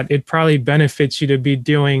than not, it probably benefits you to be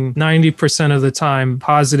doing 90% of the time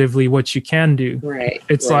positively what you can do. Right.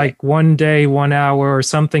 It's like 1 day, 1 hour, or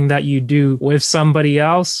something that you do with somebody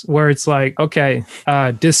else where it's like, okay,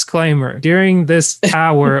 disclaimer, during this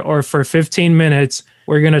hour or for 15 minutes,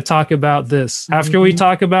 we're going to talk about this. After we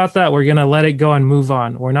talk about that, we're going to let it go and move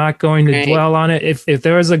on. We're not going to dwell on it. If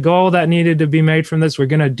there was a goal that needed to be made from this, we're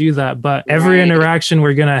going to do that. But every interaction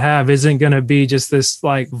we're going to have isn't going to be just this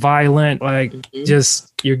like violent, like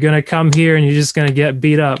just, you're going to come here and you're just going to get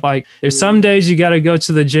beat up. Like there's some days you got to go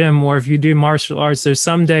to the gym, or if you do martial arts, there's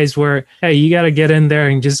some days where, hey, you got to get in there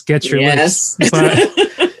and just get your licks. But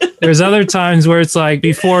there's other times where it's like,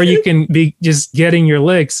 before you can be just getting your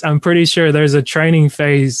licks, I'm pretty sure there's a training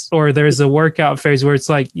phase or there's a workout phase where it's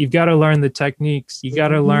like, you've got to learn the techniques. You got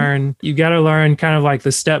to learn kind of like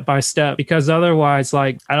the step by step, because otherwise,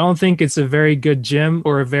 like, I don't think it's a very good gym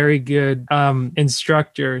or a very good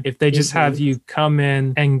instructor if they just have you come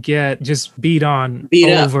in and get just beat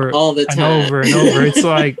over all the time and over and over. It's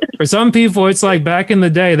like, for some people, it's like back in the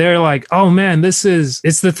day, they're like, oh man, it's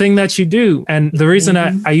the thing that you do. And the reason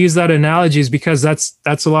I use that analogy is because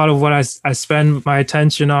that's a lot of what I spend my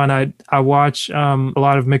attention on. I watch a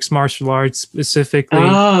lot of mixed martial arts, specifically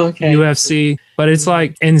UFC. But it's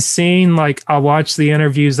like, in seeing, like, I watch the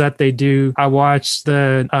interviews that they do. I watch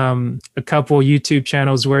a couple YouTube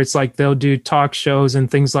channels where it's like they'll do talk shows and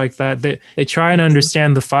things like that. They try and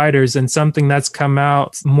understand the fighters, and something that's come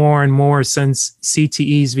out more and more since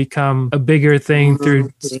CTE's become a bigger thing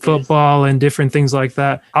through football and different things like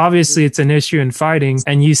that. Obviously, it's an issue in fighting,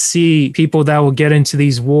 and you see people that will get into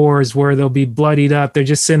these wars where they'll be bloodied up. They're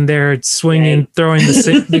just sitting there swinging, throwing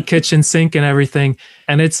the kitchen sink and everything.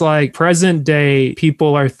 And it's like, present day,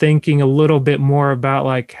 people are thinking a little bit more about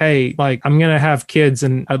like, hey, like, I'm going to have kids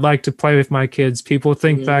and I'd like to play with my kids. People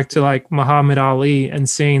think back to like Muhammad Ali and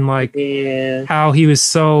seeing like how he was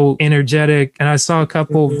so energetic. And I saw a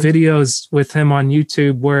couple videos with him on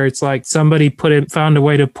YouTube where it's like somebody found a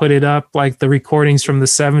way to put it up, like the recordings from the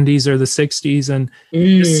 70s or the 60s. And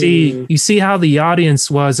you see how the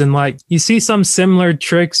audience was, and like, you see some similar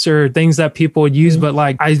tricks or things that people would use, but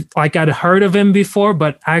like I'd heard of him before,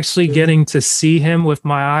 but actually getting to see see him with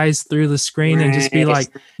my eyes through the screen and just be like,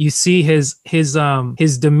 you see his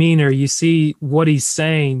demeanor, you see what he's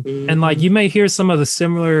saying. And like, you may hear similar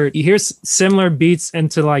beats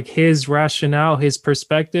into like his rationale, his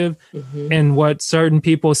perspective, and what certain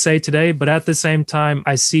people say today. But at the same time,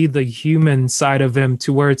 I see the human side of him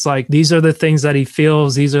to where it's like, these are the things that he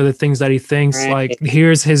feels. These are the things that he thinks. Like,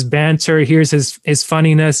 here's his banter. Here's his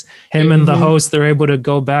funniness. Him and the host, they're able to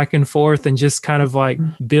go back and forth and just kind of like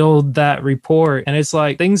build that rapport. And it's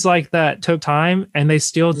like things like that took time, and they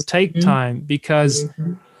still take time, because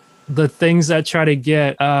the things that try to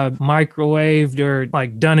get microwaved or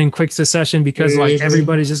like done in quick succession, because like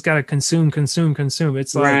everybody's just got to consume.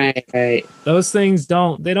 It's like those things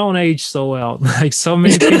don't age so well. Like so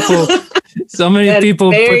many people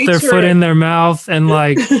put their foot in their mouth. And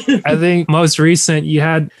like, I think most recent, you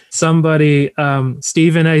had somebody,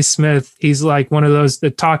 Stephen A. Smith. He's like one of those,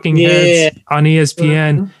 the talking heads on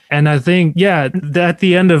ESPN. And I think, at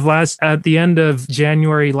the end of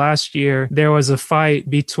January last year, there was a fight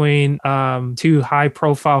between two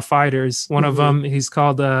high-profile fighters. One of them, he's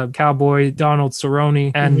called Cowboy Donald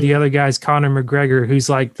Cerrone, and the other guy's Conor McGregor, who's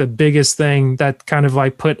like the biggest thing that kind of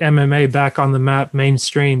like put MMA back on the map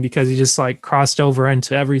mainstream, because he just like crossed over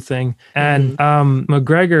into everything. And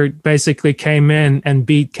McGregor basically came in and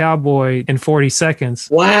beat Cowboy in 40 seconds.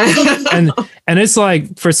 Wow. And it's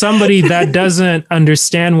like, for somebody that doesn't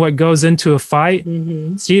understand what goes into a fight,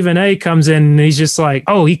 Stephen A comes in and he's just like,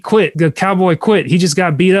 oh, he quit. The Cowboy quit. He just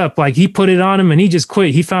got beat up. Like, he put it on him and he just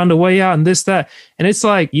quit. He found a way out and this, that. And it's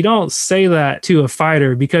like, you don't say that to a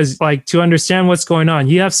fighter, because like, to understand what's going on,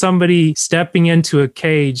 you have somebody stepping into a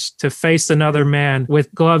cage to face another man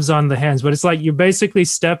with gloves on the hands. But it's like, you're basically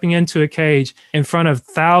stepping into a cage in front of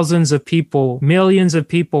thousands of people, millions of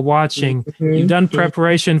people watching. You've done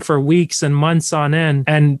preparation for weeks and months on end.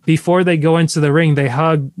 And before they go into the ring, they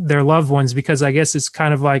hug their loved ones, because I guess it's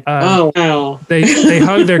kind of like, they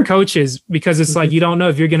hug their coaches, because it's like, you don't know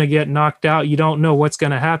if you're going to get knocked out. You don't know what's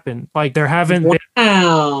going to happen. Like, there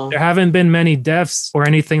haven't been many deaths or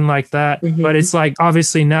anything like that. But it's like,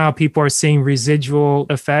 obviously now people are seeing residual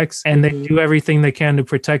effects, and they do everything they can to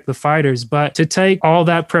protect the fighters. But to take all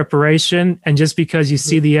that preparation, and just because you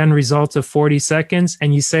see the end result of 40 seconds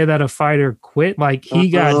and you say that a fighter quit, like, he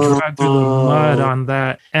got dragged through the mud on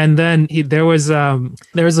that. And then there was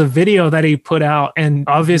a video that he put out, and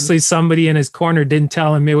obviously somebody in his corner didn't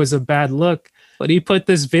tell him it was a bad look, but he put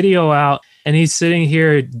this video out, and he's sitting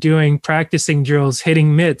here practicing drills,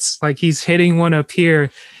 hitting mitts. Like, he's hitting one up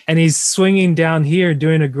here and he's swinging down here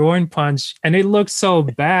doing a groin punch, and it looks so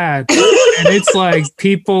bad. And it's like,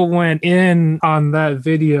 people went in on that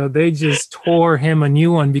video. They just tore him a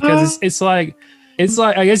new one, because it's like,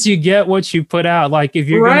 I guess you get what you put out. Like, if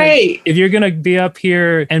you're gonna be up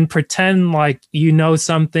here and pretend like you know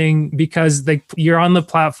something, because you're on the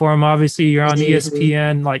platform, obviously you're on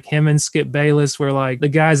ESPN, like him and Skip Bayless were like the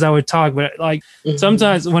guys I would talk. But like,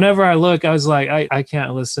 sometimes whenever I look, I was like, I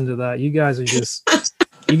can't listen to that. You guys are just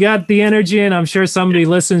you got the energy, and I'm sure somebody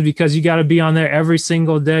listens because you got to be on there every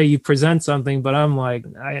single day. You present something, but I'm like,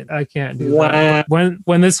 I can't do that.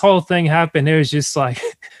 When this whole thing happened, it was just like,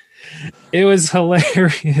 it was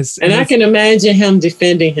hilarious. And I can imagine him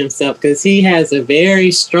defending himself, because he has a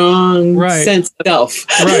very strong sense of self.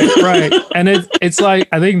 Right. And it's like,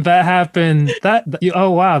 I think that happened. That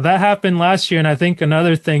happened last year. And I think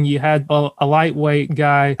another thing, you had a lightweight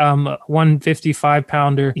guy, 155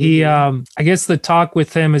 pounder. He, I guess the talk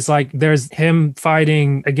with him is like, there's him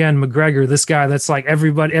fighting again, McGregor, this guy that's like,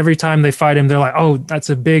 every time they fight him, they're like, oh, that's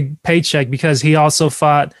a big paycheck, because he also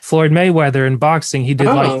fought Floyd Mayweather in boxing. He did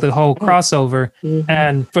like the whole crossover.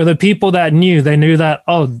 And for the people that they knew that,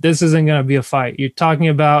 oh, this isn't going to be a fight. You're talking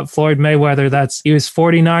about Floyd Mayweather. He was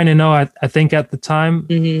 49-0, I think, at the time.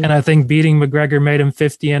 And I think beating McGregor made him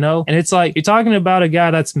 50-0. And it's like, you're talking about a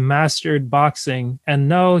guy that's mastered boxing. And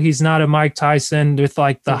no, he's not a Mike Tyson with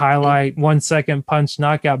like the highlight 1 second punch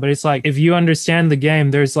knockout. But it's like, if you understand the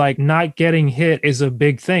game, there's like, not getting hit is a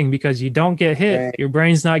big thing, because you don't get hit. Your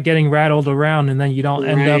brain's not getting rattled around, and then you don't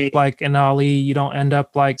end up like an Ali. You don't end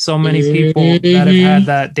up like so many people that have had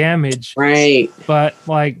that damage. But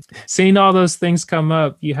like, seeing all those things come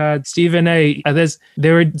up, you had Stephen A.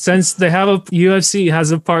 Since they have UFC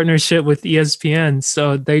has a partnership with ESPN,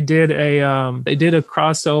 so they did a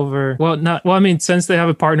crossover. Since they have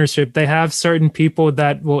a partnership, they have certain people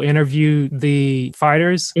that will interview the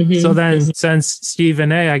fighters. So then, since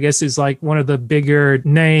Stephen A, I guess, is like one of the bigger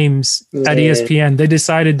names at ESPN, they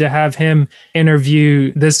decided to have him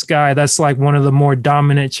interview this guy that's like one of the more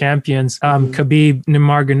dominant champions, Khabib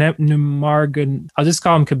Nurmagomedov. I'll just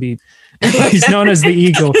call him Khabib. He's known as the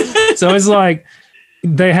Eagle. So it's like,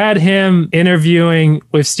 they had him interviewing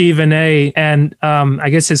with Stephen A. and I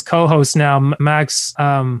guess his co-host now, Max,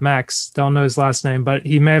 don't know his last name, but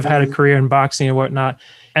he may have had a career in boxing and whatnot.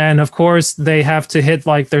 And of course, they have to hit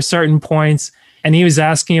like their certain points. And he was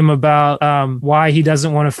asking him about why he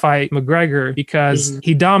doesn't want to fight McGregor because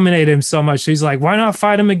he dominated him so much. So he's like, why not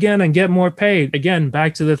fight him again and get more paid? Again,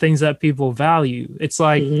 back to the things that people value. It's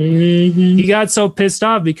like he got so pissed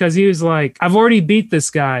off because he was like, I've already beat this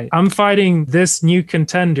guy. I'm fighting this new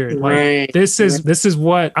contender. Like this is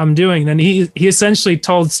what I'm doing. And he essentially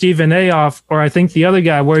told Stephen A off, or I think the other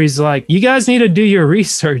guy, where he's like, you guys need to do your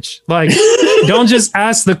research. Like, don't just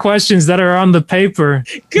ask the questions that are on the paper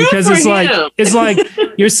because it's like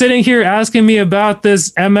you're sitting here asking me about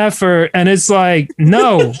this MFer, and it's like,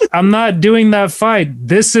 no, I'm not doing that fight.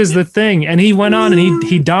 This is the thing. And he went on and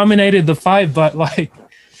he dominated the fight, but like,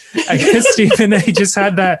 I guess Stephen A just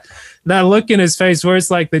had that look in his face where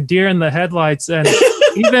it's like the deer in the headlights. And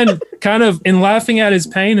even kind of in laughing at his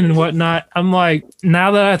pain and whatnot, I'm like,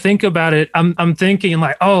 now that I think about it, I'm thinking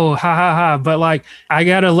like, oh, ha ha ha. But like, I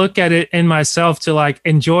got to look at it in myself to like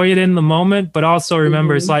enjoy it in the moment, but also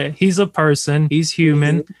remember it's like, he's a person, he's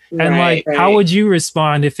human. And like, how would you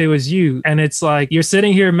respond if it was you? And it's like, you're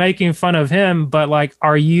sitting here making fun of him, but like, what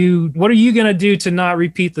are you going to do to not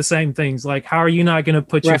repeat the same things? Like, how are you not going to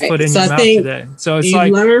put your foot in your mouth today? So it's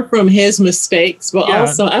like, learn from his mistakes, but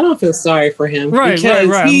also I don't feel sorry for him because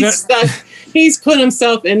he's put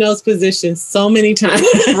himself in those positions so many times.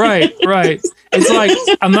 Right. It's like,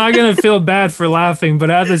 I'm not going to feel bad for laughing, but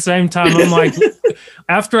at the same time, I'm like,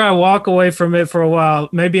 after I walk away from it for a while,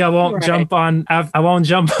 maybe I won't jump on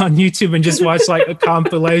YouTube and just watch like a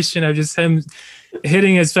compilation of just him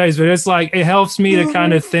hitting his face. But it's like, it helps me to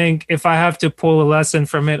kind of think, if I have to pull a lesson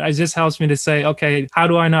from it, it just helps me to say, okay, how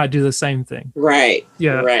do I not do the same thing? Right.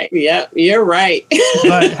 Yeah. Right. Yeah, you're right.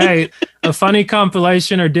 But hey, a funny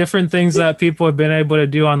compilation or different things that people have been able to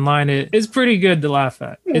do online, it's pretty good to laugh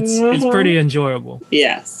at. It's pretty enjoyable.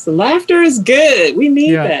 Yes. Laughter is good. We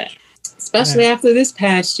need that. Especially after this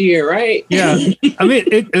past year, right? Yeah. I mean,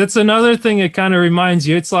 it's another thing it kind of reminds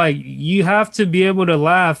you. It's like, you have to be able to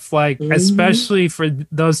laugh, like, especially for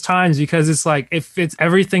those times, because it's like, if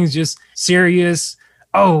everything's just serious,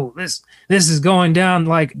 oh, this is going down.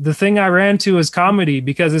 Like, the thing I ran to is comedy,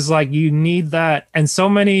 because it's like, you need that. And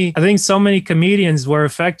I think so many comedians were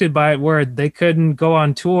affected by it where they couldn't go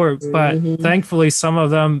on tour. But thankfully, some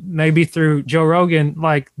of them, maybe through Joe Rogan,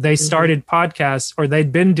 like they started podcasts, or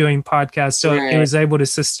they'd been doing podcasts. So it was able to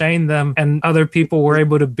sustain them, and other people were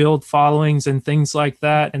able to build followings and things like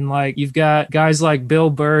that. And like, you've got guys like Bill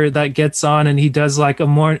Burr that gets on and he does like a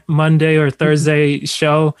Monday or Thursday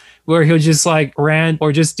show where he'll just like rant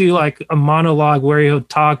or just do like a monologue where he'll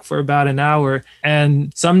talk for about an hour.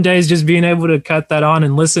 And some days just being able to cut that on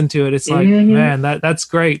and listen to it, it's like, man, that's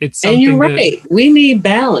great. It's something. And you're right. We need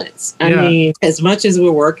balance. I mean, as much as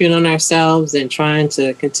we're working on ourselves and trying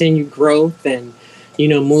to continue growth and,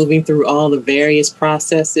 moving through all the various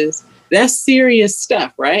processes, that's serious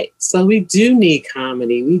stuff, right? So we do need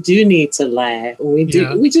comedy. We do need to laugh. We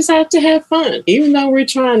just have to have fun. Even though we're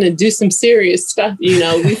trying to do some serious stuff,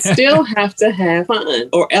 we still have to have fun,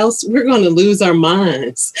 or else we're going to lose our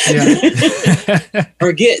minds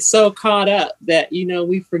or get so caught up that,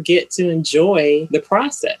 we forget to enjoy the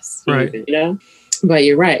process, even. But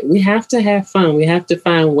you're right. We have to have fun. We have to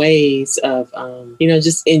find ways of,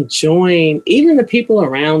 just enjoying even the people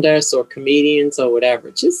around us or comedians or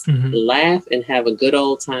whatever. Just laugh and have a good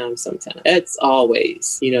old time sometimes. That's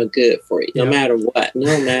always, good for you, no matter what.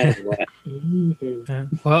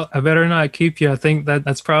 Well, I better not keep you. I think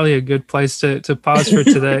that's probably a good place to pause for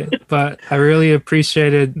today. But I really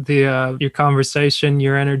appreciated your conversation,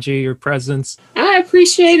 your energy, your presence. I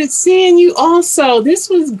appreciated seeing you also. This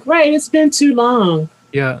was great. It's been too long.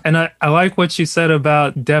 Yeah. And I like what you said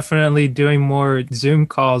about definitely doing more Zoom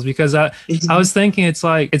calls, because I was thinking it's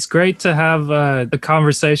like, it's great to have a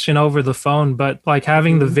conversation over the phone, but like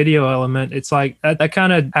having the video element, it's like that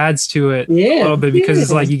kind of adds to it a little bit, because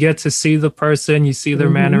it's like you get to see the person, you see their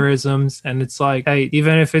mannerisms, and it's like, hey,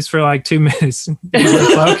 even if it's for like 2 minutes,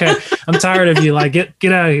 it's like, okay, I'm tired of you. Like,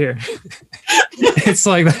 get out of here. It's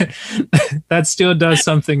like that still does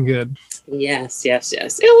something good. Yes.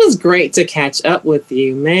 It was great to catch up with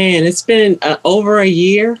you, man. It's been over a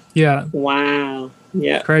year. Yeah. Wow.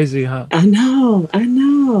 Yeah. Crazy, huh? I know.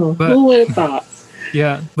 But, who would have thought?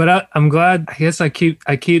 Yeah, but I'm glad. I guess I keep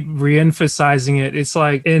re-emphasizing it. It's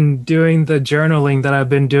like in doing the journaling that I've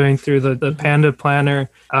been doing through the Panda Planner.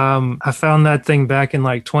 I found that thing back in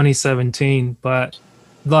like 2017, but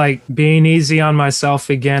like being easy on myself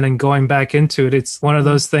again and going back into it. It's one of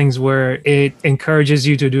those things where it encourages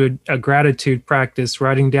you to do a gratitude practice,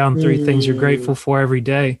 writing down 3 things you're grateful for every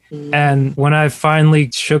day. And when I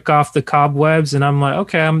finally shook off the cobwebs and I'm like,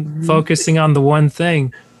 okay, I'm focusing on the one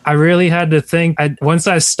thing, I really had to think. Once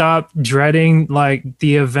I stopped dreading like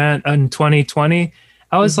the event in 2020,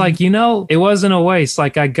 I was like, you know, it wasn't a waste.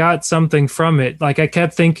 Like I got something from it. Like I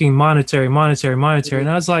kept thinking monetary. And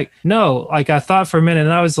I was like, no, like I thought for a minute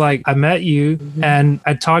and I was like, I met you and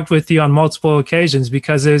I talked with you on multiple occasions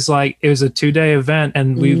because it was a 2-day event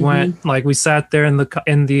and we went, like we sat there in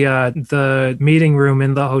the meeting room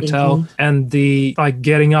in the hotel and the like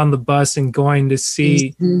getting on the bus and going to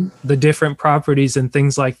see the different properties and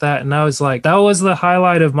things like that. And I was like, that was the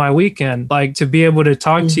highlight of my weekend, like to be able to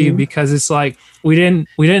talk to you, because it's like, we didn't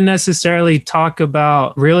necessarily talk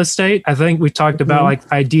about real estate. I think we talked about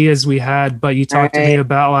like ideas we had, but you talked to me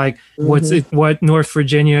about like what North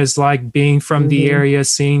Virginia is like, being from the area,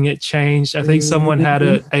 seeing it change. I think someone had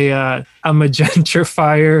a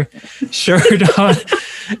gentrifier shirt on,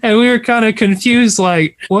 and we were kind of confused,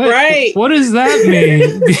 like what does that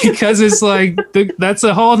mean? Because it's like that's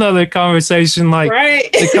a whole nother conversation, like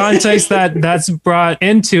the context that's brought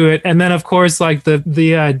into it. And then of course like the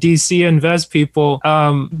DC Invest people,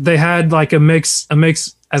 they had like a mix.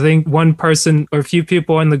 I think one person or a few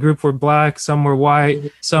people in the group were Black, some were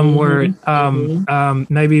white, some were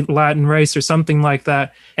maybe Latin race or something like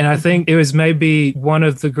that. And I think it was maybe one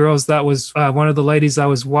of the girls that was one of the ladies that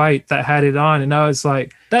was white that had it on. And I was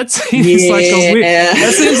like, that seems like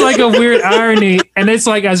a weird irony. And it's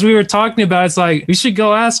like, as we were talking about, it's like, we should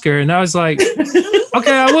go ask her. And I was like,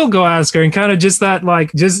 okay, I will go ask her. And kind of just that,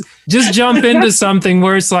 like, just jump into something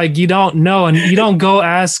where it's like, you don't know, and you don't go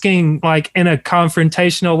asking like in a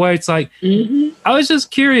confrontational way. It's like, I was just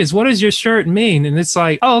curious, what does your shirt mean? And it's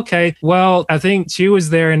like, oh, okay. Well, I think she was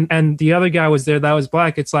there and the other guy was there that was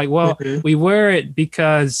Black. It's like, well, we wear it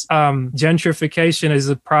because gentrification is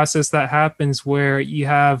a process that happens where you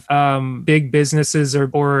have big businesses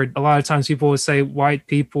or a lot of times people would say white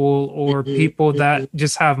people or people that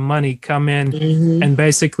just have money come in and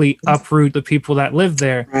basically uproot the people that live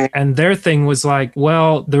there. And their thing was like,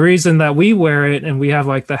 well, the reason that we wear it and we have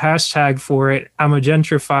like the hashtag for it, I'm a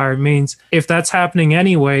gentrifier, means if that's happening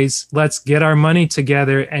anyways, let's get our money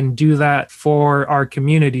together and do that for our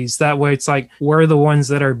communities. That way it's like we're the ones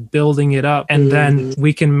that are building it up, and then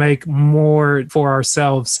we can make more for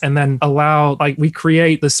ourselves and then allow, like, we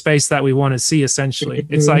create the space that we want to see essentially.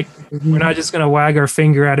 It's like we're not just going to wag our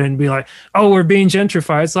finger at it and be like, oh, we're being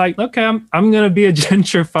gentrified. It's like, okay, I'm going to be a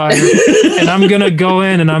gentrifier and I'm going to go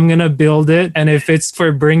in and I'm going to build it. And if it's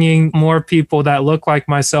for bringing more people that look like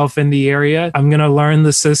myself in the area, I'm going to learn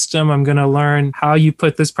the system. I'm going to learn how you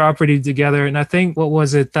put this property together. And I think, what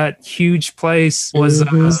was it? That huge place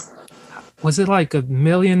was it like $1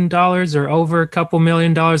 million or over a couple $1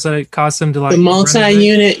 million that it cost them to like the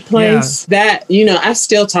multi-unit place? That, you know, I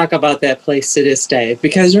still talk about that place to this day,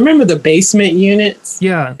 because remember the basement units?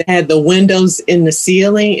 Yeah. That had the windows in the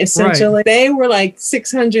ceiling, essentially. They were like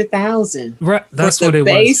 $600,000. Right. That's what it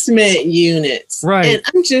was. Basement units. Right. And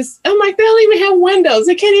I'm like, they don't even have windows.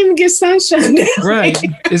 They can't even get sunshine down. Right.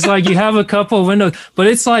 It's like you have a couple of windows, but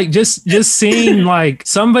it's like just seeing like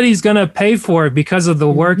somebody's gonna pay for it because of the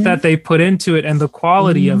work that they put into it and the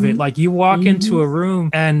quality of it. Like you walk into a room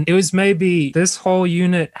and it was maybe this whole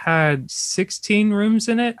unit had 16 rooms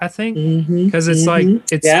in it, I think, because it's like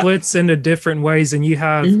it splits into different ways, and you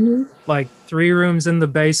have like 3 rooms in the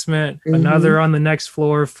basement, another on the next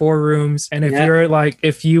floor, 4 rooms. And if you're like,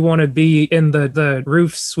 if you want to be in the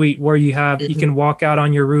roof suite where you have, you can walk out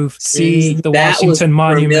on your roof, see the Washington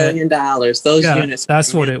Monument. $1 million. Those units.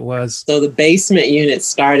 That's what it was. So the basement unit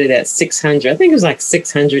started at 600. I think it was like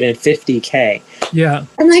 650K. Yeah.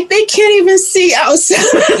 I'm like, they can't even see outside.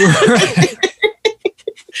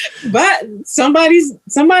 But somebody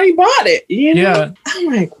bought it, you know? Yeah. I'm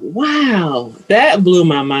like, wow, that blew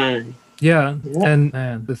my mind. Yeah. And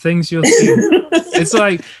man, the things you'll see. It's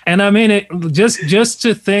like, and I mean, it just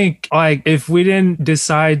to think, like, if we didn't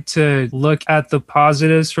decide to look at the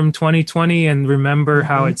positives from 2020 and remember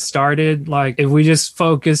how it started, like if we just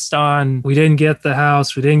focused on, we didn't get the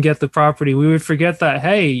house, we didn't get the property, we would forget that,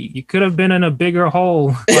 hey, you could have been in a bigger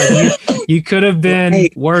hole. Like you could have been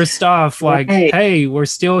worse off. Like, hey, we're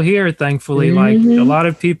still here, thankfully. Like a lot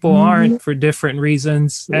of people aren't for different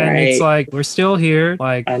reasons. And it's like, we're still here.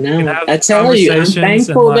 Like, I know. I tell you, I'm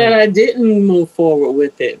thankful that I didn't move forward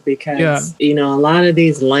with it, because, you know, a lot of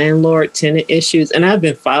these landlord tenant issues, and I've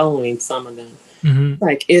been following some of them.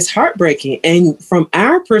 Like, it's heartbreaking. And from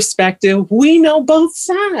our perspective, we know both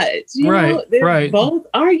sides. You know, both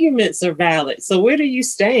arguments are valid. So where do you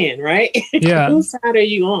stand, right? Yeah. Whose side are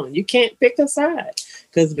you on? You can't pick a side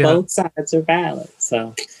because both sides are valid.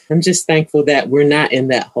 So I'm just thankful that we're not in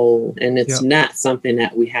that hole, and it's not something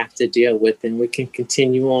that we have to deal with, and we can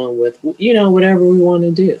continue on with, you know, whatever we want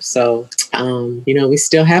to do. So, you know, we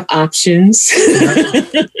still have options.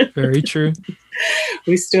 Very true.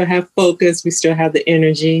 We still have focus. We still have the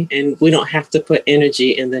energy, and we don't have to put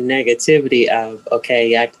energy in the negativity of,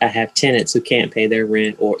 okay, I have tenants who can't pay their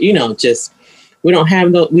rent, or, you know, just, we don't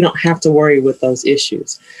have to worry with those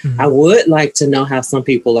issues. I would like to know how some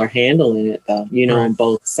people are handling it, though, you know, on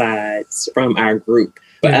both sides from our group.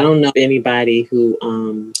 But I don't know anybody who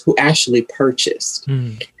actually purchased.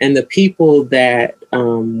 And the people that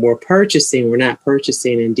were not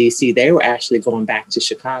purchasing in DC. They were actually going back to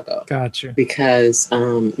Chicago. Gotcha. Because,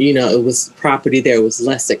 you know, it was property there was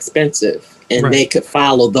less expensive, and they could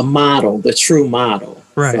follow the model, the true model.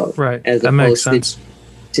 Right, so, right. As that makes sense.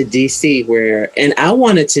 To DC, and I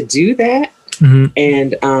wanted to do that,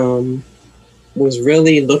 and was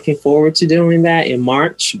really looking forward to doing that in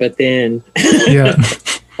March, but then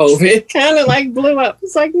COVID kind of like blew up.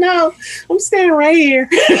 It's like, no, I'm staying right here.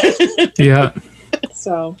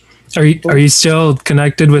 So are you still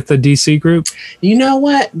connected with the DC group? You know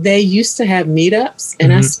what? They used to have meetups,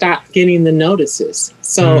 and I stopped getting the notices.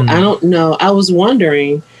 So I don't know. I was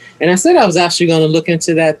wondering, and I said I was actually going to look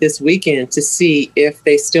into that this weekend to see if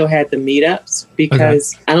they still had the meetups,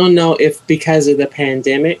 because I don't know if because of the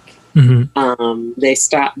pandemic, they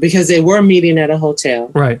stopped, because they were meeting at a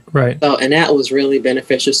hotel. Right. So, and that was really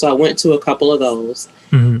beneficial. So I went to a couple of those.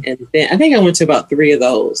 And then I think I went to about 3 of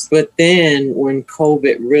those. But then when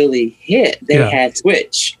COVID really hit, they had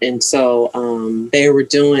Twitch. And so they were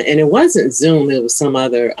doing, and it wasn't Zoom, it was some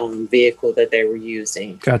other vehicle that they were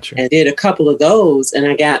using. Gotcha. And did a couple of those, and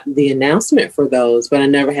I got the announcement for those, but I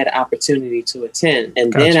never had an opportunity to attend.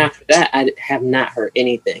 And then after that, I have not heard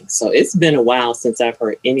anything. So it's been a while since I've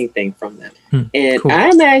heard anything from them. And I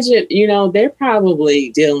imagine, you know, they're probably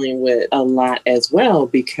dealing with a lot as well,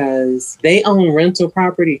 because they own rental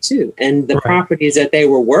property too. And the properties that they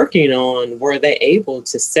were working on, were they able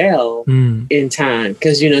to sell in time?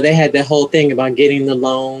 Because, you know, they had the whole thing about getting the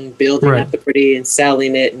loan, building up the property and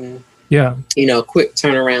selling it, and, you know, quick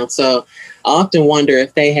turnaround. So I often wonder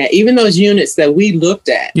if they had, even those units that we looked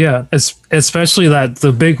at. Yeah, especially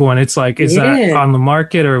the big one. It's like, is that on the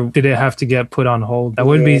market, or did it have to get put on hold? That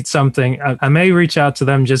would be something. I may reach out to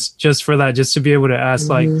them just for that, just to be able to ask,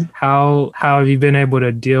 like, how have you been able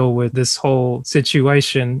to deal with this whole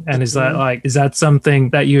situation? And is that something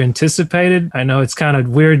that you anticipated? I know it's kind of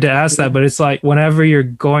weird to ask that, but it's like, whenever you're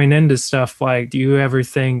going into stuff, like, do you ever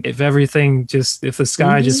think, if the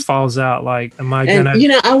sky just falls out, like, am I gonna? You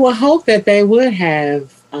know, I would hope that they would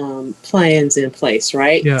have plans in place,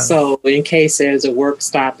 right? Yeah. So in case there's a work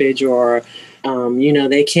stoppage, or you know,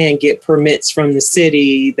 they can't get permits from the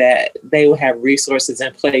city, that they will have resources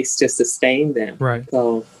in place to sustain them. Right.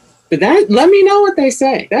 So, but let me know what they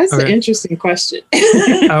say. That's an interesting question.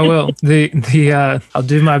 I will. I'll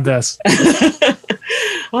do my best.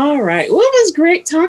 All right. Well, it was great talking